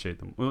appreciate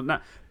them. Well,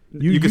 not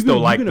you can still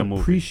like the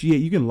movie.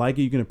 You can like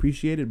it, you can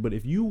appreciate it, but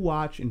if you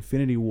watch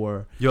Infinity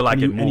War, You'll like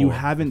and it you, and you more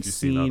haven't if you've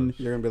seen seen, others.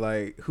 You're gonna be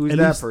like, who's At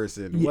that least-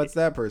 person? yeah. What's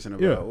that person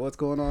about? Yeah. What's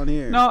going on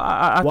here? No,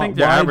 I Why- think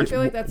your why I average. feel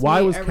like that's why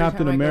me was every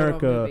Captain time I go to a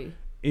America movie.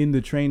 in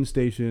the train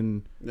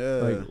station? Yeah.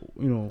 Like,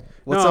 you know,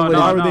 What's No, up with no,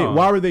 why his- were they? no.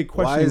 Why were they Why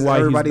questioning does why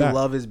everybody he's back?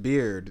 love his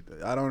beard?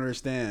 I don't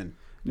understand.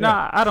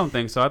 Nah, I don't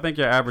think so. I think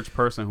your average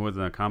person who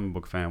isn't a comic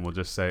book fan will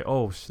just say,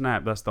 "Oh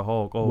snap, that's the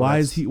Hulk." Oh,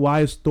 Why that's-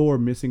 is Thor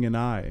missing an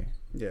eye?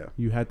 Yeah.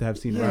 You had to have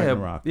seen Yeah,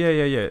 Ragnarok. yeah.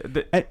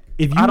 And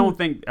if you, I don't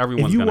think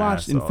everyone's if you gonna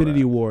watched ask all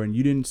Infinity that. War and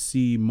you didn't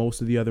see most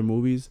of the other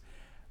movies,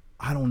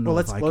 I don't know Well,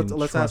 if I can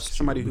let's trust ask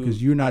somebody you who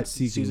because you're not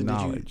seeking Susan,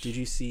 knowledge. Did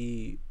you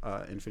see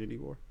Infinity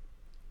War?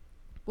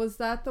 Was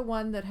that the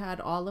one that had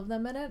all of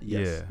them in it?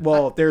 Yes. Yeah.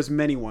 Well, there's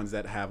many ones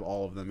that have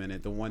all of them in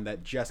it. The one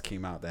that just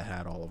came out that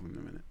had all of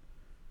them in it.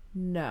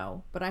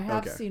 No, but I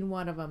have Okay. seen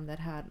one of them that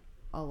had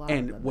a lot. of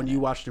And them when in you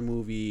it. watched the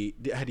movie,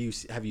 had you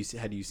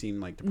seen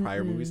like the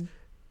prior movies?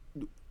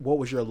 What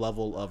was your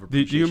level of Do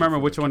appreciation? you remember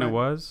for which them? one Can it I-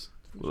 was?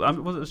 Well, I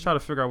was trying to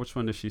figure out which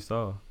one that she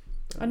saw.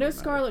 I know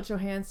Scarlett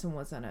Johansson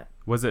was in it.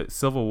 Was it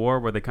Civil War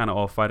where they kind of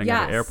all fighting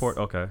at the Yes. airport?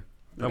 Okay,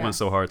 that Okay. went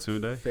so hard too,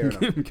 Day. Fair enough.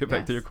 Get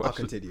back to your Yes. I'll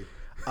question.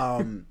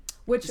 continue.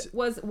 Which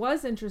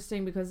was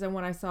interesting because then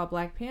when I saw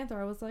Black Panther,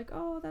 I was like,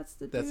 oh, that's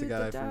the That's the dude guy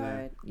that from there.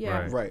 died. Yeah.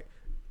 Right. Right.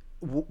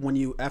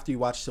 When after you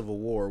watched Civil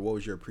War, what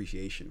was your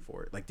appreciation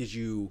for it? Like, did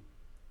you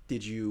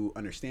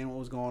understand what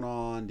was going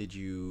on? Did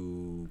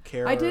you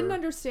care? I didn't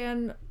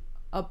understand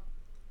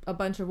a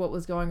bunch of what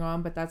was going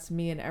on, but that's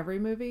me in every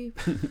movie.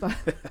 But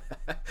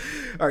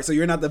All right, so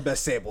you're not the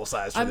best sample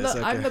size for I'm this.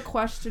 the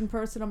question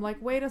person. I'm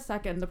like, wait a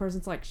second. And the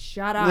person's like,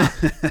 shut up.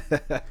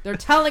 They're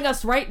telling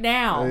us right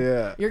now.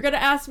 Yeah. You're going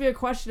to ask me a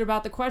question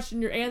about the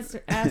question you're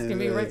asking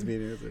me, right? That's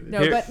being answered.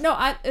 No, Here- but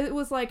no, it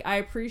was like I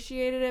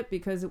appreciated it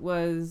because it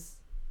was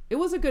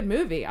a good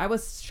movie. I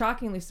was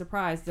shockingly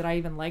surprised that I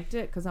even liked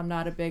it because I'm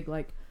not a big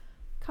like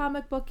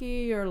comic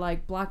booky or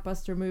like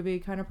blockbuster movie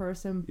kind of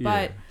person.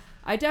 But Yeah.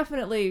 I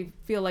definitely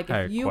feel like I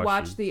if had you watch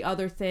questions. the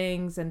other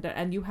things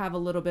and you have a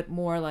little bit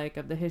more like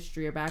of the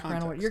history or background,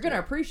 Context, you're gonna yeah.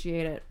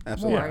 appreciate it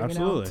Absolutely. more. Yeah, You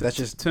know? absolutely. That's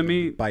just To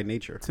me- by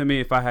nature. To me,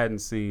 if I hadn't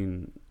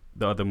seen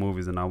the other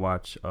movies and I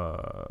watch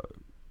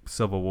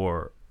Civil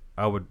War,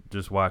 I would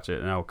just watch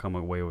it and I would come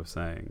away with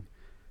saying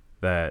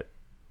that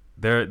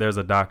there's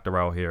a doctor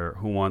out here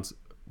who wants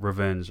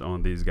revenge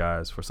on these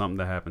guys for something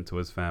that happened to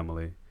his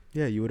family.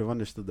 Yeah, you would have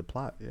understood the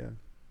plot. Yeah.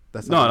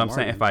 That's No, not what I'm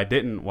saying if arguing. I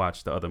didn't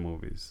watch the other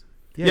movies.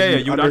 Yeah,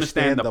 you'd you would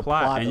understand the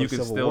plot, and of you can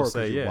Civil still War 'cause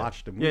say, you yeah,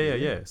 watched the movie.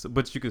 yeah. So,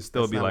 but you can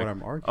still That's be not like, what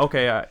I'm arguing.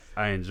 okay,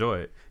 I enjoy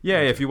it. Yeah,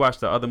 if you watch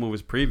the other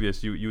movies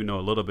previous, you know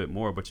a little bit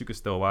more, but you can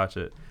still watch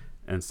it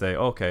and say,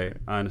 okay,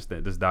 I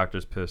understand. This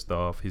doctor's pissed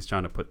off. He's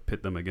trying to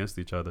pit them against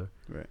each other,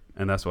 Right.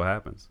 and that's what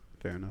happens.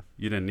 Fair enough.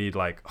 You didn't need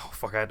like, oh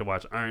fuck, I had to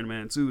watch Iron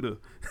Man 2 to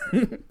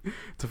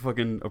to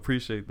fucking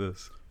appreciate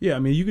this. Yeah, I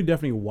mean, you could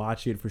definitely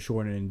watch it for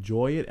sure and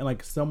enjoy it and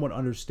like somewhat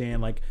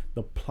understand like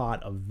the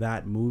plot of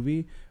that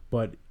movie,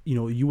 but you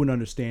know, you wouldn't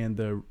understand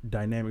the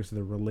dynamics of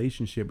the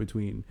relationship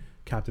between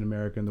Captain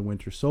America and the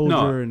Winter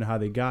Soldier and how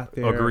they got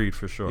there. Agreed,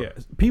 for sure. Yeah,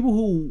 people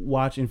who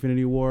watch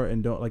Infinity War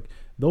and don't like,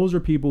 those are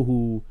people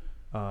who,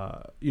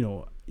 you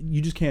know, you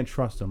just can't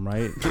trust them,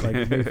 right?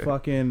 Like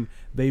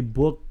they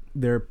book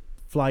their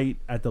flight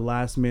at the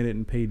last minute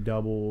and pay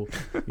double.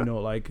 You know,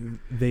 like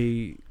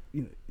they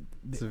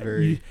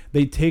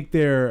take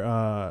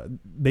their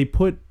they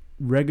put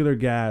regular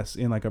gas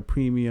in like a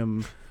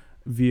premium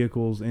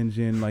vehicle's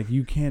engine. Like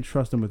you can't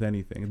trust them with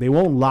anything. They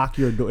won't lock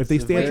your door if they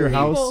stay at your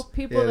house.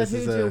 People that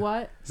do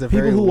what?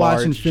 People who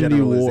watch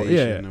Infinity War,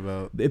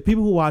 about if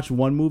people who watch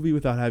one movie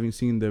without having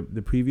seen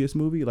the previous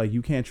movie, like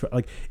you can't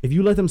like if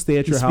you let them stay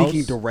at your house.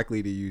 Speaking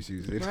directly to you,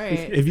 Susan.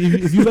 Right.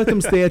 If you let them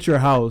stay at your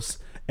house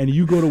and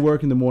you go to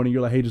work in the morning,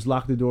 you're like, hey, just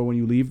lock the door when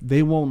you leave.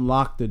 They won't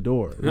lock the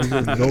door.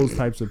 Those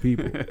types of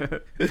people.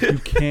 You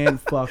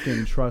can't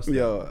fucking trust them.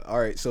 Yo, all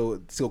right. So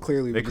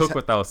clearly they cook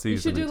without seasoning.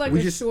 You should do like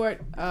a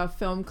short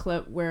film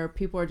clip where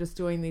people are just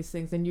doing these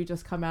things and you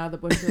just come out of the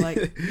bush. You're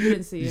like, you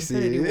didn't see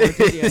Infinity War,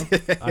 did you?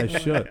 I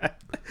should.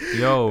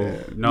 Yo,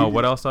 no.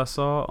 What else I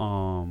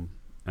saw?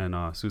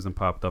 And Susan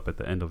popped up at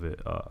the end of it.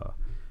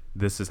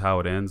 This Is How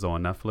It Ends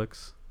on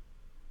Netflix.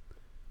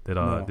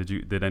 No.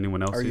 Did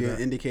anyone else? Are see you that?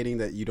 indicating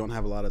that you don't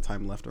have a lot of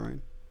time left,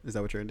 Ryan? Is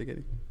that what you're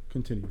indicating?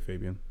 Continue,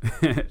 Fabian.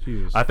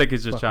 I think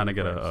he's just trying to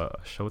get a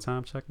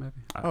Showtime check, maybe.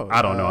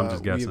 I don't know. I'm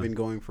just guessing. We've been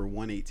going for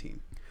 118.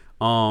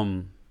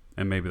 And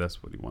maybe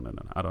that's what he wanted.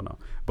 I don't know.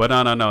 But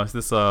no. It's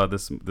this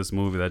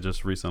movie that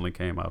just recently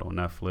came out on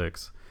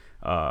Netflix.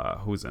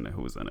 Who's in it?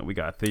 We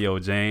got Theo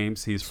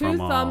James. He's Two from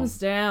thumbs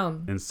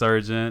down.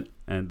 Insurgent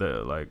and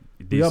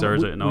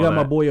Desurgent and all that. We got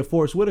my boy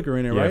Forrest Whitaker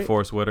in it, right? Yeah,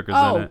 Forrest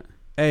Whitaker's in it.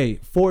 Hey,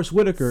 Forrest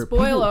Whitaker.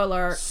 Spoiler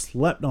alert.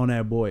 Slept on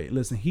that boy.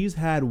 Listen, he's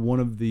had one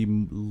of the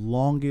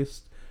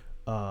longest,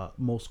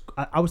 most,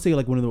 I would say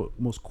like one of the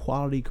most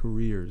quality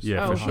careers.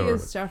 Yeah, for sure. He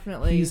is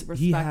definitely respected.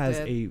 He has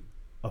a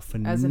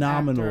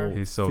phenomenal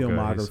He's so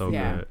filmography. good. He's so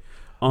good.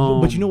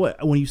 But you know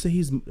what? When you say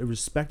he's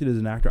respected as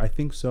an actor, I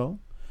think so.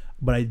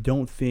 But I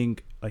don't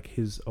think like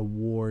his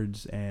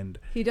awards and...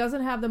 He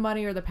doesn't have the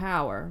money or the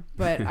power,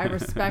 but I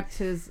respect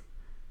his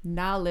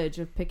knowledge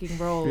of picking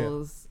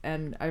roles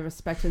and I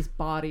respect his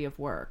body of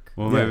work.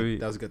 Well, maybe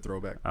that was a good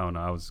throwback. I don't know.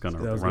 I was gonna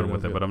run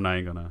with it, but I'm not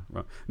even gonna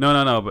run.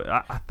 No. But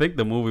I think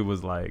the movie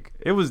was like,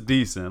 it was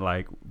decent.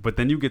 Like, but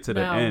then you get to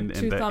the end,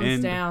 and the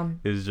end down.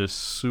 Is just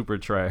super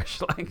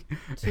trash. Like,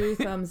 2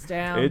 thumbs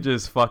down. It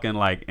just fucking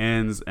like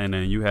ends, and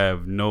then you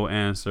have no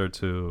answer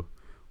to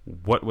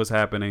what was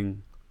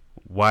happening,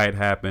 why it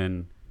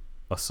happened,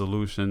 a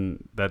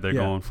solution that they're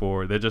going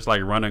for. They're just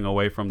like running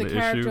away from the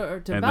issue. The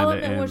character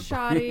development was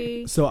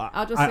shoddy. So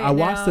I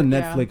watched the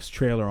Netflix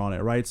trailer on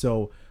it, right?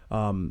 So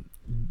homeboy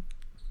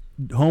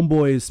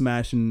is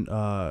smashing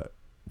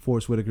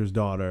Forrest Whitaker's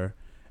daughter,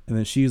 and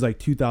then she's like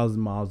 2,000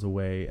 miles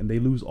away, and they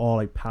lose all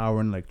like power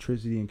and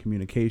electricity and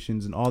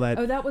communications and all that.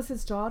 Oh, that was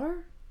his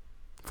daughter?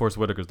 Forrest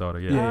Whitaker's daughter,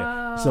 yeah.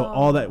 Yeah. So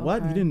all that,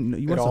 what? You didn't,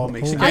 you all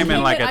makes sense.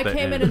 I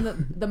came in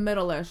in the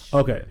middle-ish.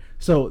 Okay.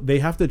 So they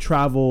have to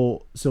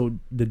travel. So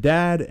the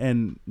dad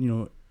and, you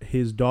know,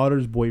 his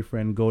daughter's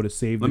boyfriend go to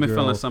save the girl. Let me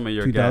fill in some of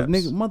your gaps.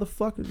 Nigga,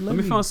 motherfucker. Let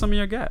me fill in some of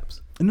your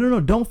gaps. No,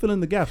 don't fill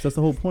in the gaps. That's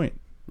the whole point.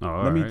 Oh,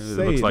 all right. It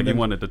looks like you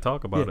wanted to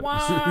talk about it.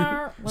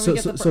 So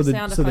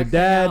the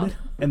dad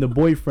and the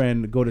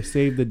boyfriend go to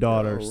save the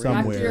daughter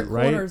somewhere,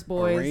 right?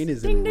 Rain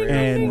is in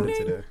rare form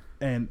today.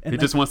 And he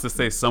just wants to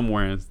say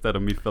somewhere instead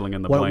of me filling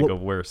in the blank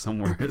of where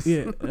somewhere is.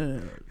 Yeah,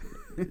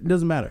 it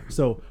doesn't matter.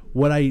 So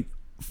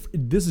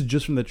this is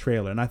just from the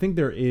trailer, and I think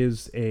there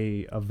is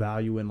a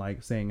value in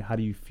like saying how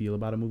do you feel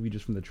about a movie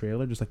just from the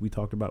trailer, just like we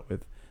talked about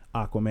with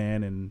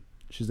Aquaman and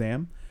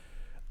Shazam.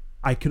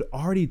 I could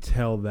already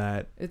tell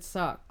that it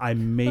sucked. I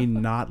may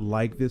not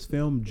like this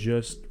film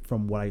just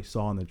from what I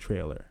saw in the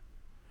trailer,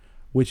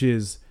 which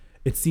is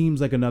it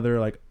seems like another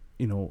like,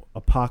 you know,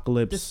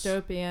 apocalypse,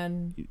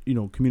 dystopian, you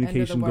know,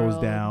 communication goes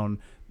down,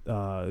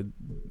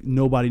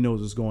 nobody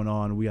knows what's going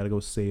on, we got to go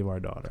save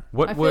our daughter.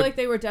 I feel like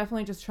they were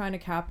definitely just trying to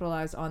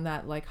capitalize on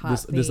that like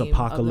hot this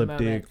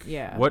apocalyptic,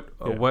 what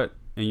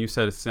and you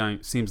said it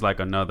seems like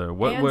another.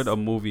 What would a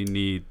movie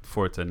need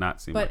for it to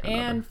not seem like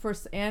another? And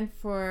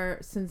for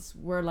since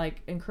we're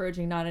like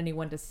encouraging not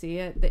anyone to see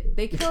it,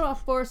 they killed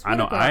off Forrest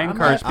Whitaker. I know. I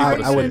encourage people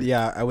to see it.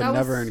 I would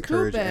never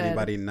encourage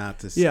anybody not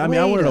to see it. Yeah, I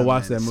mean, I wanted to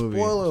watch that movie.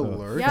 Spoiler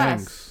alert. Yes.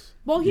 Thanks.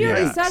 Well, he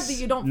already said that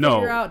you don't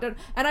figure out.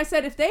 And I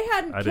said if they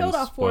hadn't killed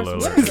off Forrest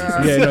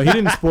Whitaker. Yeah, no, he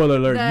didn't spoiler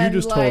alert. You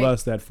just told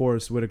us that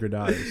Forrest Whitaker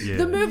dies. Yeah,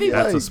 the movie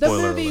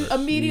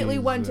immediately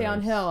went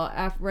downhill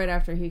right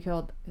after they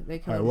killed All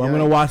right, well, I'm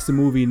going to watch the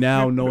movie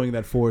now knowing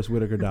that Forrest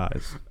Whitaker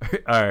dies.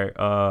 All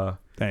right.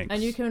 Thanks.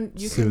 And you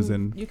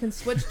Susan. can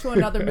switch to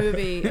another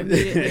movie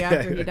immediately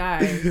after he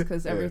dies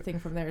because everything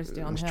from there is It's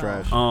downhill.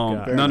 trash.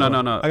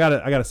 No. I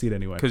gotta see it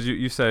anyway. Because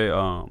you say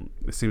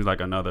it seems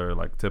like another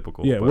like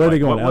typical. Yeah, but, where are like, they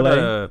going? what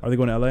LA? Are they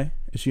going to LA?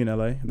 Is she in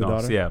LA? The No,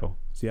 daughter? Seattle.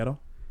 Seattle?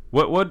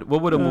 What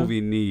would a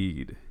movie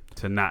need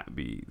to not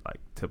be like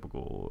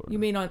typical? Or, You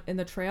mean in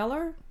the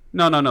trailer?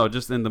 No,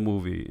 just in the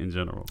movie in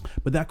general.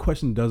 But that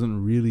question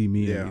doesn't really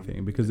mean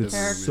anything because it's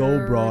so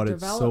Character broad,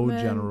 it's so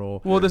development.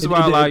 general. Well, this is why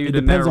I allow you it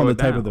to depends narrow on the it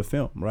type down. of the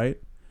film, right?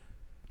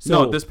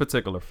 No, this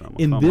particular film.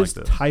 A in film this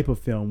like this. type of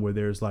film where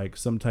there's like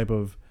some type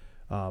of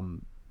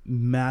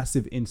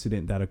massive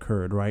incident that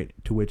occurred, right,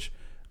 to which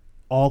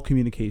all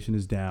communication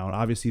is down.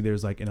 Obviously,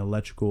 there's like an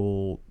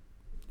electrical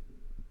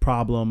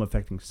problem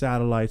affecting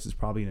satellites. It's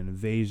probably an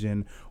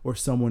invasion, or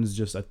someone's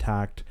just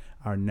attacked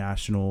our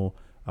national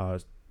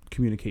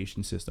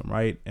communication system,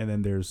 right? And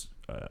then there's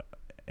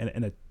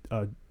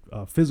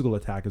a physical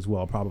attack as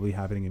well, probably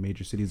happening in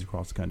major cities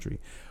across the country.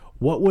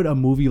 What would a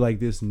movie like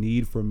this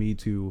need for me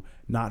to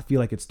not feel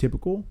like it's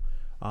typical?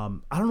 I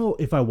don't know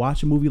if I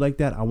watch a movie like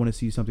that, I want to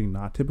see something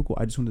not typical.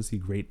 I just want to see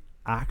great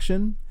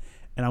action,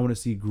 and I want to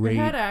see great. It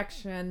had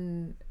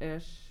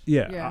action-ish.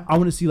 Yeah. I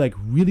want to see like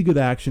really good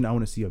action. I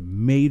want to see a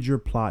major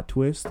plot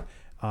twist.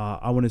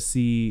 I want to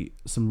see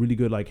some really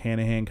good like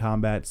hand-to-hand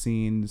combat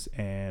scenes,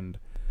 and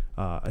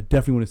I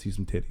definitely want to see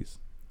some titties.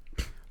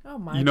 Oh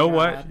my! You know God.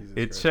 what?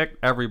 It Christ. checked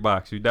every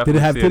box. You Did definitely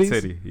it have see titties?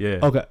 a titty. Yeah.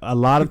 Okay, a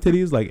lot of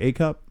titties, like A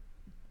cup,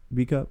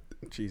 B cup.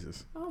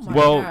 Jesus. Oh my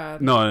Well,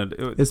 God. no,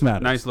 It's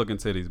matters. nice looking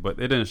titties, but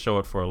it didn't show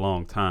it for a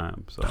long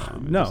time. So I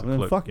mean, No, just a then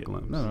quick fuck it.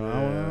 glimpse. No, I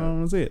don't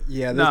want to see it.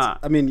 Yeah, that's, Nah.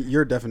 I mean,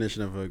 your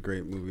definition of a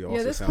great movie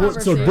also this sounds. Well,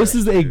 so conversation- this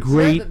is a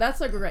great.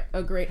 That's a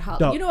great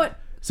holiday. No. You know what?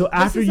 So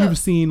after is you've a-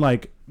 seen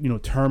like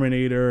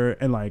Terminator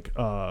and like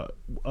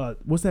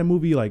what's that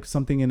movie like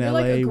something in You're LA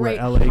like a where great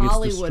LA gets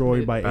Hollywood destroyed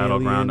movie. by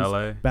Battleground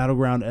aliens. LA.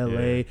 Battleground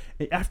LA.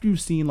 After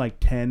you've seen like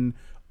 10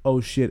 oh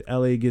shit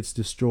LA gets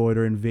destroyed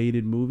or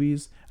invaded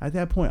movies, at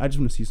that point I just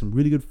want to see some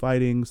really good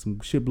fighting, some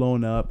shit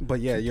blowing up. But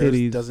yeah, some yours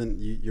titties. doesn't.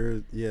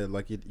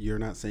 You're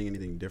not saying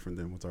anything different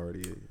than what's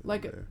already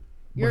Like- there.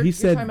 You're, he you're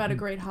said- talking about a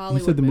great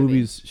Hollywood He said the movie.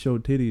 movies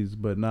showed titties,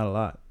 but not a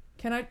lot.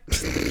 Can I?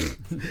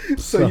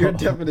 So your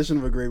definition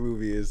of a great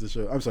movie is the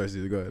show. I'm sorry,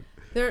 Caesar. Go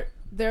ahead.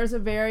 There's a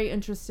very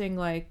interesting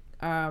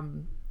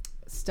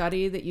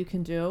study that you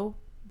can do.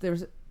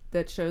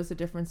 That shows the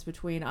difference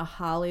between a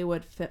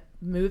Hollywood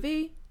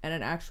movie and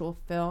an actual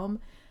film.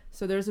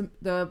 So there's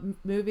the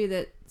movie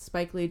that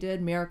Spike Lee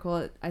did,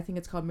 Miracle. I think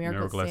it's called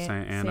Miracle at St.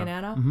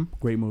 Anna. Mm-hmm.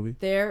 Great movie.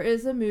 There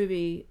is a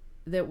movie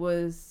that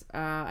was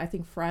I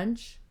think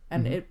French,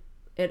 and Mm-hmm.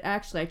 it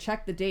actually, I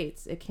checked the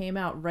dates. It came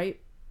out right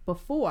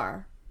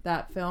before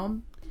that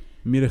film.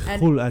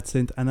 Miracle at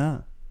Saint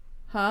Anna.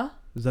 Huh?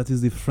 That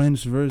is the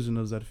French version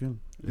of that film.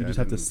 You Yeah, just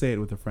I have to didn't- say it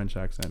with a French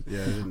accent.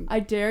 Yeah, I didn't. I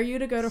dare you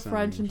to go to Sound-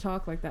 French and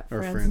talk like that.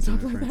 or France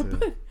and talk France, like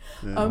that.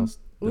 yeah.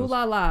 But, ooh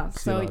la la. See a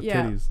So lot of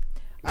yeah. titties.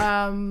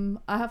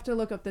 I have to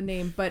look up the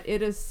name, but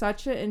it is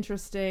such an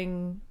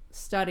interesting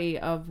study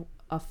of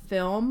a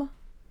film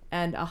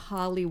and a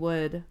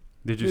Hollywood.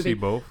 Did you movie. see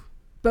both?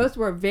 Both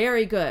were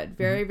very good,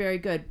 very, very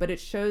good, but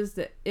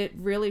it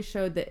really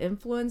showed the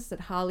influence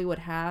that Hollywood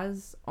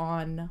has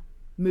on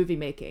movie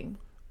making.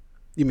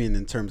 You mean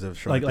in terms of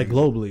showing Like things-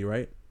 globally,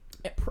 right?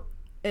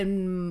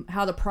 And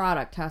how the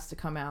product has to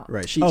come out.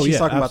 Right. She's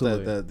talking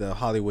absolutely. about the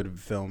Hollywood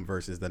film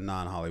versus the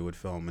non-Hollywood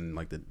film and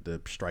like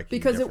the striking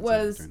Because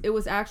differences between- it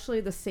was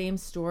actually the same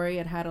story.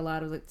 It had a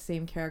lot of the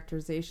same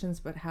characterizations,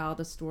 but how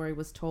the story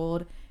was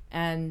told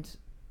and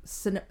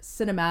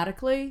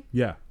cinematically,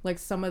 Yeah. like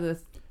some of the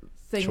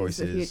things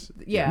Choices.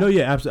 that he, yeah. No,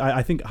 yeah, absolutely.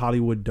 I think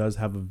Hollywood does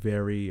have a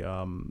very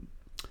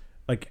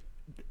like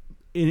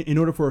in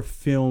order for a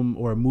film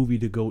or a movie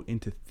to go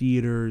into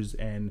theaters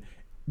and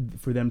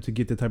for them to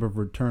get the type of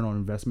return on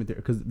investment there,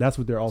 because that's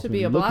what they're ultimately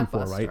be a looking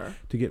for, right? blockbuster.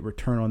 To get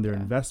return on their Yeah.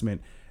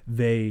 investment,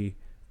 they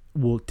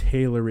will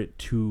tailor it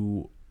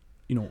to,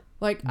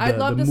 Like I'd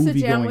love the to sit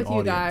down movie-going with you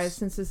audience. guys,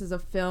 since this is a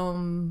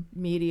film,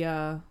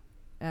 media,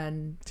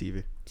 and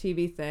TV.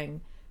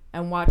 thing,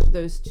 and watch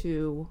those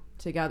two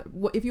together.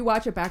 If you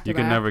watch it back to You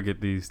back, can never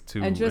get these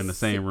two and just in the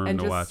same room and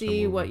to just watch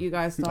see a what movie. you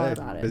guys thought Hey,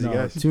 about it. busy no,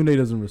 guys. Tunde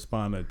doesn't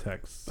respond to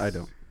texts. I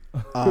don't.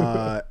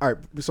 All right,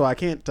 so I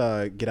can't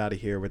get out of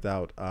here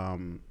without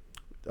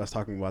us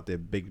talking about the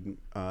big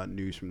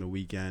news from the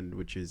weekend,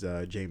 which is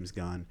James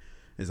Gunn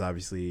is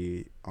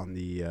obviously on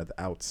the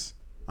outs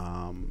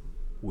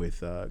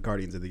with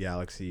Guardians of the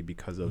Galaxy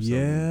because of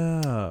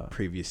some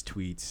previous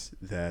tweets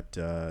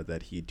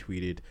that he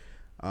tweeted.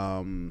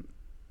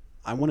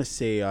 I want to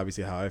say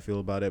obviously how I feel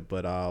about it,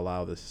 but I'll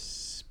allow the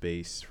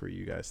space for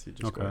you guys to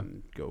just go ahead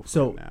and go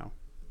for it now.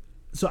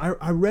 So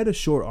I read a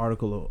short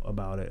article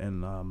about it,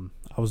 and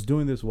I was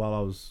doing this while I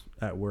was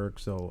at work.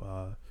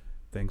 So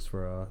thanks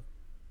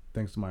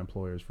to my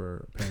employers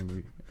for paying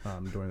me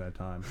during that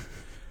time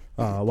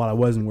while I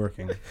wasn't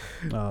working.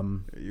 You're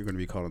going to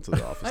be called into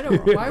the office. I don't.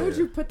 tomorrow. Why would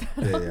you put that?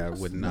 Yeah, I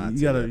would not.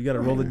 You gotta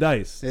roll the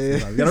dice.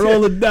 Yeah. You gotta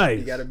roll the dice.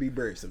 You gotta be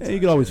brave sometimes. You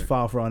can always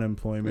file for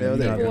unemployment. Yeah, You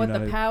there gotta- you People you with the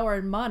gotta- power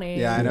and money.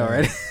 Yeah, I know,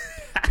 right?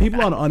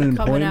 people on coming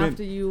unemployment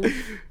after you.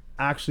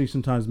 actually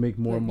sometimes make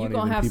more money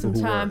You're gonna than have people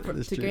some who time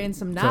work. to gain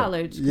some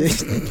knowledge.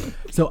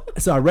 So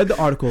I read the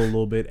article a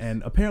little bit,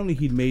 and apparently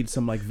he'd made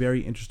some like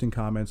very interesting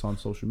comments on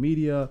social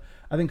media.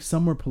 I think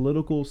some were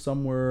political,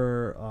 some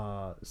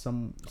were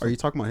some. Are you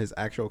talking about his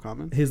actual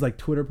comments? His like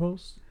Twitter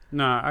posts?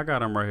 Nah, I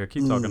got him right here.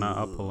 Keep talking.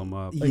 I'll pull him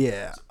up.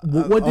 Yeah.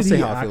 What I'll did say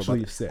he how I feel actually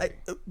about it. say?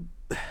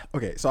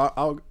 Okay, so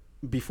I'll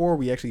before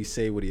we actually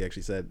say what he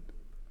actually said,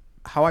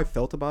 how I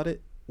felt about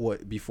it,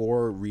 what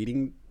before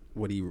reading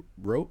what he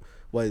wrote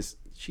was,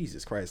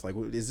 Jesus Christ, like,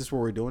 is this what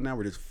we're doing now?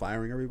 We're just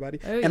firing everybody,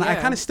 and I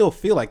kind of still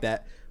feel like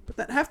that. But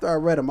then after I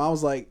read him, I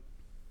was like,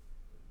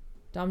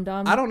 Dumb.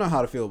 I don't know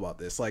how to feel about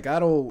this. Like, I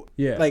don't.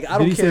 Yeah. Like, I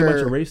did don't he care. say a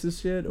bunch of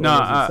racist shit? Or No,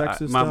 was it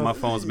sexist my stuff?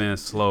 phone's being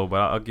slow, but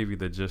I'll give you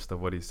the gist of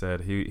what he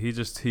said. He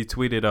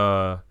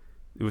tweeted.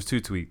 It was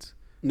 2 tweets.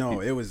 No,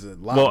 it was a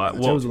lot.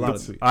 There was a lot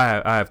of tweets.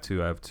 I have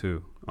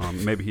two.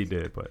 Maybe he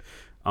did, but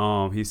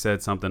he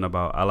said something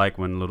about, I like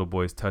when little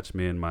boys touch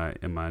me in my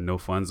no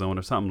fun zone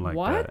or something like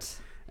What? that.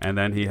 And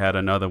then he had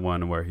another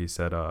one where he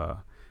said,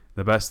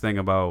 the best thing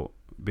about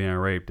being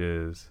raped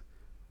is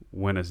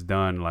when it's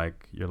done,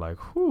 like, you're like,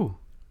 whew,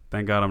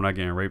 thank God I'm not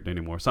getting raped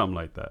anymore, something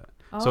like that.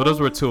 So those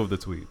were 2 of the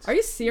tweets. Are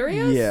you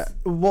serious? Yeah.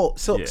 Well,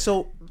 Yeah.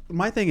 so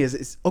my thing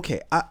is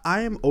okay.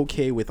 I am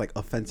okay with like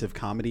offensive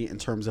comedy in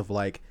terms of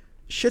like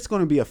shit's going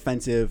to be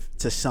offensive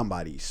to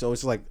somebody. So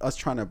it's like us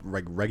trying to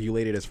like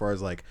regulate it as far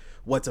as like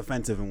what's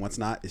offensive and what's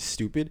not is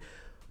stupid.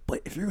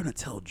 But if you're going to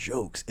tell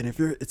jokes, and if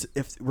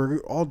we're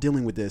all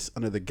dealing with this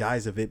under the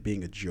guise of it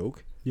being a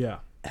joke, Yeah.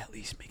 at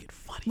least make it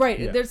funny. Right.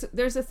 Yeah. There's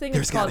a thing.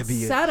 There's It's got called to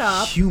be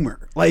setup.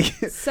 humor. Like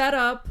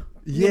Setup.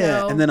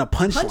 yeah, and then a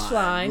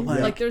punchline.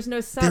 Punchline. Like there's no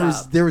there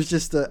setup. was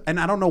just a, and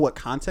I don't know what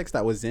context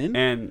that was in,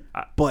 And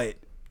but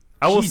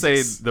I will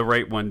Jesus. say the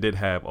rape one did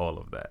have all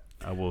of that.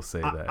 I will say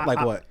that.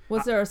 like what?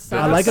 Was there a I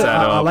setup? like a,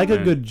 setup I like a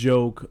and- good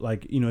joke.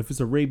 Like, you know, if it's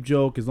a rape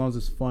joke, as long as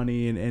it's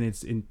funny and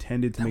it's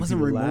intended to That make wasn't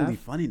people remotely laugh.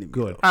 funny to me.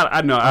 Good. though.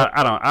 I know.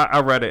 I don't. I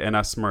read it and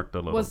I smirked a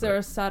little. Was there bit.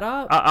 a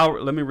setup?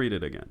 Let me read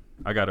it again.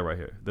 I got it right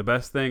here. The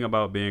best thing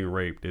about being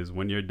raped is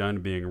when you're done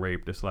being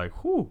raped, it's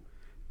like, whew,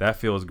 that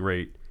feels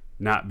great.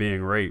 Not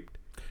being raped.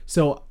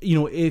 So, you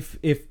know, if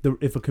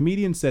a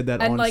comedian said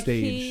that and on like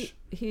stage,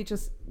 he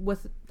just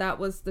with that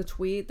was the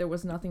tweet. There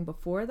was nothing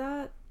before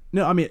that.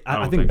 no, I mean, I I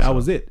don't think think that so.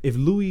 was it. If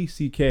Louis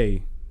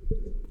C.K.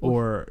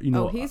 or, you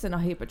know, He's in a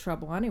heap of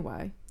trouble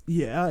anyway.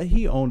 yeah,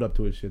 he owned up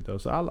to his shit though,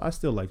 so I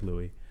still like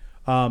Louis.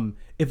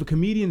 If a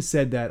comedian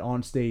said that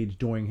on stage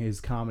during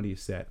his comedy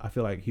set, I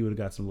feel like he would have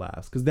got some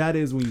laughs, because that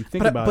is, when you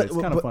think about it, it's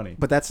kind of funny.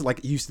 But that's like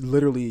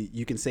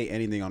you can say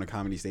anything on a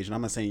comedy stage, and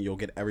I'm not saying you'll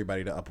get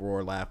everybody to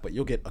uproar laugh, but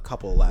you'll get a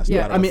couple of laughs.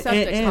 Yeah, no I matter mean, what.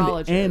 Except at and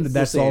colleges.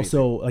 that's We'll say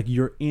also like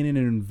you're in an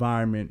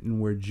environment and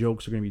where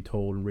jokes are going to be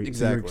told, and so you're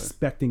Exactly.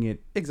 expecting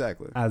it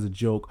exactly. as a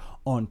joke.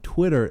 On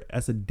Twitter,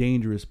 that's a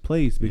dangerous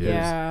place, because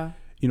Yeah.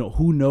 you know,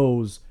 who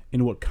knows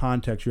in what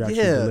context you're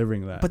actually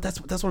delivering that. But that's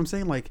what I'm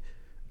saying. Like,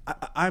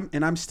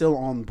 I'm still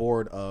on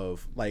board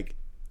of like,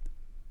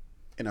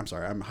 and I'm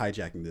sorry, I'm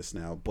hijacking this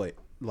now, but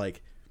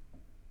like,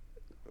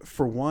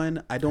 for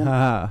one, I don't.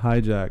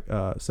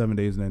 Hijack 7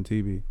 Days in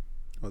NTV.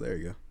 Oh, there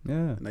you go.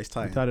 Yeah, Nice we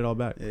tie-in. tied it all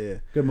back. Yeah.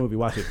 Good movie.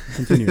 Watch it.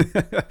 Continue.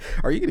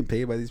 Are you getting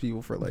paid by these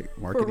people for like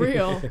marketing? For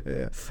real.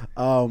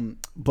 Yeah.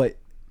 But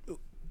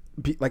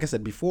like I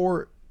said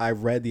before, I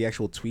read the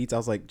actual tweets. I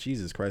was like,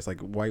 Jesus Christ!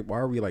 Like, why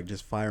are we like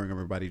just firing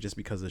everybody just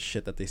because of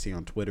shit that they say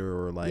on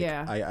Twitter, or like,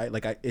 Yeah.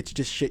 it's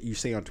just shit you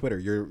say on Twitter.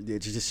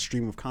 It's just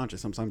stream of conscious.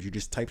 Sometimes you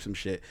just type some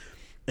shit,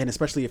 and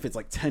especially if it's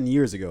like 10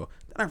 years ago.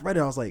 Then I read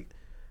it. I was like,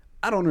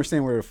 I don't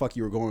understand where the fuck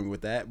you were going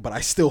with that, but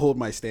I still hold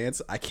my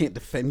stance. I can't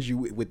defend you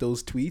with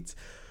those tweets.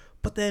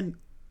 But then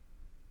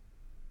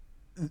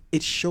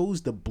it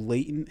shows the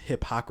blatant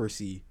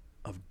hypocrisy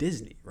of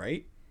Disney,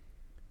 right?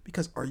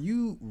 Because are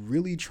you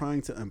really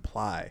trying to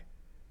imply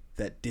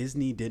that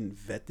Disney didn't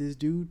vet this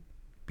dude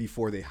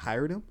before they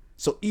hired him?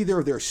 So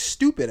either they're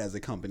stupid as a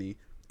company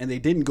and they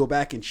didn't go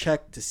back and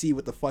check to see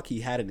what the fuck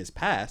he had in his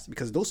past,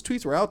 because those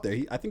tweets were out there.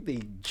 I think they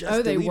just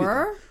Oh, they deleted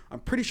were? them. I'm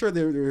pretty sure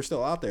they're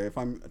still out there, if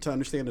I'm to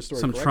understand the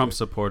story Some correctly. Trump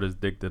supporters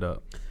digged it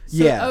up.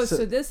 So, Yeah, so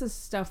so- this is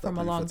stuff from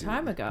a long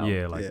time ago.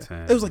 Yeah, like Yeah.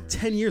 10. It was like years.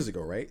 10 years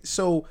ago, right?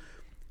 So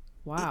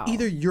Wow.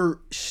 either you're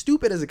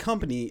stupid as a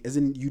company, as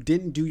in you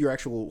didn't do your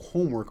actual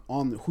homework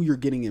on who you're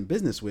getting in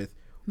business with,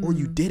 or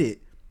you did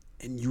it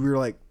and you were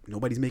like,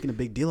 nobody's making a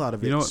big deal out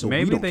of it. You know, so we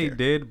maybe don't they care.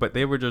 did, but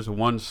they were just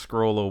one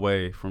scroll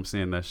away from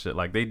seeing that shit.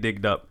 Like, they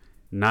digged up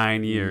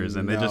 9 years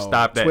and they just No,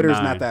 stopped at Twitter's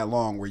 9. not that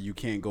long where you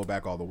can't go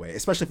back all the way,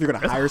 especially if you're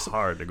gonna hire It's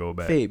hard to go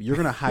back. Fabe, you're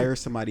gonna hire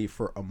somebody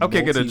for a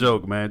Okay, get a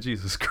joke, man.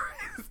 Jesus Christ.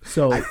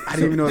 So I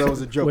didn't even know that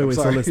was a joke. Wait, I'm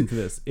so sorry. listen to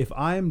this. If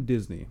I am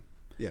Disney,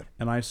 Yeah.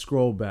 and I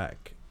scroll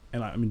back,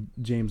 and I mean,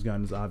 James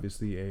Gunn is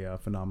obviously a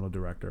phenomenal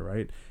director,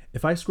 right?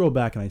 If I scroll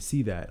back and I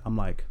see that, I'm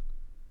like,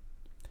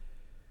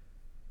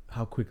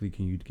 how quickly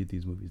can you get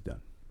these movies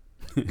done?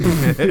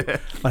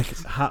 Like,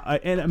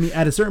 and I mean,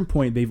 at a certain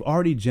point, they've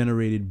already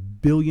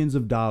generated billions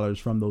of dollars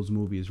from those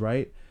movies,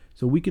 right?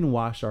 So we can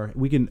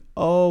we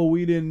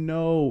didn't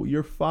know,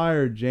 you're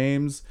fired,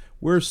 James.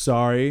 We're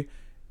sorry.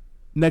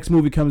 next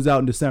movie comes out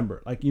in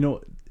December. Like, you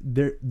know,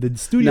 the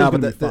studio's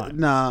gonna be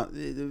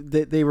fine.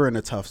 They were in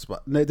a tough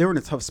spot. They were in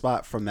a tough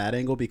spot from that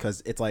angle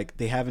because it's like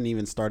they haven't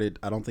even started.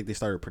 I don't think they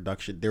started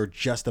production. They're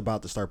just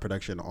about to start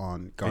production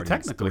on Guardians. They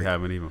technically 3.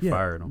 haven't even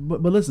fired them.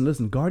 But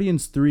listen,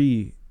 Guardians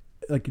 3,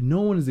 like,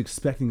 no one is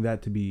expecting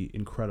that to be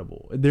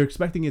incredible. They're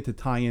expecting it to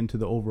tie into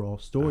the overall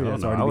story.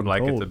 I would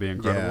like it to be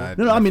incredible. Yeah,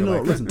 No, I mean, feel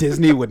like listen.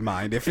 Disney would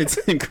mind if it's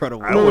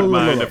incredible. I would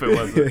mind if it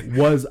wasn't.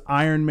 Was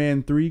Iron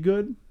Man 3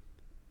 good?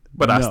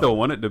 But I No. still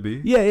want it to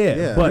be.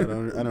 Yeah. But I don't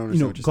understand you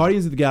know, what you're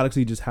Guardians of the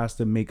Galaxy just has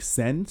to make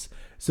sense.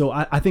 So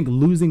I think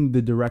losing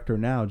the director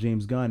now,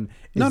 James Gunn,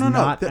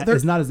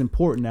 is not as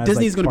important as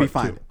Disney's like, going to be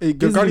part fine. two. Disney's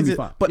gonna be Guardians,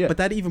 fine. but Yeah. but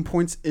that even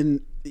points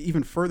in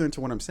even further into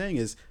what I'm saying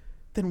is,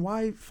 then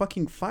why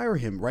fucking fire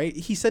him, right?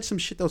 He said some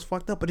shit that was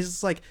fucked up, but it's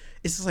just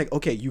like,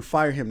 okay, you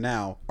fire him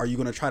now. Are you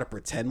gonna try to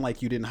pretend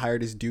like you didn't hire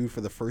this dude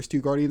for the first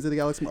 2 Guardians of the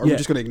Galaxy? Are we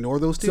just gonna ignore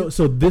those 2?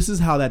 So this is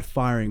how that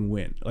firing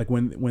went. Like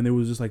when there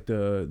was just like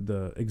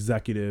the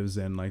executives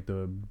and like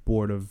the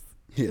board of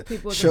Yeah.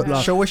 People with Show, the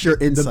power. show us your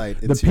insight.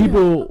 the into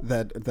people.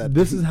 that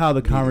This is how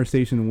the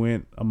conversation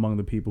went among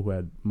the people who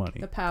had money.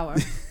 The power.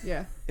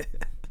 Yeah.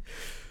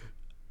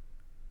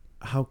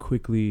 How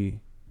quickly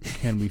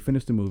can we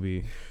finish the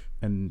movie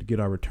and get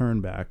our return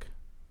back,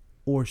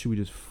 or should we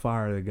just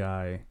fire the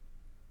guy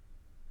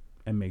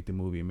and make the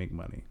movie and make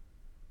money?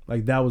 Like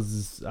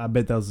I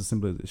bet that was as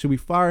simple as it. Should we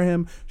fire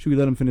him? Should we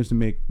let him finish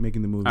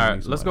making the movie? All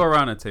right, let's go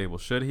around the table.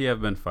 Should he have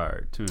been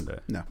fired? Tunde.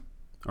 No.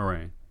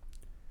 Orain.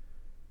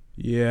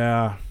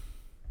 Yeah,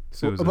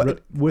 Susan.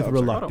 with sorry.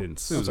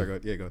 reluctance. I'm sorry, go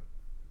ahead. Yeah, go ahead.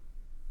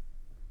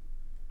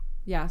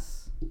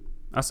 Yes.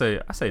 I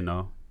say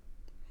no.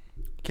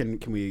 Can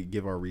we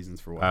give our reasons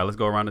for All why? right, let's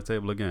go around the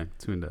table again.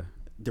 Tunde.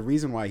 The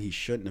reason why he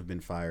shouldn't have been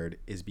fired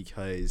is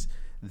because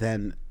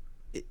then,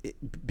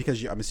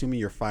 I'm assuming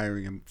you're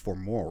firing him for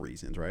moral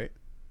reasons, right?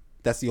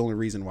 That's the only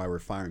reason why we're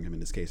firing him in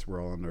this case.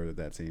 We're all under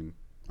that same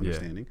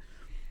understanding. Yeah.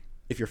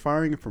 If you're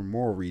firing him for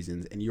moral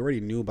reasons and you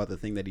already knew about the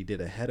thing that he did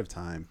ahead of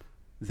time,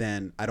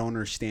 then I don't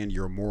understand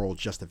your moral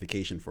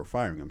justification for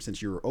firing him.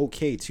 Since you're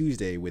okay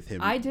Tuesday with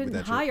him. I didn't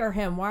hire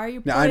him. Why are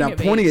you pointing now, at I'm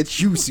me? pointing at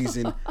you,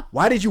 Susan.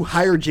 Why did you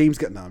hire James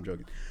Gunn? No, I'm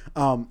joking.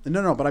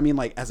 No, but I mean,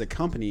 like, as a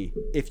company,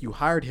 if you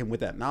hired him with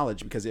that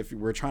knowledge, because if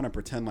we're trying to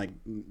pretend like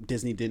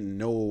Disney didn't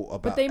know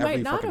about, but they every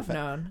might not fucking have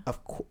known.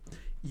 Of course,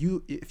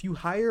 if you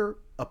hire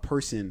a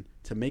person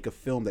to make a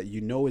film that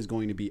you know is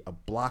going to be a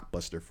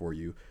blockbuster for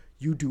you,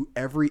 you do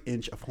every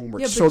inch of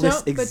homework. Yeah, but so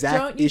this don't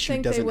exact you issue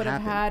think doesn't they would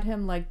have happen. had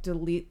him like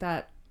delete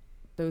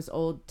those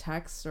old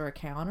texts or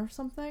account or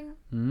something?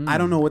 I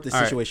don't know what the All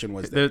right. situation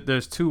was there.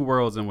 There's 2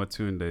 worlds in what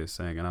Tunde is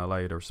saying, and I'd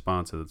like you to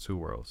respond to the 2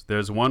 worlds.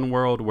 There's one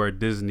world where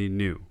Disney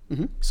knew.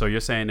 Mm-hmm. So you're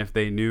saying if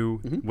they knew,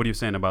 what are you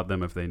saying about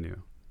them if they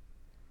knew?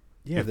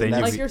 Yeah, if they knew-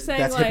 that's, Like you're saying,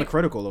 that's like,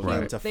 hypocritical of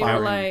them to They fire were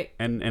him. like,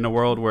 And in a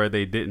world where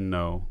they didn't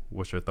know,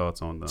 what's your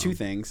thoughts on them? 2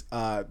 things.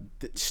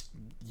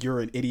 You're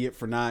an idiot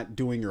for not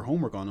doing your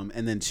homework on them.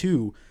 And then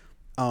 2,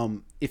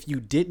 if you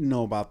didn't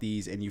know about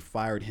these and you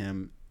fired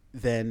him,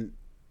 then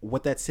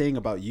what that's saying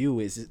about you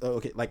is,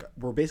 okay, like,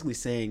 we're basically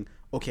saying,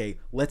 okay,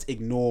 let's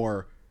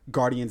ignore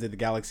Guardians of the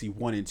Galaxy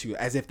 1 and 2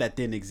 as if that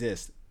didn't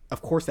exist.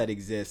 Of course that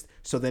exists.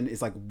 So then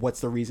it's like, what's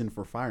the reason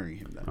for firing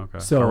him then? Okay.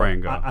 So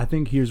Orain, go. I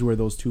think here's where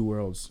those 2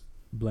 worlds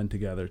blend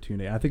together,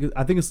 Tune. I think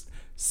it's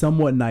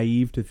somewhat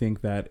naive to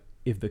think that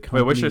if the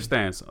company. Wait, what's your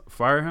stance?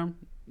 Fire him?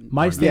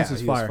 My stance Yeah,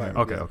 is he was fire fired. him.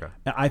 Okay, Yeah. okay.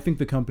 I think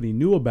the company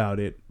knew about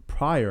it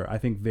prior. I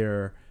think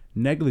their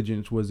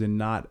negligence was in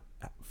not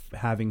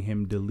having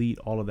him delete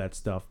all of that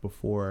stuff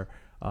before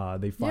they yeah,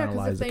 because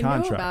finalized if the they knew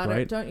contract, about right?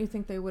 it, don't you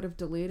think they would have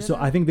deleted So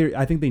it? I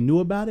think they knew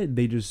about it.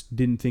 They just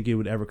didn't think it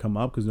would ever come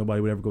up because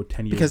nobody would ever go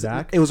 10 years Because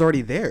back. it was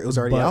already there. It was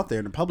already But- out there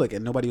in the public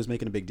and nobody was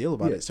making a big deal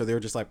about Yeah. it. So they were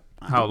just like,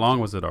 How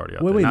long was it already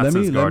out Wait, there? Not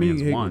since let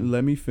Guardians me 1.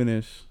 let me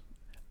finish.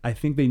 I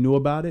think they knew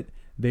about it.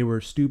 They were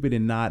stupid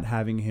in not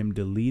having him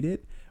delete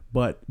it,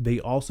 but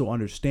they also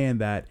understand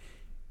that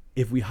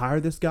if we hire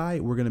this guy,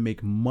 we're going to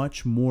make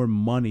much more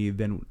money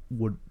than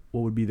what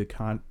would be the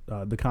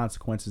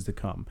consequences to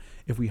come.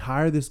 If we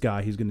hire this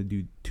guy, he's going to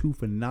do 2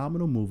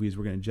 phenomenal movies.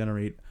 We're going to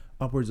generate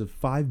upwards of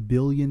 $5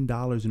 billion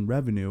in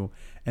revenue,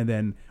 and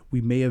then we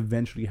may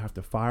eventually have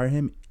to fire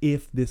him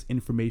if this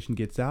information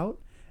gets out.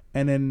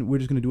 And then we're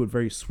just going to do it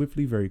very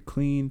swiftly, very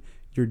clean.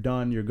 You're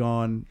done. You're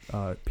gone.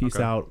 Peace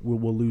Okay. out.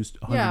 We'll lose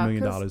 $100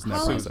 million in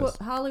that process.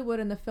 Hollywood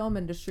and the film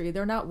industry,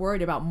 they're not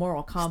worried about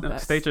moral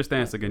compass. State your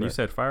stance again. You Right.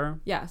 said fire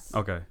him? Yes.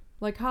 Okay.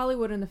 Like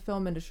Hollywood and the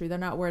film industry, they're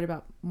not worried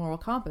about moral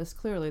compass.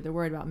 Clearly, they're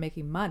worried about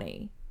making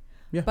money.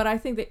 Yeah. But I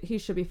think that he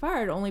should be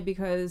fired only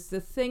because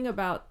the thing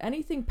about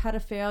anything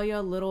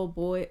pedophilia,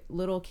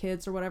 little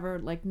kids or whatever,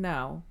 like,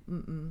 no.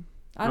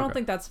 I don't Okay.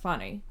 think that's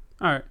funny.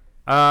 All right.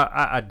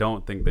 I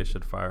don't think they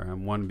should fire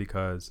him. One,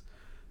 because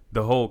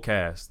the whole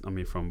cast, I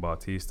mean, from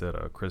Bautista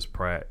to Chris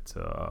Pratt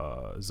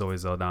to Zoe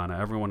Saldana,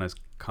 everyone has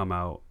come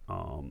out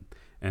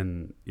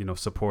and,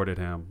 supported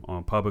him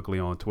publicly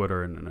on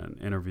Twitter and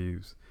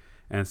interviews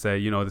and say,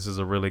 this is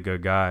a really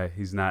good guy.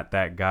 He's not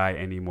that guy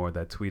anymore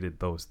that tweeted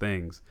those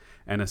things.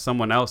 And then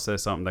someone else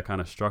says something that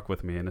kind of struck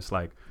with me. And it's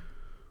like,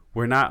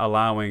 we're not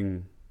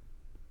allowing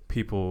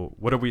people.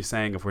 What are we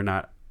saying if we're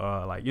not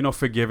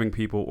forgiving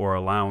people or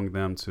allowing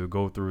them to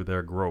go through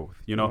their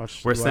growth?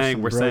 We're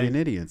saying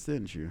idiots,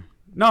 didn't you?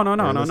 No.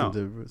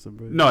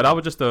 No, that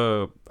was just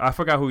I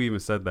forgot who even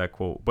said that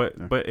quote, but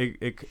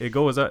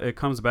it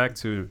comes back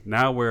to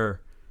now we're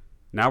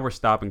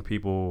stopping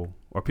people,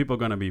 or people are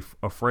going to be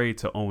afraid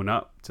to own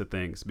up to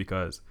things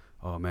because,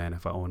 oh man,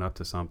 if I own up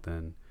to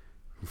something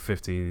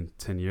 10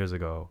 years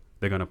ago,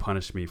 they're going to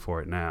punish me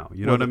for it now.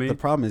 You know what I mean? The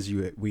problem is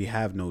we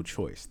have no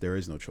choice. There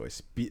is no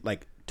choice.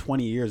 Like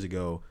 20 years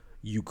ago,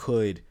 you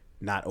could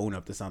not own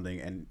up to something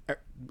and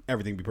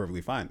everything be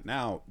perfectly fine.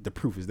 Now the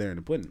proof is there in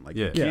the pudding. Like,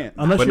 you can't.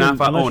 But now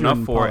if I own up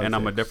for it and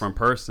I'm a different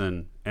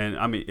person, and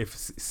I mean,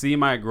 see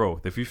my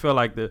growth, if you feel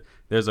like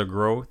there's a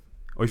growth,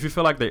 or if you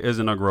feel like there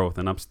isn't a growth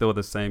and I'm still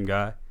the same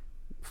guy,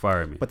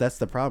 fire me. But that's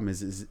the problem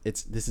this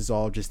is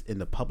all just in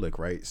the public,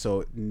 right?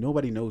 So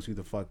nobody knows who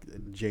the fuck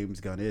James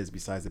Gunn is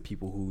besides the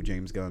people who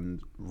James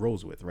Gunn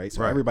rolls with, right?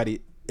 So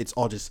everybody, it's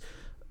all just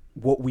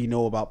what we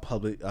know about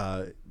public,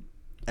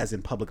 as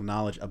in public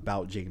knowledge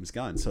about James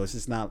Gunn. So it's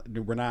just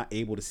we're not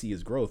able to see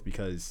his growth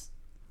because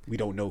we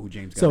don't know who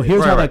James Gunn is. So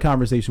here's how that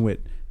conversation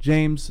went.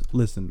 James,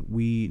 listen,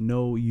 we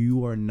know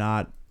you are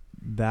not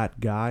that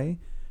guy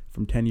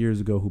from 10 years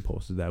ago who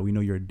posted that. We know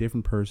you're a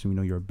different person. We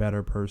know you're a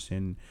better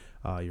person.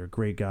 You're a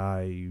great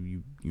guy.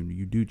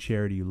 You do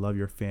charity. You love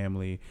your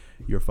family.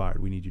 You're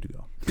fired. We need you to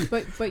go.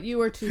 But you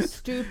were too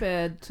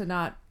stupid to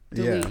not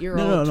delete your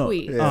old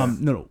tweet.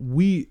 No.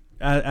 We,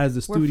 as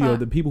the studio,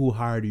 the people who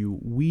hired you,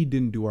 we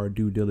didn't do our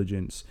due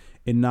diligence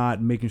in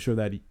not making sure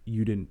that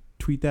you didn't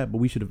tweet that, but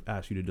we should have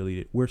asked you to delete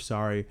it. We're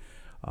sorry.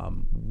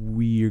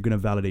 We're gonna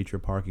validate your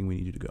parking. We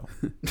need you to go.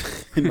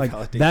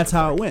 Like that's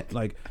how it went.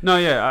 Like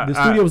the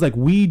studio was like,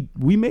 we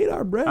made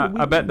our bread.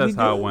 I bet that's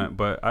how it went.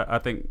 But I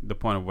think the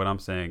point of what I'm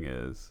saying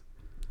is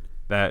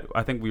that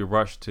I think we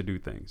rush to do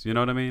things. You know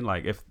what I mean?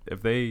 Like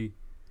if they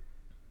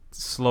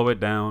slow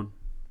it down,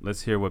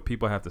 let's hear what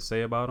people have to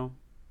say about him.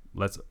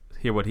 Let's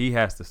hear what he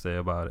has to say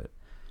about it,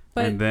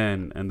 and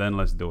then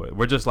let's do it.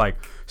 We're just like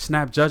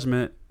snap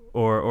judgment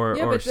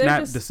or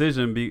snap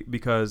decision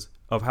because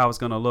of how it's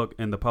going to look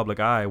in the public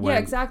eye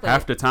when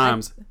half the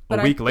times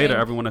a week later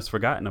everyone has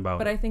forgotten about it.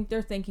 But I think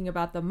they're thinking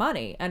about the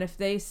money, and if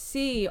they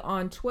see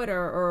on Twitter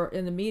or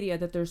in the media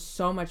that there's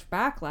so much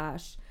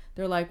backlash,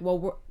 they're like,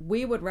 well,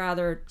 we would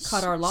rather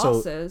cut our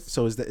losses.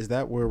 So is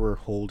that where we're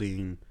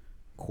holding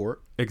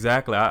court?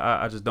 Exactly.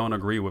 I just don't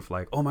agree with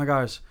like, oh my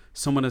gosh,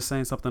 someone is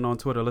saying something on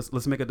Twitter,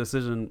 let's make a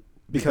decision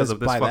because of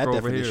this by fucker that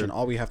over definition, here.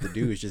 all we have to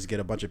do is just get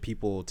a bunch of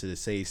people to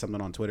say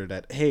something on Twitter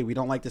that, hey, we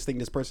don't like this thing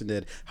this person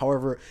did.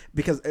 However,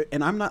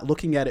 and I'm not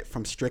looking at it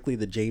from strictly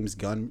the James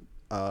Gunn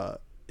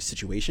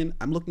situation.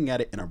 I'm looking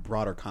at it in a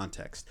broader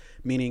context,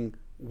 meaning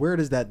where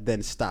does that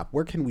then stop?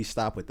 Where can we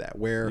stop with that?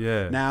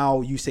 Where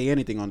now you say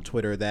anything on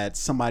Twitter that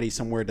somebody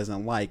somewhere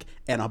doesn't like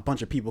and a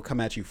bunch of people come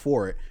at you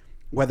for it.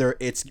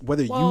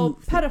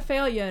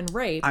 Pedophilia and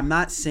rape. I'm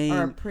not saying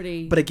are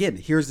pretty. But again,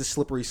 here's the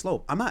slippery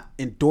slope. I'm not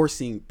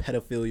endorsing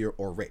pedophilia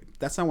or rape.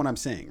 That's not what I'm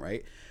saying,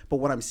 right? But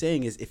what I'm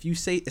saying is, if you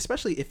say,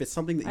 especially if it's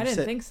something that you said, I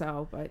didn't think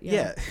so, but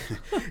yeah,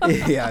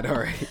 yeah, I know,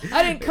 right?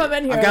 I didn't come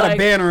in here. I've got a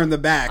banner in the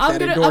back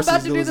that endorses I'm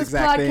about to do this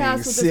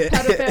podcast with this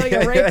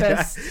pedophilia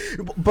rapist.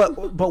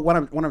 But what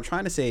I'm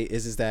trying to say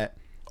is that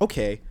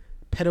okay,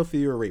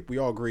 pedophilia or rape, we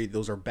all agree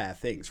those are bad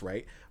things,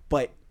 right?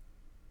 But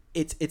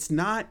it's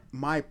not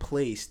my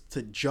place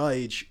to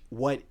judge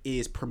what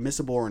is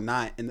permissible or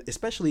not, and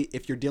especially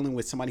if you're dealing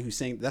with somebody who's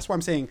saying. That's why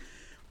I'm saying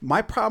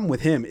my problem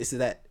with him is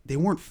that they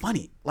weren't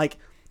funny. Like,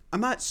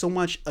 I'm not so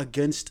much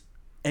against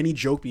any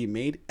joke being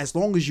made as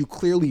long as you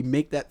clearly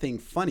make that thing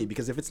funny,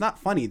 because if it's not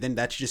funny, then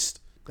that's just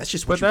what you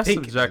think. But that's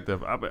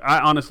subjective. I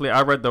honestly,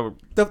 I read the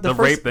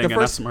rape thing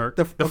and I smirked.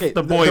 The rape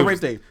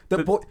thing.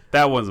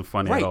 That wasn't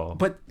funny at all.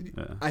 But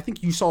I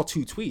think you saw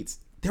 2 tweets.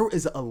 There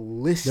is a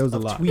list of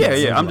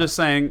tweets. Yeah. I'm just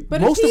saying,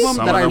 but most of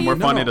them were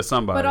funny to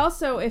somebody. But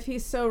also, if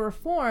he's so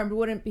reformed,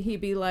 wouldn't he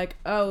be like,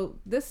 "Oh,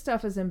 this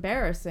stuff is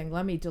embarrassing.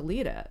 Let me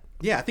delete it."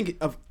 Yeah, I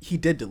think he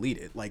did delete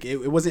it. Like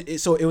it wasn't.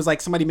 So it was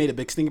like somebody made a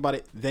big thing about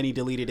it, then he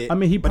deleted it. I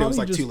mean, but it was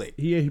like too late.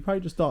 He probably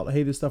just thought,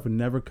 hey, this stuff would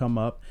never come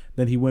up.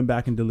 Then he went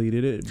back and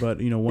deleted it. But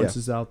once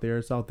it's out there,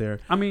 it's out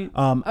there. I mean,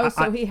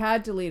 he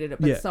had deleted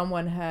it, but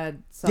someone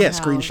had somehow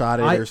screenshot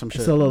it or some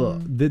shit. So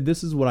look,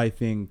 this is what I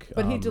think.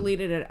 But he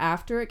deleted it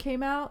after it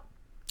came out.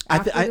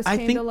 I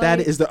think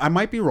that is I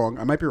might be wrong,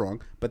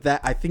 but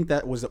I think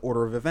that was the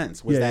order of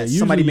events.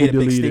 Somebody made a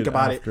big stink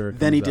about it,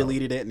 then he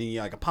deleted it and he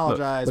like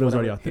apologized. But it was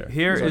already out there.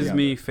 Here is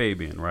me,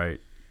 Fabian, right?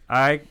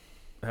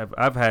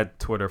 I've had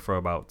Twitter for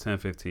about 10,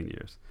 15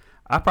 years.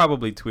 I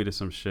probably tweeted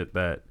some shit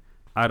that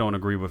I don't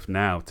agree with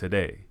now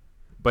today,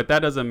 but that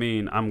doesn't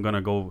mean I'm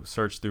gonna go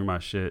search through my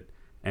shit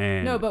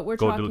and no. But we're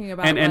talking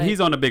about and he's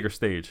on a bigger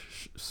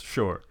stage,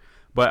 sure,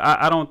 but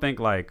I don't think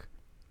like.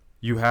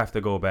 You have to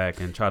go back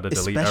and try to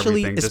delete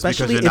everything just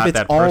because you're not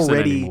that person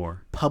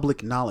anymore.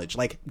 Public knowledge.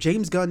 Like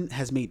James Gunn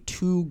has made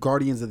 2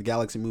 Guardians of the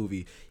Galaxy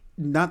movie,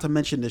 not to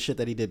mention the shit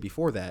that he did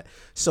before that.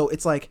 So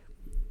it's like,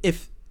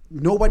 if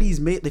nobody's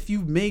made. If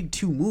you've made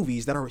 2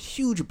 movies that are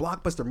huge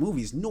blockbuster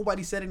movies,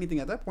 nobody said anything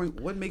at that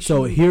point. What makes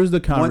so you here's the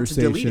want to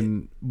delete it?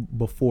 conversation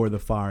before the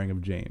firing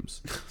of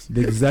James.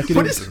 The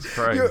executives. Jesus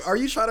Christ. Are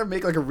you trying to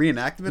make like a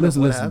reenactment? Listen, of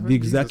what listen. happened? The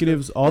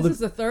executives, all This is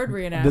the the third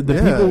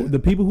reenactment. the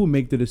people who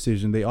make the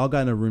decision, they all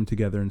got in a room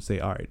together and say,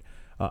 all right.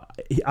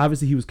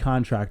 Obviously, he was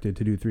contracted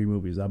to do 3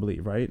 movies, I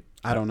believe, right?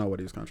 I don't know what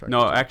he was contracted.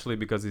 No, to. actually,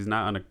 because he's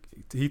not on a.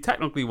 He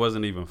technically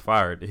wasn't even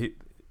fired.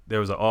 There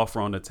was an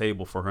offer on the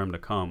table for him to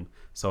come.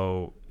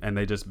 So, and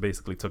they just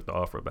basically took the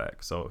offer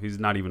back. So he's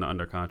not even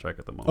under contract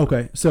at the moment.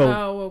 Okay, so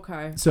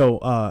okay. So,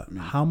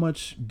 how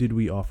much did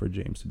we offer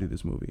James to do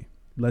this movie?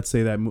 Let's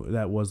say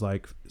that was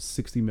like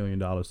 $60 million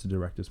to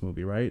direct this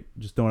movie, right?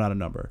 Just throwing out a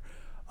number.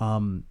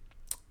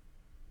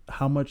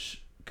 How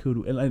much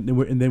could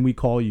and then we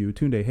call you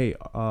Tunde? Hey,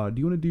 do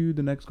you want to do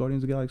the next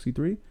Guardians of the Galaxy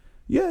 3?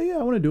 Yeah,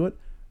 I want to do it.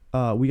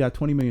 We got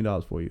 $20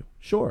 million for you.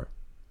 Sure,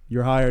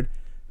 you're hired.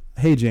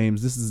 Hey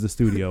James, this is the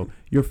studio.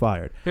 You're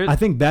fired. I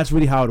think that's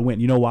really how it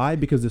went. You know why?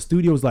 Because the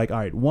studio's like, all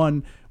right,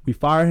 one, we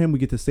fire him, we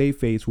get to save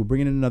face, we're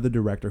bringing in another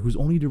director who's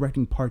only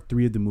directing part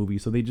 3 of the movie,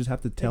 so they just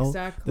have to tell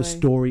the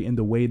story in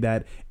the way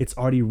that it's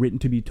already written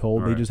to be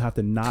told. Right. They just have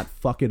to not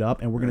fuck it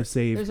up, and we're gonna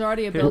save. There's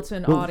already a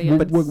built-in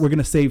audience. We're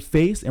gonna save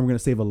face, and we're gonna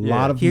save a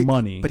lot of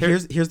money. But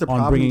here's the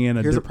problem. Bringing in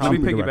Let me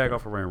piggyback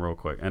off of Rain real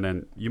quick, and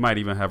then you might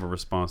even have a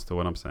response to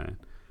what I'm saying.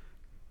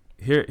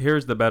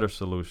 Here's the better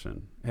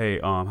solution. Hey,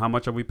 how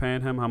much are we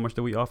paying him? How much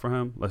do we offer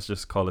him? Let's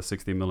just call it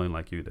 $60 million,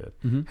 like you did.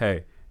 Mm-hmm.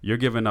 Hey, you're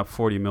giving up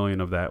 $40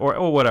 million of that,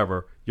 or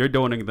whatever. You're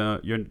donating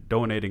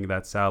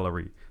that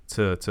salary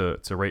to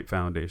rape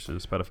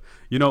foundations. But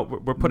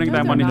we're putting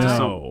that money to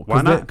some.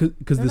 Why not?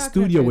 Because the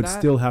studio would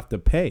still have to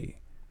pay.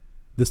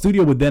 The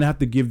studio would then have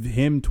to give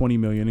him $20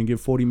 million and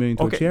give $40 million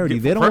to a charity.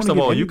 They don't. First of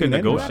all, you can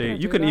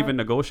negotiate. You can even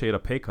negotiate a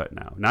pay cut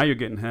now. Now you're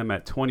getting him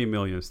at $20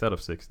 million instead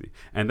of $60,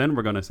 and then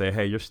we're gonna say,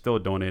 hey, you're still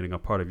donating a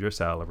part of your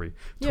salary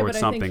towards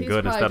something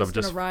good instead of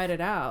just ride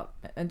it out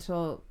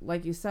until,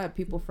 like you said,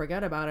 people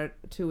forget about it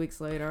 2 weeks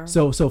later.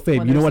 So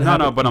Fabe, you know what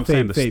happens? No, but I'm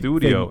saying the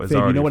studio is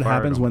already. You know what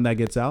happens when that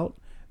gets out?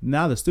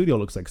 Now the studio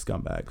looks like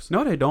scumbags.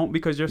 No, they don't,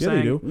 because you're saying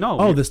they do. No.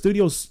 Oh, the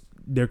studio's.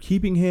 They're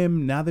keeping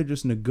him. Now they're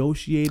just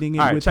negotiating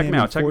it with him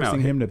and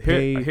forcing him to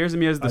pay here's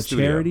me as the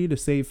studio. Charity to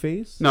save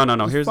face. No.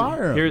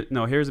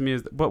 Here's me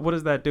as. But what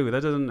does that do?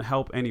 That doesn't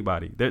help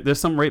anybody. There's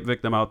some rape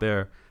victim out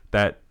there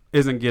that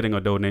isn't getting a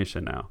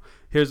donation now.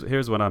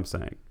 Here's what I'm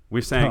saying.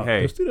 We're saying,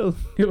 hey,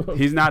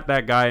 he's not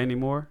that guy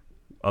anymore.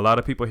 A lot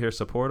of people here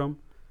support him.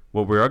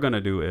 What we are gonna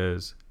do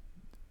is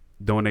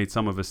donate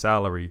some of his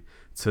salary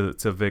to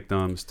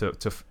victims,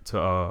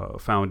 to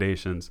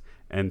foundations.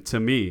 And to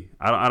me,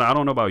 I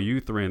don't know about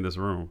you 3 in this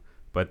room,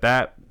 but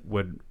that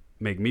would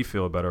make me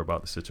feel better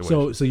about the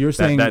situation. So you're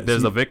saying that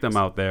there's a victim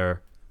out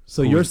there.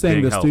 So you're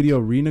saying the studio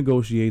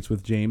renegotiates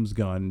with James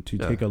Gunn to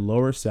take a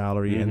lower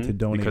salary and to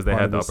donate because they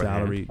part had of the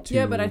salary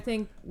to but I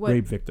think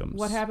rape victims.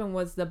 What happened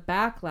was the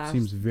backlash.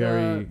 Seems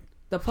very...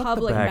 The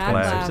public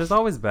backlash. There's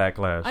always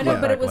backlash. I know,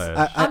 but it was...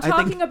 I'm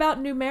talking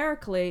about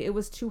numerically. It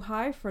was too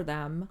high for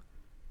them.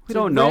 We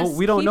don't know.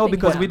 We don't know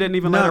because we didn't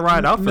even let it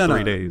ride out for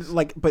 3 days.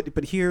 Like,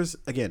 but here's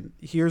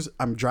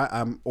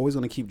I'm always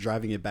going to keep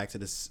driving it back to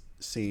this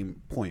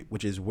same point,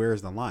 which is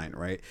where's the line,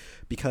 right?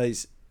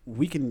 Because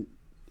we can,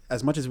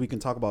 as much as we can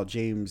talk about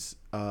James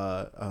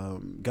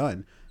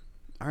Gunn,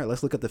 all right,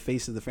 let's look at the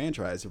face of the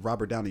franchise,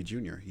 Robert Downey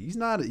Jr. He's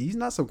not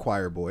some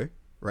choir boy,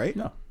 right?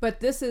 No.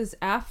 But this is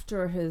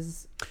after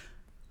his.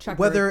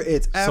 Whether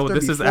it's after, so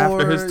this is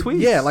after his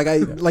tweets. Yeah, like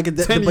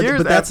 10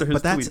 years after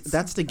his tweets.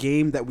 That's the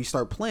game that we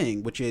start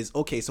playing, which is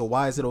okay. So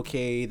why is it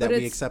okay that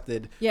we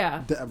accepted?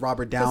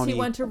 Robert Downey. Because he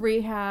went to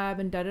rehab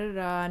and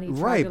and he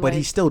right, but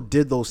he still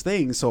did those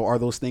things. So are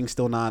those things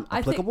still not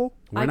applicable?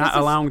 We're not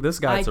allowing this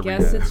guy to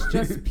rehab. I guess it's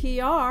just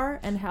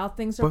PR and how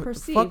things are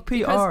perceived. Fuck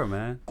PR,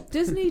 man.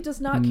 Disney does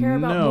not care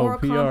about moral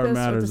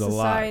compass or the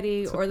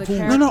society or the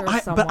character. No,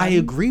 but I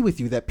agree with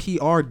you that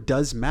PR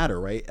does matter,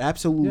 right?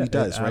 Absolutely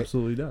does, right?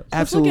 Absolutely does.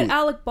 Absolutely. Look at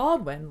Alec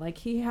Baldwin. Like,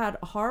 he had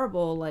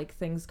horrible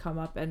things come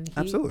up and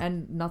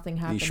nothing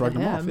happened he shrugged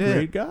to him. Off. Yeah.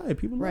 Great guy.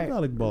 People love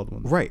Alec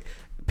Baldwin. Right.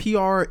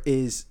 PR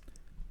is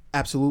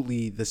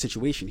absolutely the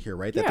situation here,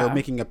 right? That they're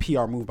making a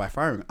PR move by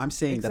firing. I'm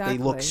saying that they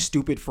look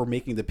stupid for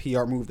making the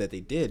PR move that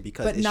they did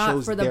because it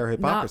shows their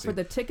hypocrisy. Not for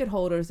the ticket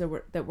holders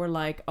that were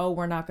like, oh,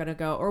 we're not going to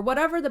go, or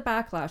whatever the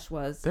backlash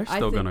was. They're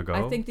still going to go.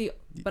 I think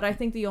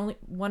the only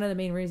one of the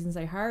main reasons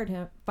they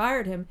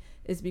fired him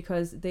is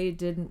because they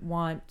didn't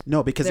want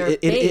because their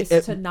base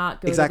to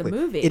not go to the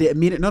movie.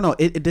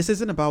 This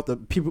isn't about the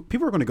people.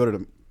 People are going to go to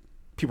the.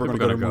 People are going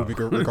to go to the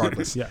movie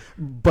regardless.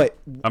 But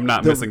I'm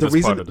not missing this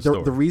reason, part of the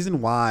story. The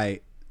reason why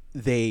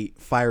they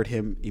fired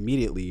him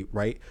immediately,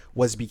 right,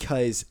 was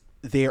because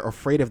they're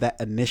afraid of that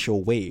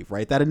initial wave,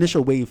 right? That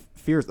initial wave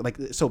fears,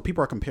 so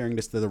people are comparing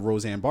this to the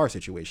Roseanne Barr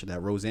situation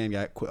that Roseanne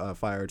got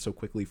fired so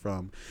quickly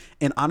from.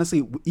 And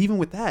honestly, even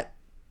with that,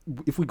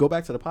 if we go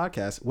back to the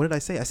podcast, what did I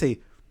say? I say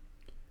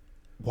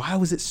why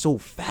was it so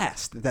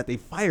fast that they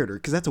fired her?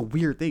 Because that's a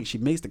weird thing. She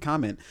makes the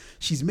comment.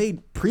 She's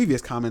made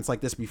previous comments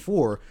like this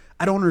before.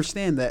 I don't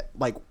understand that.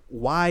 Like,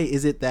 why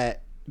is it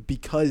that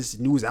because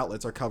news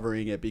outlets are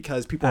covering it,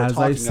 because people are talking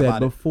about it? As I said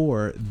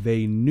before,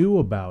 they knew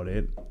about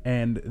it,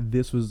 and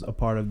this was a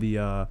part of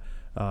the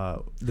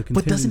contingency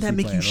But doesn't that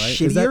make plan, you right?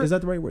 shittier? Is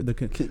that the right word?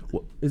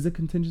 Is the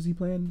contingency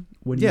plan?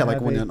 When you Yeah, like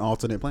have when an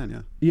alternate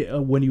plan. Yeah,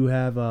 when you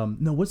have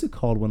no, what's it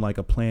called when like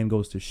a plan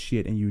goes to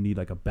shit and you need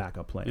like a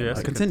backup plan? Yeah, like,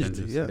 it's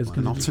Contingency. Yeah, It's an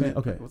contingency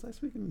alternate. plan? Okay. Was I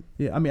speaking?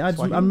 Yeah, I mean,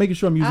 I'm making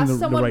sure I'm using Ask the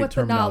someone right with the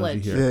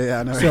terminology knowledge. here. Yeah,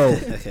 I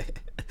know.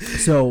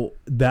 So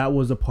that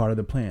was a part of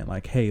the plan.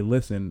 Like, hey,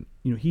 listen,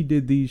 he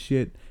did these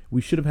shit.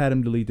 We should have had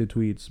him delete the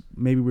tweets.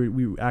 Maybe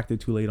we acted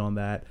too late on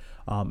that.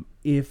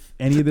 If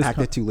any of this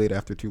acted too late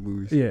after 2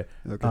 movies. yeah,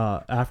 Okay.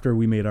 after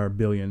we made our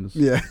billions,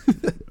 Yeah.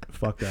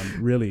 fuck them.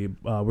 Really,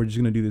 we're just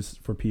gonna do this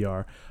for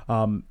PR.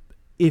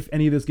 If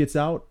any of this gets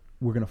out,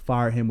 we're gonna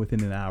fire him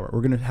within an hour.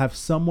 We're gonna have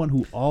someone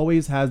who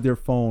always has their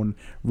phone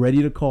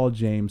ready to call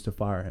James to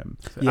fire him.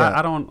 Yeah.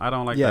 I don't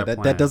like Yeah, that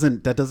plan.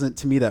 that doesn't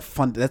to me that's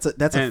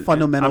a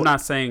fundamental. I'm not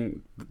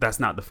saying that's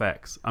not the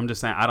facts. I'm just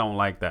saying I don't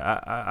like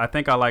that. I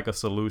think I like a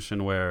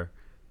solution where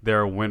there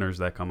are winners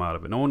that come out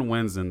of it. No one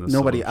wins in this.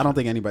 Nobody. Solution. I don't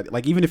think anybody.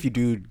 Like, even if you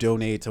do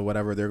donate to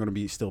whatever, there are going to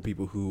be still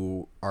people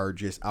who are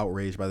just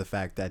outraged by the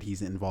fact that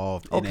he's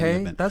involved in any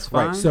Okay, event. that's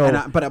fine. Right. So-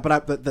 So,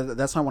 but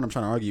that's not what I'm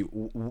trying to argue.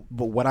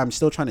 But what I'm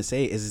still trying to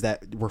say is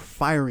that we're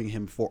firing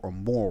him for a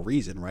moral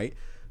reason, right?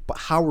 But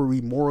how are we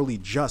morally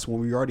just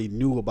when we already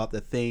knew about the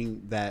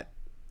thing that?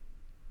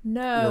 No,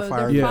 We're they're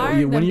firing Yeah,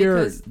 firing when them you're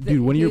because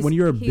when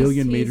you're a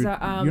billion major,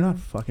 a, you're not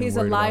fucking. he's a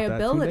worried about that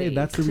liability. today.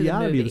 That's the to the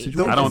reality of the movie.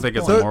 situation. I don't think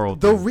it's a moral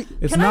thing.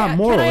 It's Can not I-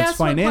 moral. can I It's ask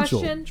one financial.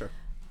 question? Sure.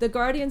 The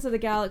Guardians of the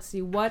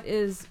Galaxy. What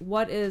is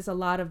a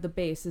lot of the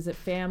base? Is it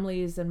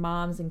families and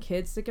moms and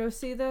kids to go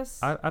see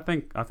this? I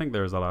think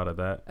there's a lot of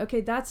that.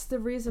 Okay, that's the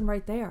reason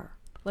right there.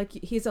 Like,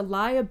 he's a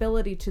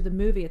liability to the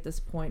movie at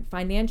this point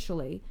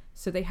financially,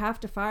 so they have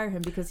to fire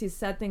him because he's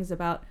said things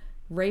about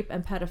rape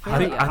and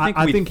pedophilia.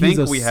 I think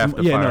we have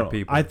to fire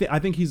people. I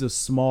think he's a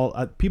small.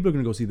 People are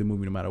gonna go see the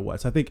movie no matter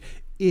what. So I think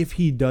if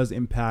he does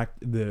impact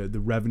the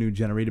revenue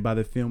generated by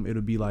the film,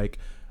 it'll be like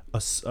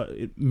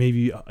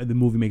maybe the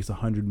movie makes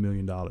 $100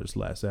 million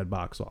less at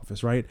box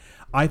office, right?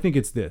 I think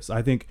it's this.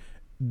 I think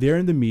they're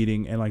in the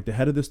meeting and like the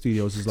head of the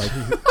studios is like,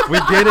 We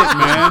get it,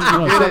 man.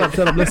 no,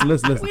 shut up, listen.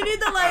 we need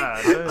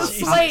the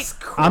slate.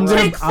 I'm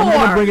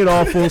gonna bring it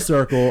all full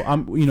circle.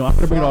 I'm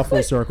gonna bring it all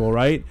full circle,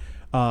 right?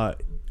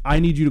 I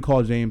need you to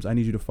call James. I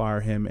need you to fire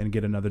him and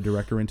get another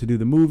director in to do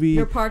the movie.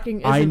 Your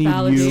parking I isn't need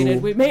validated. you-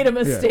 We made a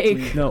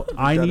mistake. No,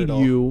 I done need it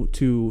all. you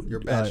to. Your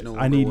badge no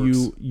I longer need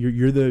works. you.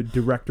 You're the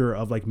director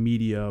of like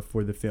media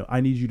for the film. I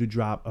need you to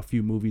drop a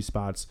few movie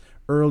spots,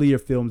 earlier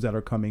films that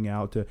are coming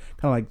out to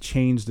kind of like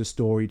change the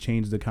story,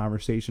 change the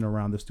conversation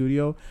around the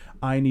studio.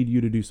 I need you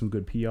to do some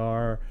good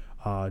PR.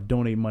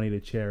 Donate money to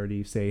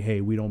charity. Say,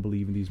 hey, we don't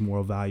believe in these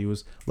moral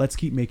values. Let's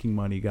keep making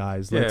money,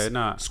 guys. Let's, Yeah,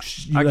 nah,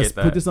 let's I get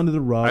put that. this under the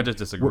rug. I just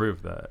disagree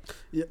with that.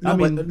 Yeah, I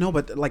mean-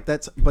 but like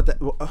that's I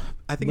think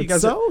But you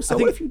guys. so? are, So I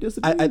think, what if you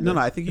disagree with No, it?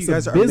 I think It's you a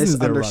guys are business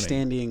they're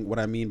misunderstanding what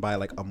I mean by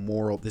like a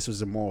moral. This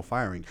was a moral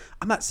firing.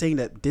 I'm not saying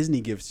that Disney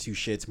gives two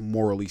shits,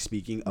 morally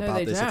speaking, No, about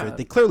they this don't. situation.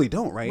 They clearly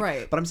don't, right?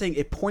 Right. But I'm saying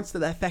it points to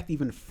that fact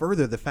even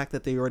further. The fact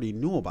that they already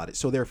knew about it,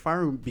 so they're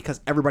firing because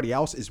everybody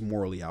else is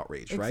morally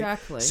outraged, right?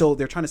 Exactly. So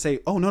they're trying to say,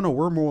 oh no,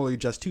 we're morally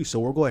just too. So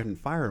we'll go ahead and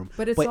fire them.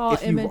 But it's all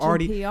if you've image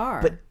already,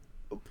 and PR.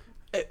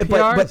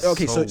 But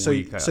okay, so so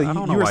weak. so I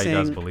don't you know were why you saying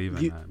guys believe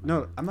in that, no,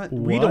 man. I'm not.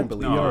 What? We don't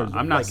believe. No, it.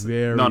 I'm not-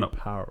 very no, no.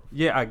 powerful.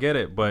 Yeah, I get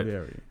it, but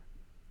Very.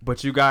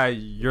 But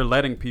you're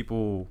letting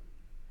people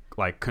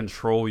like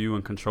control you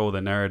and control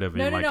the narrative, and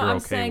No, like no. you're I'm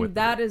okay saying with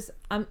that it. is.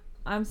 I'm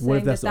What if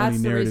saying that's that the only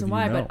that's the narrative reason you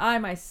why. know? But I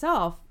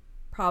myself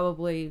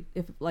probably,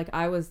 if like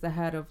I was the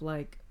head of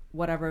like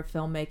whatever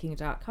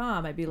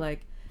filmmaking.com, I'd be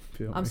like,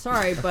 I'm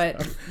sorry,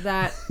 but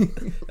that.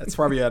 That's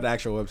probably an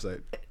actual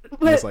website.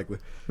 But- Most likely.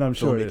 No, I'm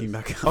sure it is.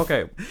 Filmmaking.com.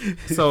 Okay,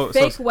 so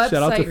fake so shout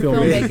out to website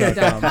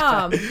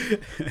filmmaking.com.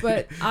 filmmaking.com.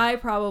 But I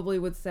probably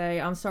would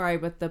say, I'm sorry,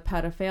 but the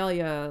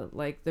pedophilia,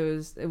 like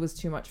those, it was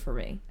too much for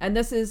me. And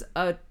this is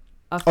a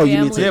Oh, family.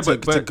 you mean to, Yeah, to,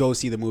 but- to go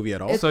see the movie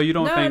at all? So you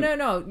don't no, think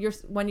no. You're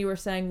when you were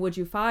saying, would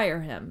you fire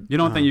him? you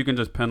don't think you can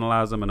just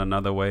penalize them in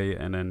another way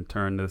and then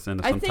turn this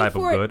into some type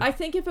of good? I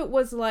think if it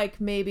was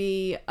like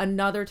maybe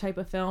another type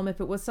of film,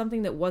 if it was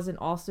something that wasn't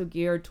also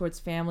geared towards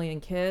family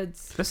and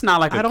kids. It's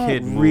not like I a don't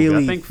kid movie.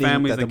 really I think think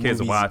families that and the kids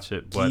movie's watch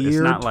it, but it's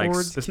geared not like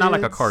towards it's not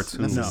like a kids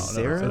cartoon.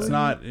 necessarily. It's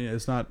not.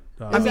 It's not.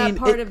 Is that mean,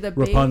 part of the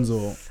base? Rapunzel.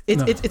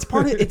 No. It's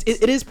part of it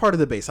is part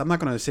of the base. I'm not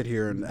going to sit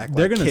here and act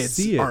They're like gonna kids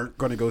see it. aren't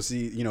going to go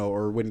see,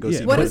 or wouldn't go Yeah.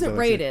 see. What Toy is it Story.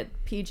 rated?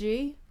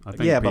 PG? I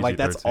think Yeah, but like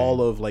that's PG-13.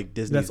 all of like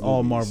Disney. That's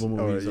all Marvel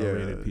movies are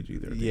rated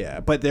PG-13.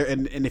 Yeah, but there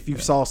and if you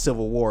saw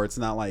Civil War, it's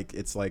not like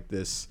it's like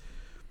this.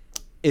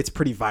 It's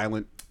pretty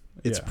violent.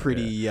 It's Yeah,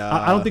 pretty. yeah.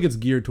 I don't think it's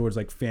geared towards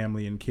like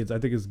family and kids. I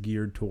think it's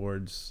geared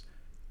towards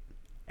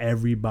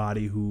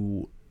everybody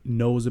who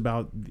knows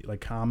about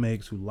like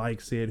comics, who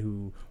likes it,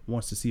 who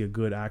wants to see a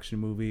good action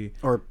movie.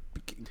 or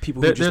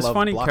people who just There's love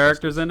funny blockbusters.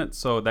 characters in it,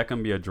 so that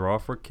can be a draw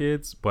for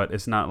kids. But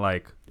it's not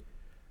like,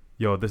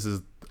 yo, this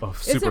is a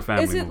super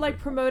family. Is it movie. like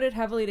promoted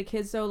heavily to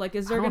kids though? Like,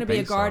 is there I going to don't be a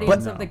think so.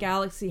 Guardians But of the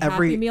Galaxy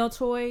every- Happy Meal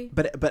toy?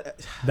 But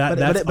That's but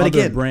other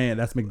again, brand.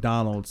 That's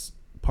McDonald's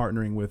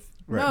partnering with.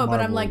 No, but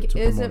I'm Marvel like, to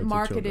is promote it to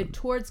marketed children.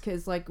 towards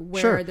kids? Like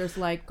where Sure. there's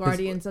like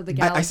Guardians of the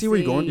Galaxy. I see where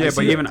you're going. Yeah, I but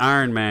see even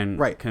Iron Man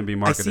right can be I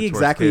marketed see towards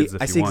exactly. kids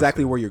if I you see want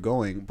exactly to. where you're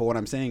going. But what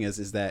I'm saying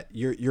is that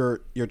you're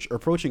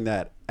approaching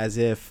that as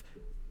if,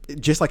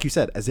 just like you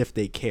said, as if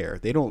they care.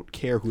 They don't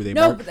care who they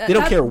No, market. but They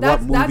don't care what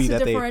that's movie the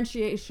that they.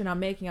 differentiation I'm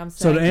making. I'm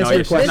So saying. to answer No, your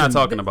she's question- not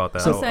talking about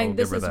that. I'm I'll saying give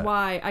this her is that.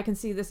 why I can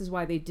see this is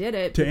why they did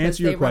it To because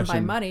answer your they run by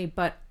question- money.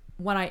 But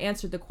when I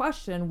answered the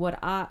question, would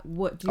Oh,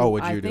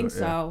 would I you do think it? Yeah.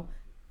 so?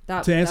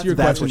 That, To answer your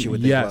That's question, what you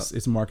would think yes, about.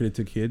 it's marketed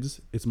to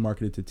kids, it's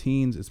marketed to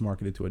teens, it's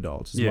marketed to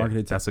adults, it's Yeah,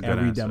 marketed to that's a good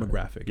every answer.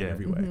 demographic in Yeah.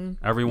 every way. Mm-hmm.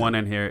 Everyone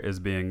in here is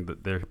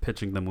they're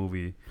pitching the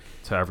movie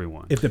to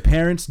everyone. If the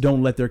parents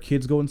don't let their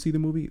kids go and see the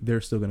movie,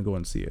 they're still going to go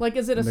and see it. Like,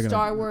 is it a They're gonna-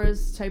 Star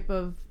Wars type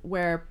of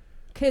where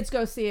kids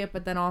go see it,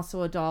 but then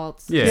also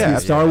adults? Yeah. See, Yeah,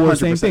 Star Wars,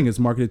 same 100%. thing. It's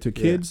marketed to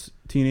kids,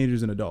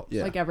 teenagers, and adults.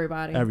 Yeah. Like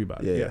everybody.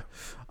 Everybody. Yeah.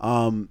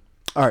 All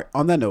right.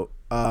 On that note,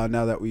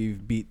 now that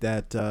we've beat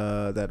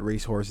that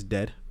racehorse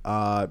dead,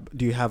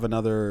 do you have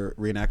another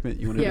reenactment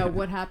you want to Yeah. do?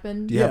 What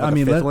happened? Do you have like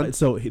a fifth one?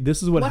 so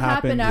this is what, What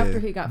happened after Yeah.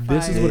 he got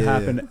fired? This is what Yeah,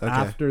 happened okay.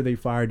 after they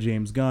fired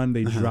James Gunn.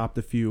 They dropped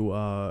a few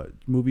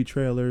movie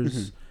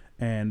trailers,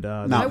 and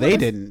No, I they wanna-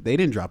 didn't. They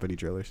didn't drop any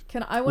trailers.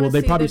 Can I want well, to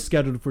they see probably the,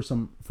 scheduled for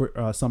some for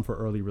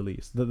early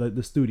release.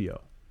 The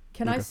studio.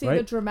 Can I see right?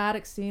 the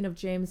dramatic scene of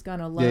James Gunn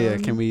alone? Yeah.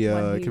 Can we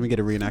when he- can we get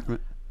a reenactment?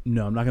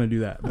 No, I'm not going to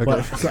do that.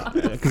 But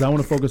because I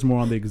want to focus more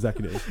on the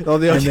executive. Oh,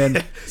 And then so you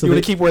want they,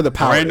 to keep where the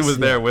power Brandon is. was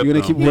there with You're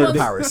gonna them. keep He where the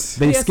wants- power is.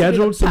 they He has to be the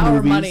scheduled some power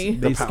movies. money.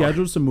 They The power.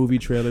 scheduled some movie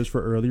trailers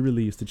for early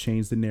release to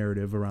change the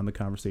narrative around the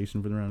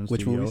conversation for the round of the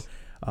Which studio. movies?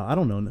 I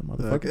don't know,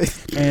 motherfucker.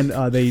 Okay.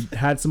 And they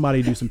had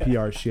somebody do some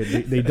PR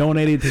shit. They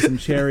donated to some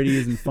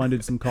charities and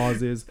funded some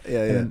causes. Yeah,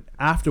 And yeah. then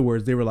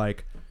afterwards, they were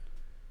like,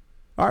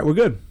 "All right, we're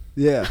good."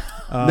 Yeah.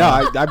 No,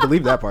 I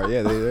believe that part.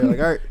 Yeah. They're like,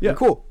 all right, Yeah. yeah,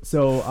 cool.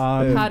 So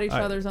Pat each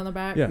I- other's on the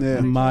back. Yeah, pat each other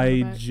on my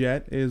the back.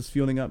 jet is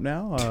fueling up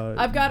now.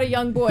 I've got a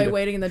young boy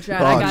waiting in the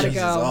jet. Oh, I gotta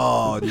Jesus. go.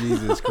 Oh,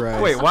 Jesus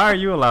Christ. Wait, why are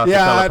you allowed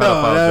Yeah, to I tell know.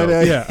 a pedophile No,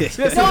 no, joke?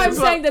 Yeah. No, I'm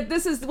saying that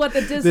this is what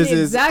the Disney This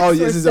is execs this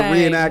were is a saying.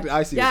 reenact.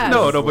 I see. what Yes. you're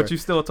No, going no, for. but you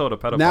still told a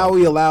pedophile. Now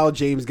we joke. allow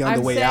James Gunn I'm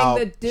to way saying out.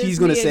 the He's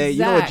going to Disney say, you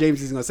know what exec.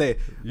 James is going to say?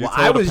 You Well, told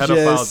I a was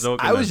pedophile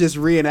joke I in was that. just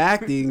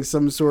reenacting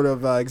some sort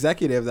of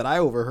executive that I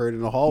overheard in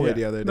the hallway Yeah.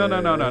 the other day. No.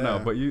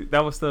 Yeah. But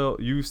that was still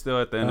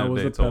at the end That of the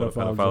was day a told a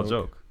pedophile pedophile joke.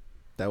 joke.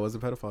 That was a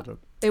pedophile joke.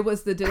 It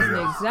was the Disney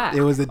exec.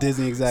 It was the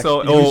Disney exec.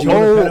 So, Because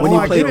when you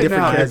I play get it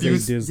different now.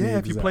 characters. If you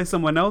Disney play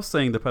someone else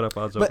saying the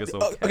pedophile joke, But it's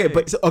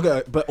okay.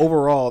 okay, but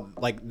overall,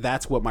 like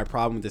that's what my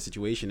problem with the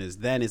situation is.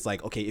 Then it's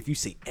like, okay, if you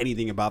say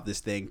anything about this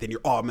thing, then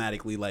you're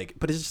automatically like.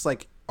 But it's just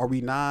like, are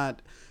we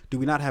not? Do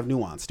we not have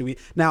nuance? Do we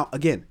now?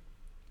 Again,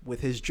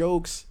 with his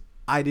jokes,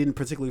 I didn't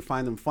particularly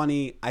find them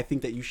funny. I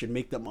think that you should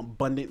make them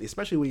abundant,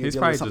 especially when you're He's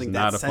dealing probably with just something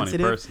not that's a funny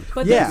sensitive. person.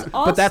 But Yeah, there's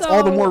but that's all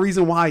the also- more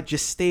reason why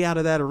just stay out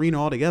of that arena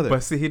altogether.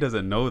 But see, he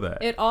doesn't know that.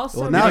 It also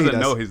Well, he now he doesn't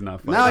does. know he's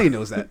not funny. now he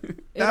knows that. It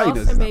Now he knows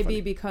also it's not may funny.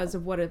 be because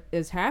of what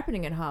is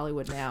happening in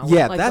Hollywood now.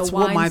 Yeah, like that's the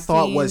what my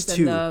thought was, Weinsteins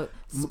too. and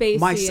the Spacey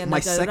My and my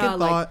the second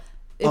like, thought.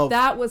 if of-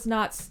 that was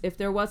not, if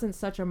there wasn't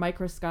such a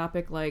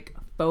microscopic like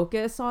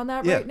focus on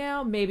that Yeah. right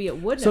now, maybe it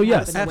wouldn't. So have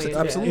yes, happened the way it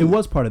did. absolutely. It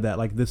was part of that.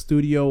 Like the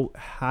studio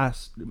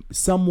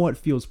somewhat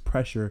feels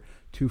pressure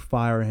to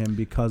fire him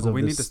because Well, of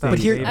we the need to stop But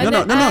here- state. no, And no,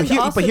 then- no, no. and Here-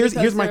 but also here's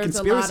because my there's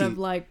conspiracy. A lot of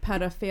like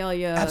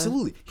pedophilia.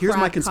 Absolutely. Here's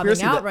my crap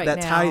conspiracy coming that, out right that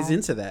now. ties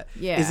into that.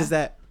 Yeah. Is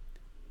that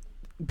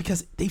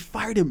because they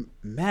fired him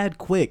mad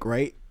quick,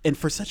 right? And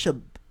for such a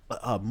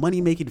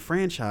money making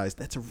franchise,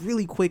 that's a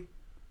really quick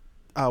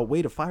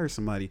way to fire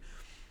somebody.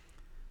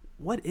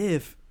 What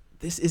if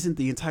this isn't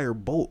the entire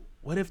boat?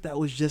 What if that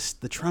was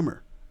just the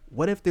tremor?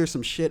 What if there's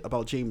some shit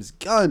about James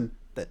Gunn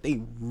that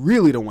they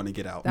really don't want to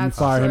get out? That's You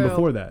fire him true.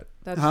 before that.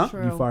 That's Huh?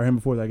 true. You fire him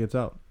before that gets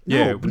out.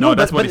 Yeah, no,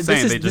 that's what he's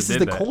saying. This They is, just this is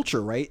did the that.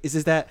 culture, right?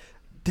 Is that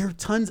there are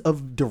tons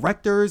of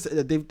directors.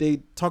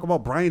 They talk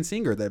about Bryan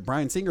Singer. That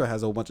Bryan Singer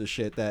has a whole bunch of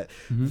shit that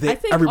I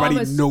think everybody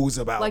almost, knows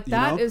about. like, you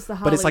that know? is the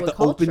but it's like the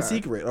Hollywood open culture.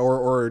 secret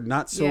or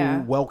not so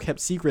Yeah. well kept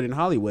secret in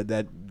Hollywood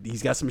that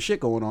he's got some shit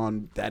going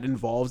on that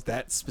involves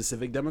that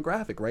specific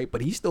demographic, right?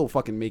 But he's still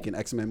fucking making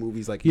X-Men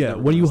movies. Like he's Yeah,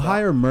 never when gonna you stop.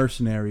 hire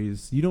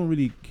mercenaries, you don't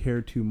really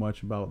care too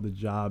much about the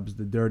jobs,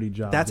 the dirty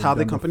jobs. That's they've how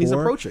the done companies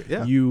before. approach it,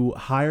 yeah. You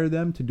hire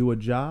them to do a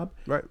job.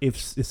 Right. If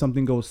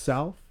something goes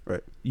south,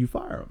 Right. you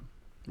fire them.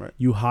 Right.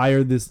 You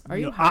hire this. Are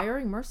you know,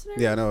 hiring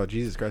mercenaries? Yeah, no,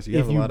 Jesus Christ. You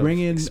if have a you lot bring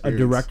of in a experience.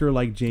 director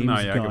like James No, yeah,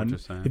 I get what Gunn, you're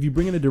saying. if you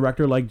bring in a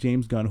director like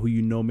James Gunn, who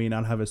you know may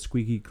not have a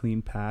squeaky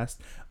clean past,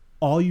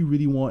 all you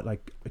really want,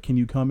 like, can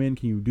you come in?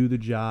 Can you do the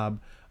job?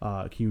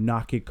 Can you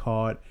not get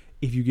caught?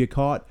 If you get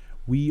caught,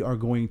 we are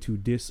going to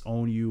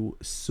disown you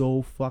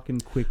so fucking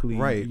quickly.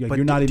 Right, Like, but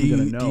you're not do even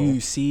you, gonna know. do you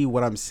see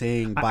what I'm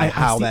saying by I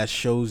how see- that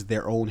shows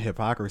their own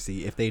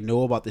hypocrisy? If they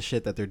know about the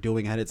shit that they're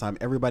doing ahead of time,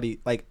 everybody,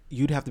 like,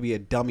 you'd have to be a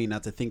dummy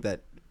not to think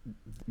that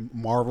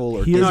Marvel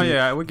or Here's- Disney No,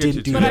 yeah, I would get you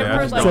didn't to do But that. I've I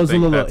heard, just like- don't So,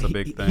 think look, that's a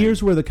big thing.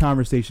 here's where the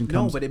conversation No,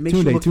 comes. but it makes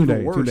you look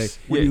even worse. Yeah,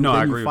 When you, no, I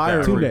when agree you with fire that.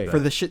 I agree for with that.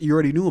 the shit you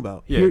already knew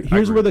about. Yeah, I Here's agree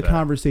where with the that.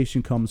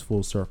 conversation comes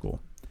full circle.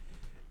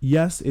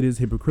 Yes, it is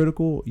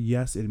hypocritical.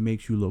 Yes, it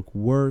makes you look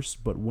worse.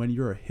 But when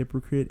you're a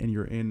hypocrite and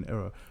you're in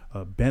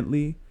a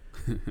Bentley,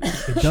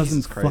 it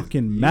doesn't Christ.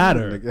 fucking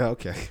matter. Yeah,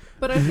 okay.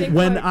 But I think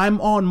When like,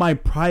 I'm on my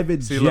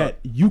private See, jet, look.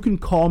 you can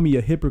call me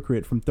a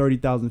hypocrite from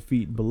 30,000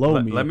 feet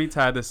below me. Let me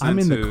tie this I'm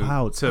in into the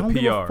clouds. to I don't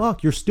give a PR.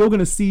 fuck. You're still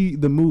gonna see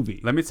the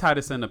movie. Let me tie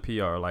this into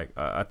PR. Like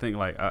I think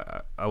like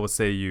I would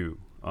say you,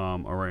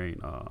 Arain,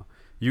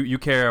 you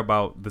care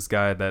about this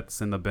guy that's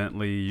in the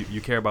Bentley.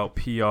 You care about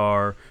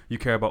PR. You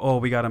care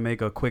about we got to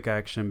make a quick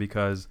action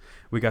because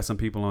we got some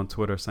people on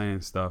Twitter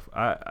saying stuff.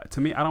 To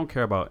me, I don't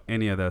care about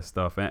any of that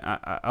stuff, and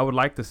I would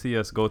like to see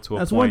us go to a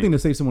That's point. one thing to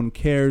say someone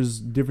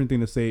cares. Different thing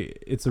to say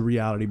it's a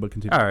reality. But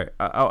continue. All right,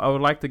 I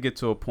would like to get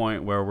to a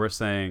point where we're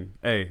saying,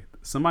 hey,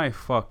 somebody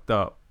fucked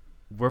up.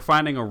 We're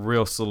finding a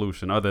real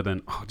solution other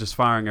than just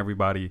firing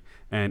everybody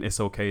and it's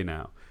okay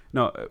now.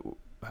 No,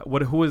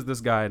 who is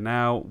this guy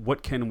now?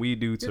 What can we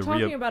do to you're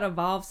talking about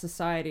evolved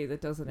society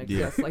that doesn't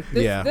exist. Like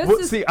this, Yeah. this Well,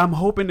 is see, I'm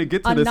hoping to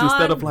get to a this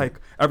instead of non- like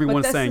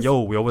everyone this saying, is "Yo,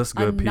 what's a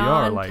good PR?" Like,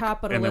 and then we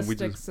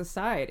non-capitalistic just.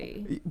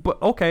 society.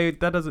 But okay,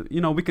 that doesn't.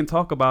 We can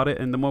talk about it,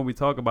 and the more we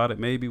talk about it,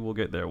 maybe we'll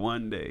get there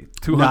one day, No,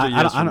 200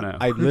 years from now.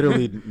 I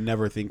literally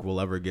never think we'll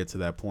ever get to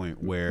that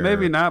point where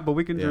Maybe not, but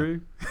we can Yeah.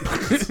 dream.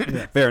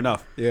 Fair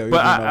enough. Yeah,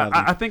 But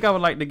I think I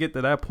would like to get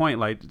to that point.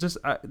 Like,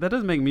 that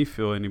doesn't make me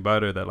feel any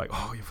better. That like,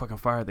 you fucking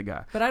fired the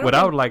guy. But I don't what I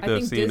think- would like I to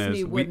have think seen Disney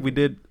is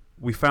wouldn't-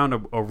 we found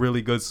a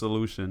really good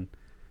solution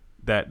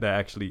that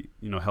actually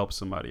helps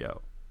somebody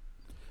out.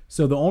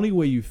 So the only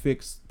way you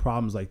fix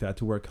problems like that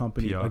to where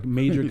companies, PR. like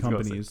major He's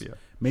gonna say companies, PR.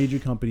 major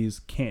companies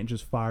can't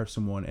just fire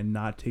someone and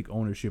not take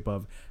ownership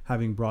of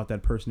having brought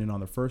that person in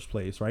on the first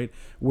place, right?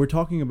 We're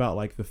talking about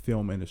like the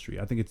film industry.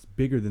 I think it's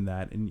bigger than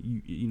that,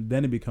 and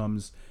then it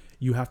becomes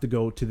you have to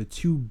go to the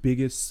two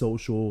biggest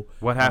social.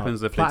 What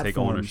happens if they take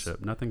platforms.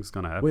 ownership? Nothing's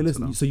gonna happen. Wait, to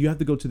listen. them. So you have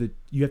to go to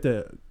you have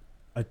to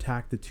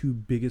attack the two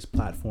biggest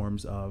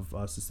platforms of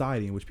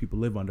society in which people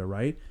live under,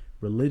 right?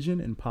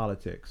 Religion and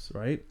politics,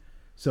 right?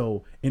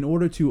 So in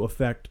order to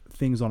affect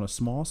things on a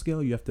small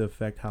scale, you have to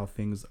affect how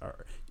things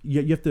are.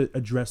 You have to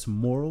address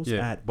morals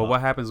Yeah, at. but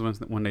what happens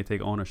when they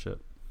take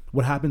ownership?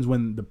 What happens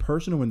when the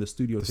person or when the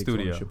studio takes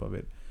ownership of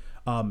it?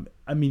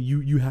 I mean,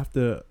 you have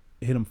to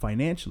hit them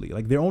financially.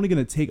 Like they're only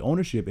going to take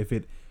ownership if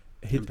it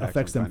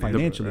affects them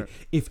financially. Right.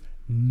 If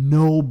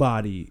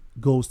nobody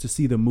goes to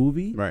see the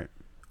movie, right.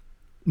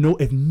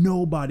 if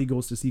nobody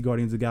goes to see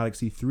Guardians of the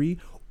Galaxy 3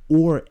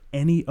 or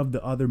any of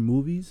the other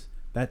movies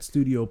that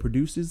studio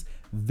produces,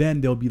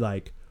 then they'll be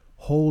like,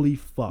 holy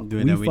fuck,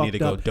 We need to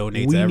go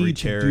donate to every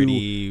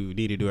charity. We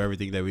need to do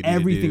everything that we need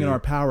everything to do. in our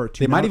power to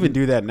They might not- even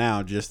do that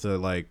now just to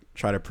like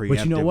try to preemptively.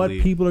 But you know what?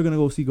 People are going to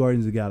go see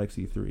Guardians of the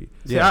Galaxy 3.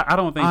 See, I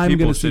don't think I'm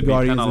people going to see should be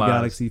Guardians of the penalized.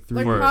 Galaxy 3.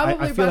 Like, for- probably I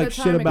by feel the like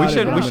shit time it about comes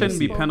it. out, we shouldn't be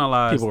people-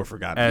 penalized. People were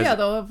forgotten. as- Yeah,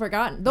 they'll have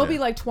forgotten. There'll be Yeah.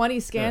 like 20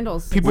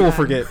 scandals. since People will then.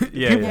 forget.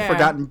 Yeah, People yeah. have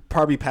forgotten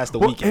probably past the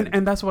Well, weekend.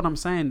 and that's what I'm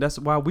saying. That's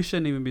why we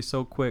shouldn't even be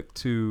so quick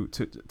to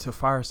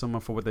fire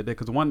someone for what they did.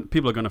 Because one,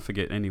 people are gonna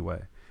forget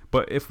anyway.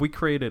 But if we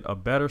created a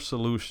better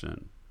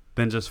solution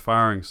than just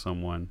firing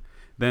someone,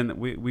 then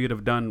we'd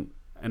have done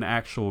an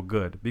actual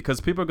good.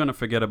 Because people are gonna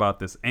forget about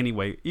this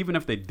anyway, even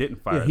if they didn't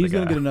fire. Yeah, he's the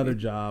going guy. to get another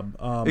job.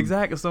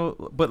 Exactly.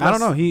 So, but I don't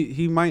know.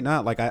 He might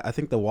not. Like I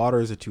think the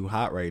waters are too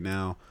hot right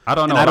now. I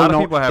don't know. And A I lot don't of know.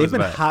 people have They've his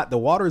been back. hot. The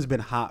water has been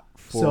hot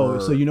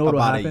for So you know what'll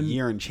about happen? a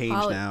year and change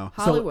now.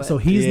 Hollywood. So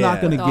he's not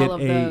Yeah. going to With get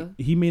all of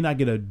he may not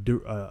get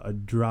a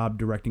job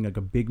directing like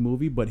a big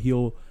movie, but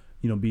he'll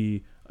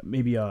be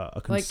maybe a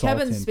Like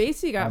consultant. Kevin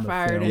Spacey got on the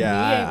fired. film. And he ain't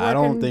Yeah, I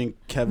don't working. think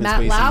Kevin Matt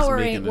Spacey's Lauer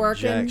making ain't a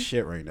working. jack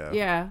shit right now.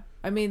 Yeah.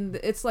 I mean,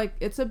 it's like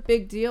it's a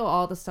big deal.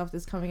 All the stuff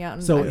that's coming out.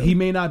 And So I- he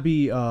may not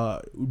be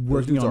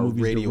working dudes on are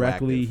movies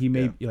directly. radioactive, He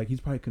may yeah. like he's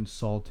probably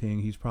consulting.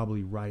 He's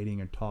probably writing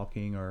or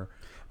talking or.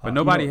 But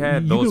nobody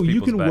had you those can,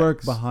 You people's can work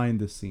backs. behind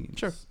the scenes.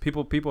 Sure.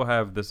 People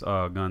have this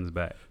Gunn's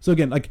back. So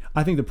again, like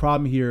I think the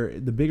problem here,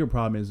 the bigger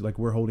problem is like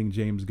we're holding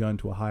James Gunn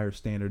to a higher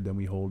standard than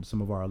we hold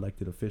some of our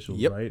elected officials,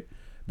 Yep. right?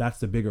 That's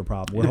the bigger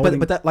problem. We're But holding,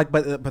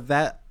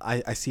 that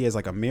I see as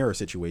like a mirror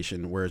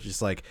situation where it's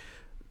just like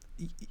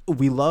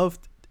we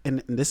loved,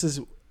 and this is,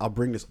 I'll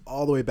bring this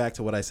all the way back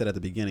to what I said at the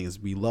beginning, is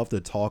we love to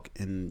talk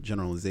in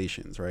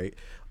generalizations, right?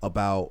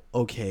 About,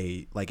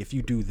 okay, like if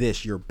you do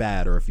this, you're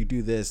bad, or if you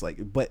do this,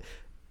 like, but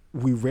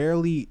we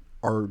rarely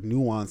are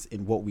nuanced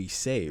in what we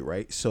say,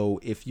 right? So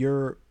if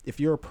you're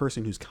a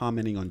person who's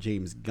commenting on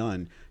James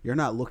Gunn, you're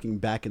not looking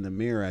back in the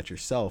mirror at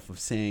yourself of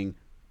saying,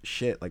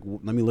 shit, like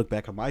let me look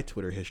back at my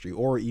Twitter history,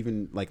 or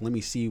even like let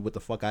me see what the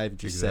fuck I've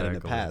just said in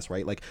the past,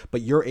 right? Like, but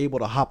you're able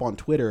to hop on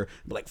Twitter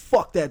and be like,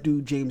 fuck that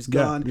dude James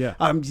Gunn. Yeah.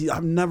 I'm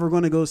never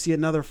gonna go see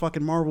another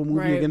fucking Marvel movie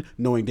Right. again,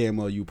 knowing damn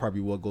well you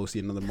probably will go see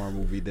another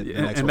Marvel movie. The next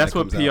and one that's that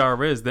what comes out.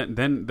 PR is.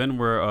 Then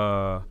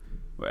we're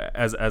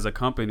as a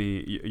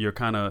company, you're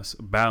kind of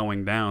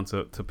bowing down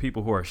to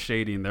people who are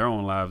shading their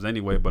own lives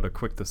anyway, but are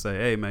quick to say,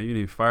 "Hey, man, you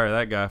need to fire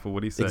that guy for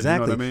what he said."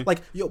 Exactly. You know what I mean?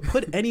 Like, yo,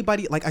 put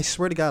anybody. Like, I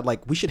swear to God,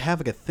 like, we should have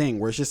like a thing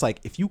where it's just like,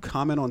 if you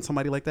comment on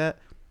somebody like that,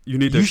 you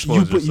need to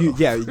expose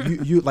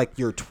yourself. You like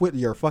your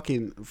your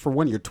fucking, for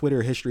one, your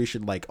Twitter history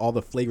should, like, all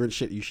the flagrant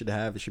shit you should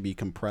have, it should be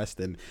compressed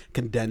and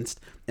condensed,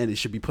 and it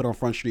should be put on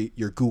Front Street.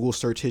 Your Google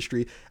search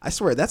history. I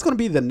swear that's gonna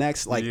be the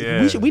next, like,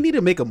 we need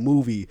to make a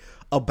movie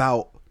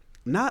about.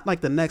 Not like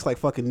the next like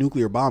fucking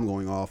nuclear bomb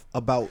going off,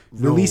 about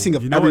releasing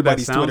of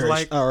everybody's Twitter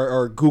like?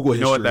 or Google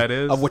history what that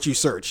is? of what you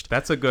searched.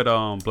 That's a good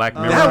Black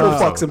Mirror. That will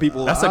episode. fuck some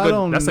people. That's a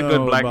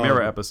good Black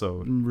Mirror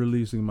episode.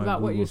 Releasing my About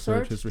Google what you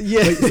search searched? history.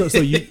 Yeah. Wait, so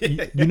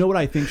you know what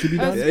I think should be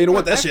done? Yeah, you don't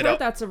want that I've shit heard out.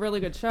 That's a really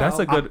good show. That's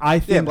a good. I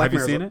think. Black have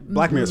you Mirror's- seen it?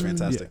 Black Mirror's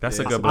fantastic. That's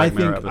a Yeah. good Black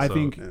Mirror I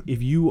think episode.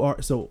 if you are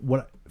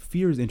what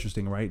fear is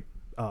interesting, right?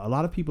 A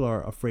lot of people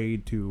are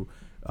afraid to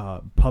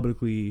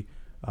publicly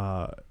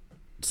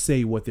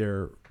say what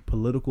their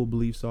political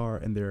beliefs are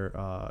and their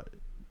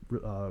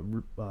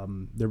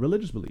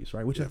religious beliefs,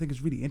 right? Which I think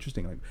is really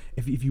interesting. Like,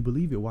 if you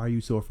believe it, why are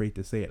you so afraid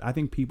to say it? I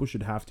think people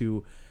should have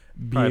to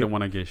be. I don't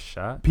want to get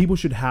shot. People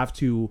should have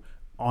to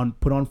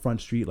put on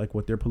Front Street like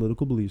what their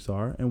political beliefs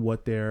are and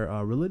what their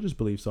religious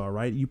beliefs are,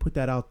 right? You put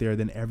that out there,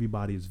 then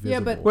everybody's visible. Yeah,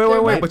 but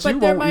Wait, but you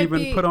there won't might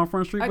even be put on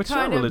Front Street a with your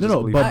kind of- religious no,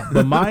 beliefs.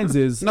 but mine's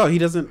is No, he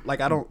doesn't. Like,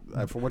 I don't.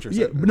 From what you're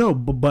yeah, saying. no,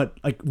 but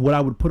like what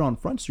I would put on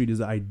Front Street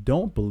is I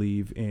don't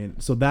believe in.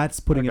 So that's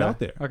putting it Okay, out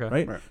there,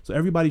 okay. right? So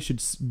everybody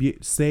should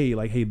say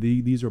like, hey,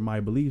 these are my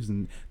beliefs,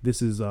 and this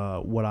is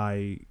where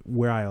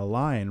I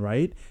align,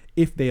 right?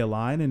 If they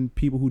align, and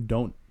people who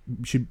don't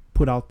should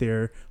put out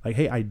there like,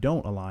 hey, I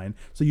don't align,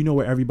 so you know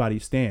where everybody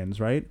stands,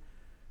 right?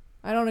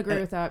 I don't agree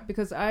with that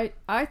because I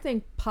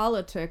think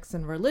politics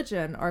and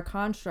religion are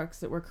constructs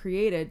that were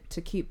created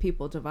to keep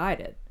people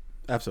divided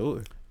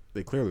Absolutely,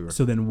 they clearly were.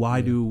 So then why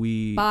do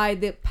we by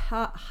the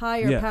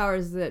higher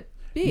powers that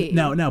be.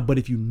 now? But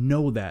if you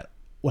know that,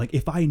 like,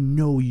 if I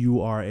know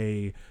you are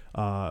a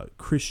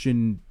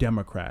Christian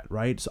Democrat,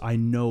 right? So I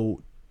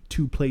know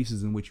two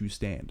places in which you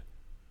stand.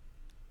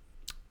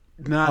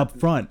 Not up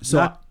front.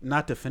 So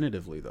not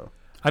definitively though.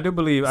 I do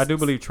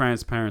believe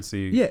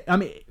transparency. yeah, I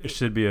mean, it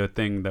should be a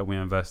thing that we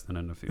invest in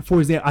the future. for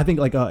example, I think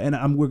like,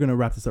 we're gonna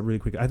wrap this up really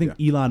quick. I think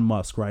Elon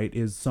Musk, right,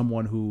 is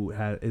someone who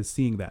is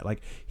seeing that.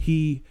 Like,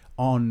 he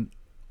on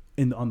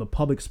the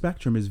public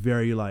spectrum is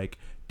very like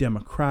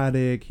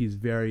democratic. He's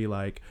very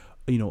like,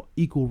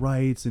 equal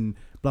rights and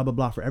blah blah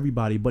blah for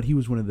everybody. But he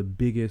was one of the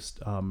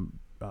biggest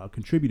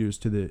contributors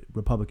to the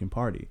Republican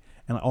Party,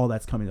 and all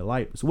that's coming to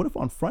light. So what if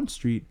on Front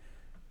Street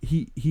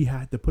he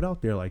had to put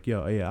out there like,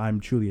 yo, yeah, I'm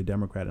truly a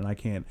Democrat and I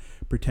can't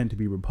pretend to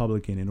be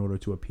Republican in order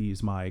to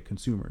appease my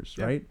consumers,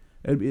 right?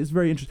 It's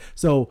very interesting.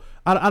 So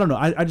I don't know.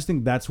 I just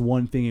think that's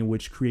one thing in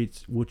which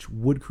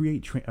would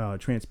create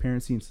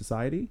transparency in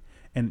society,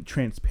 and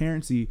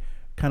transparency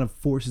kind of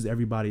forces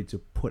everybody to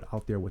put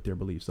out there what their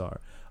beliefs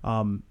are.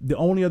 The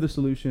only other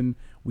solution,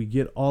 we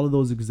get all of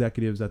those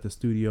executives at the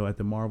studio, at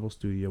the Marvel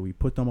studio, we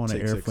put them on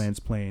an Air France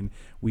plane,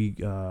 we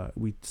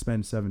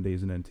spend 7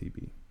 days in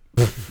NTB.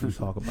 We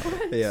talk about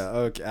it. Yeah,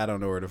 okay. I don't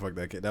know where the fuck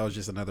that came. That was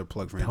just another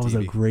plug for That MTV. was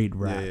a great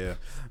rap.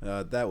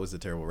 Yeah. That was a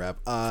terrible rap.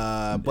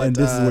 But And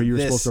this is where you were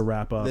supposed to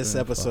wrap up. This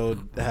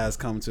episode has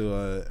come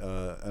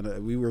to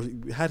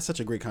we had such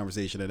a great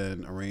conversation, and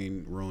then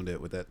Arain ruined it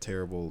with that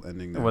terrible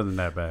ending. It wasn't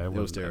that bad. It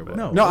was terrible.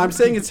 That bad. No, I'm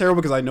saying it's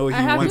terrible because I know he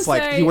wants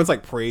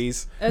like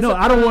praise. No,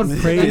 I don't want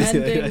praise.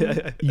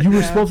 You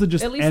were supposed to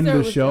just At least end there the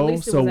was- at show,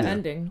 least it so was an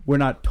ending. we're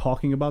not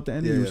talking about the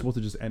ending. Yeah, You were yeah. supposed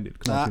to just end it.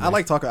 I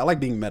like talking. I like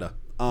being meta.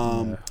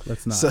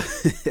 Let's not.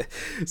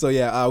 So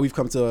yeah, we've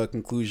come to a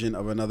conclusion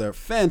of another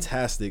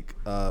fantastic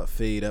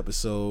Fade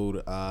episode.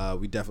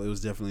 It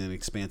was definitely an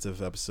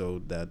expansive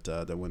episode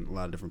that went a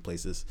lot of different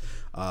places.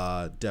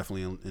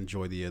 Definitely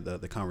enjoy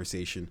the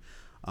conversation.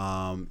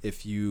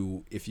 If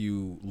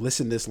you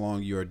listen this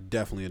long, you're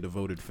definitely a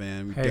devoted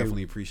fan. We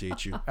definitely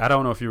appreciate you. I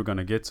don't know if you were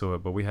gonna get to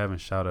it, but we haven't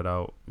shouted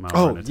out Mount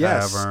Oh Vernon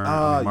yes, Tavern,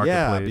 yeah.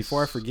 Marketplace.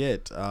 Before I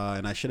forget,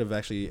 and I should have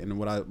actually. And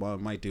what I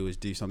might do is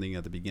do something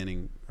at the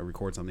beginning,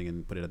 record something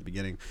and put it at the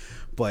beginning.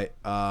 But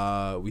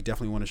we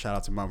definitely want to shout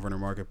out to Mount Vernon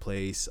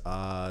Marketplace.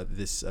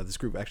 This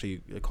group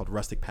actually called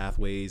Rustic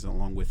Pathways,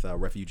 along with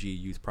Refugee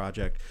Youth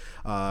Project.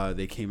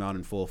 They came out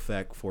in full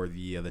effect for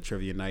the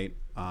trivia night,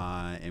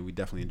 and we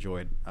definitely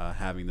enjoyed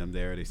having them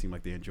there. They seemed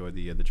like they enjoyed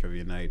the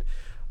trivia night.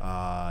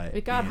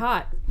 It got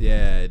hot.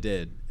 Yeah, it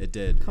did.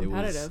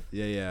 Competitive.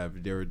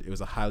 It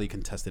was a highly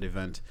contested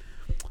event,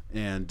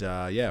 and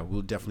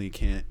we'll definitely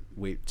can't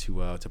wait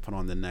to put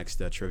on the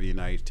next trivia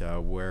night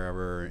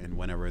wherever and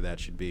whenever that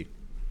should be.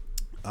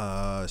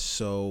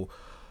 So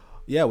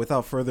yeah,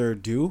 without further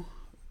ado.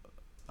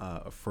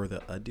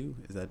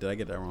 Is that? Did I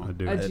get that wrong?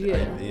 Adieu. Adieu.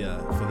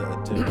 For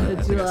the adieu.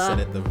 I think I said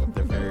it the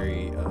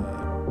very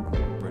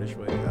British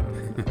way.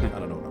 I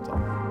don't know what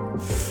I'm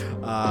talking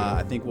about.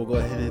 I think we'll go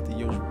ahead and hit the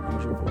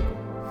usual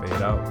vocal.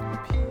 Fade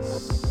out.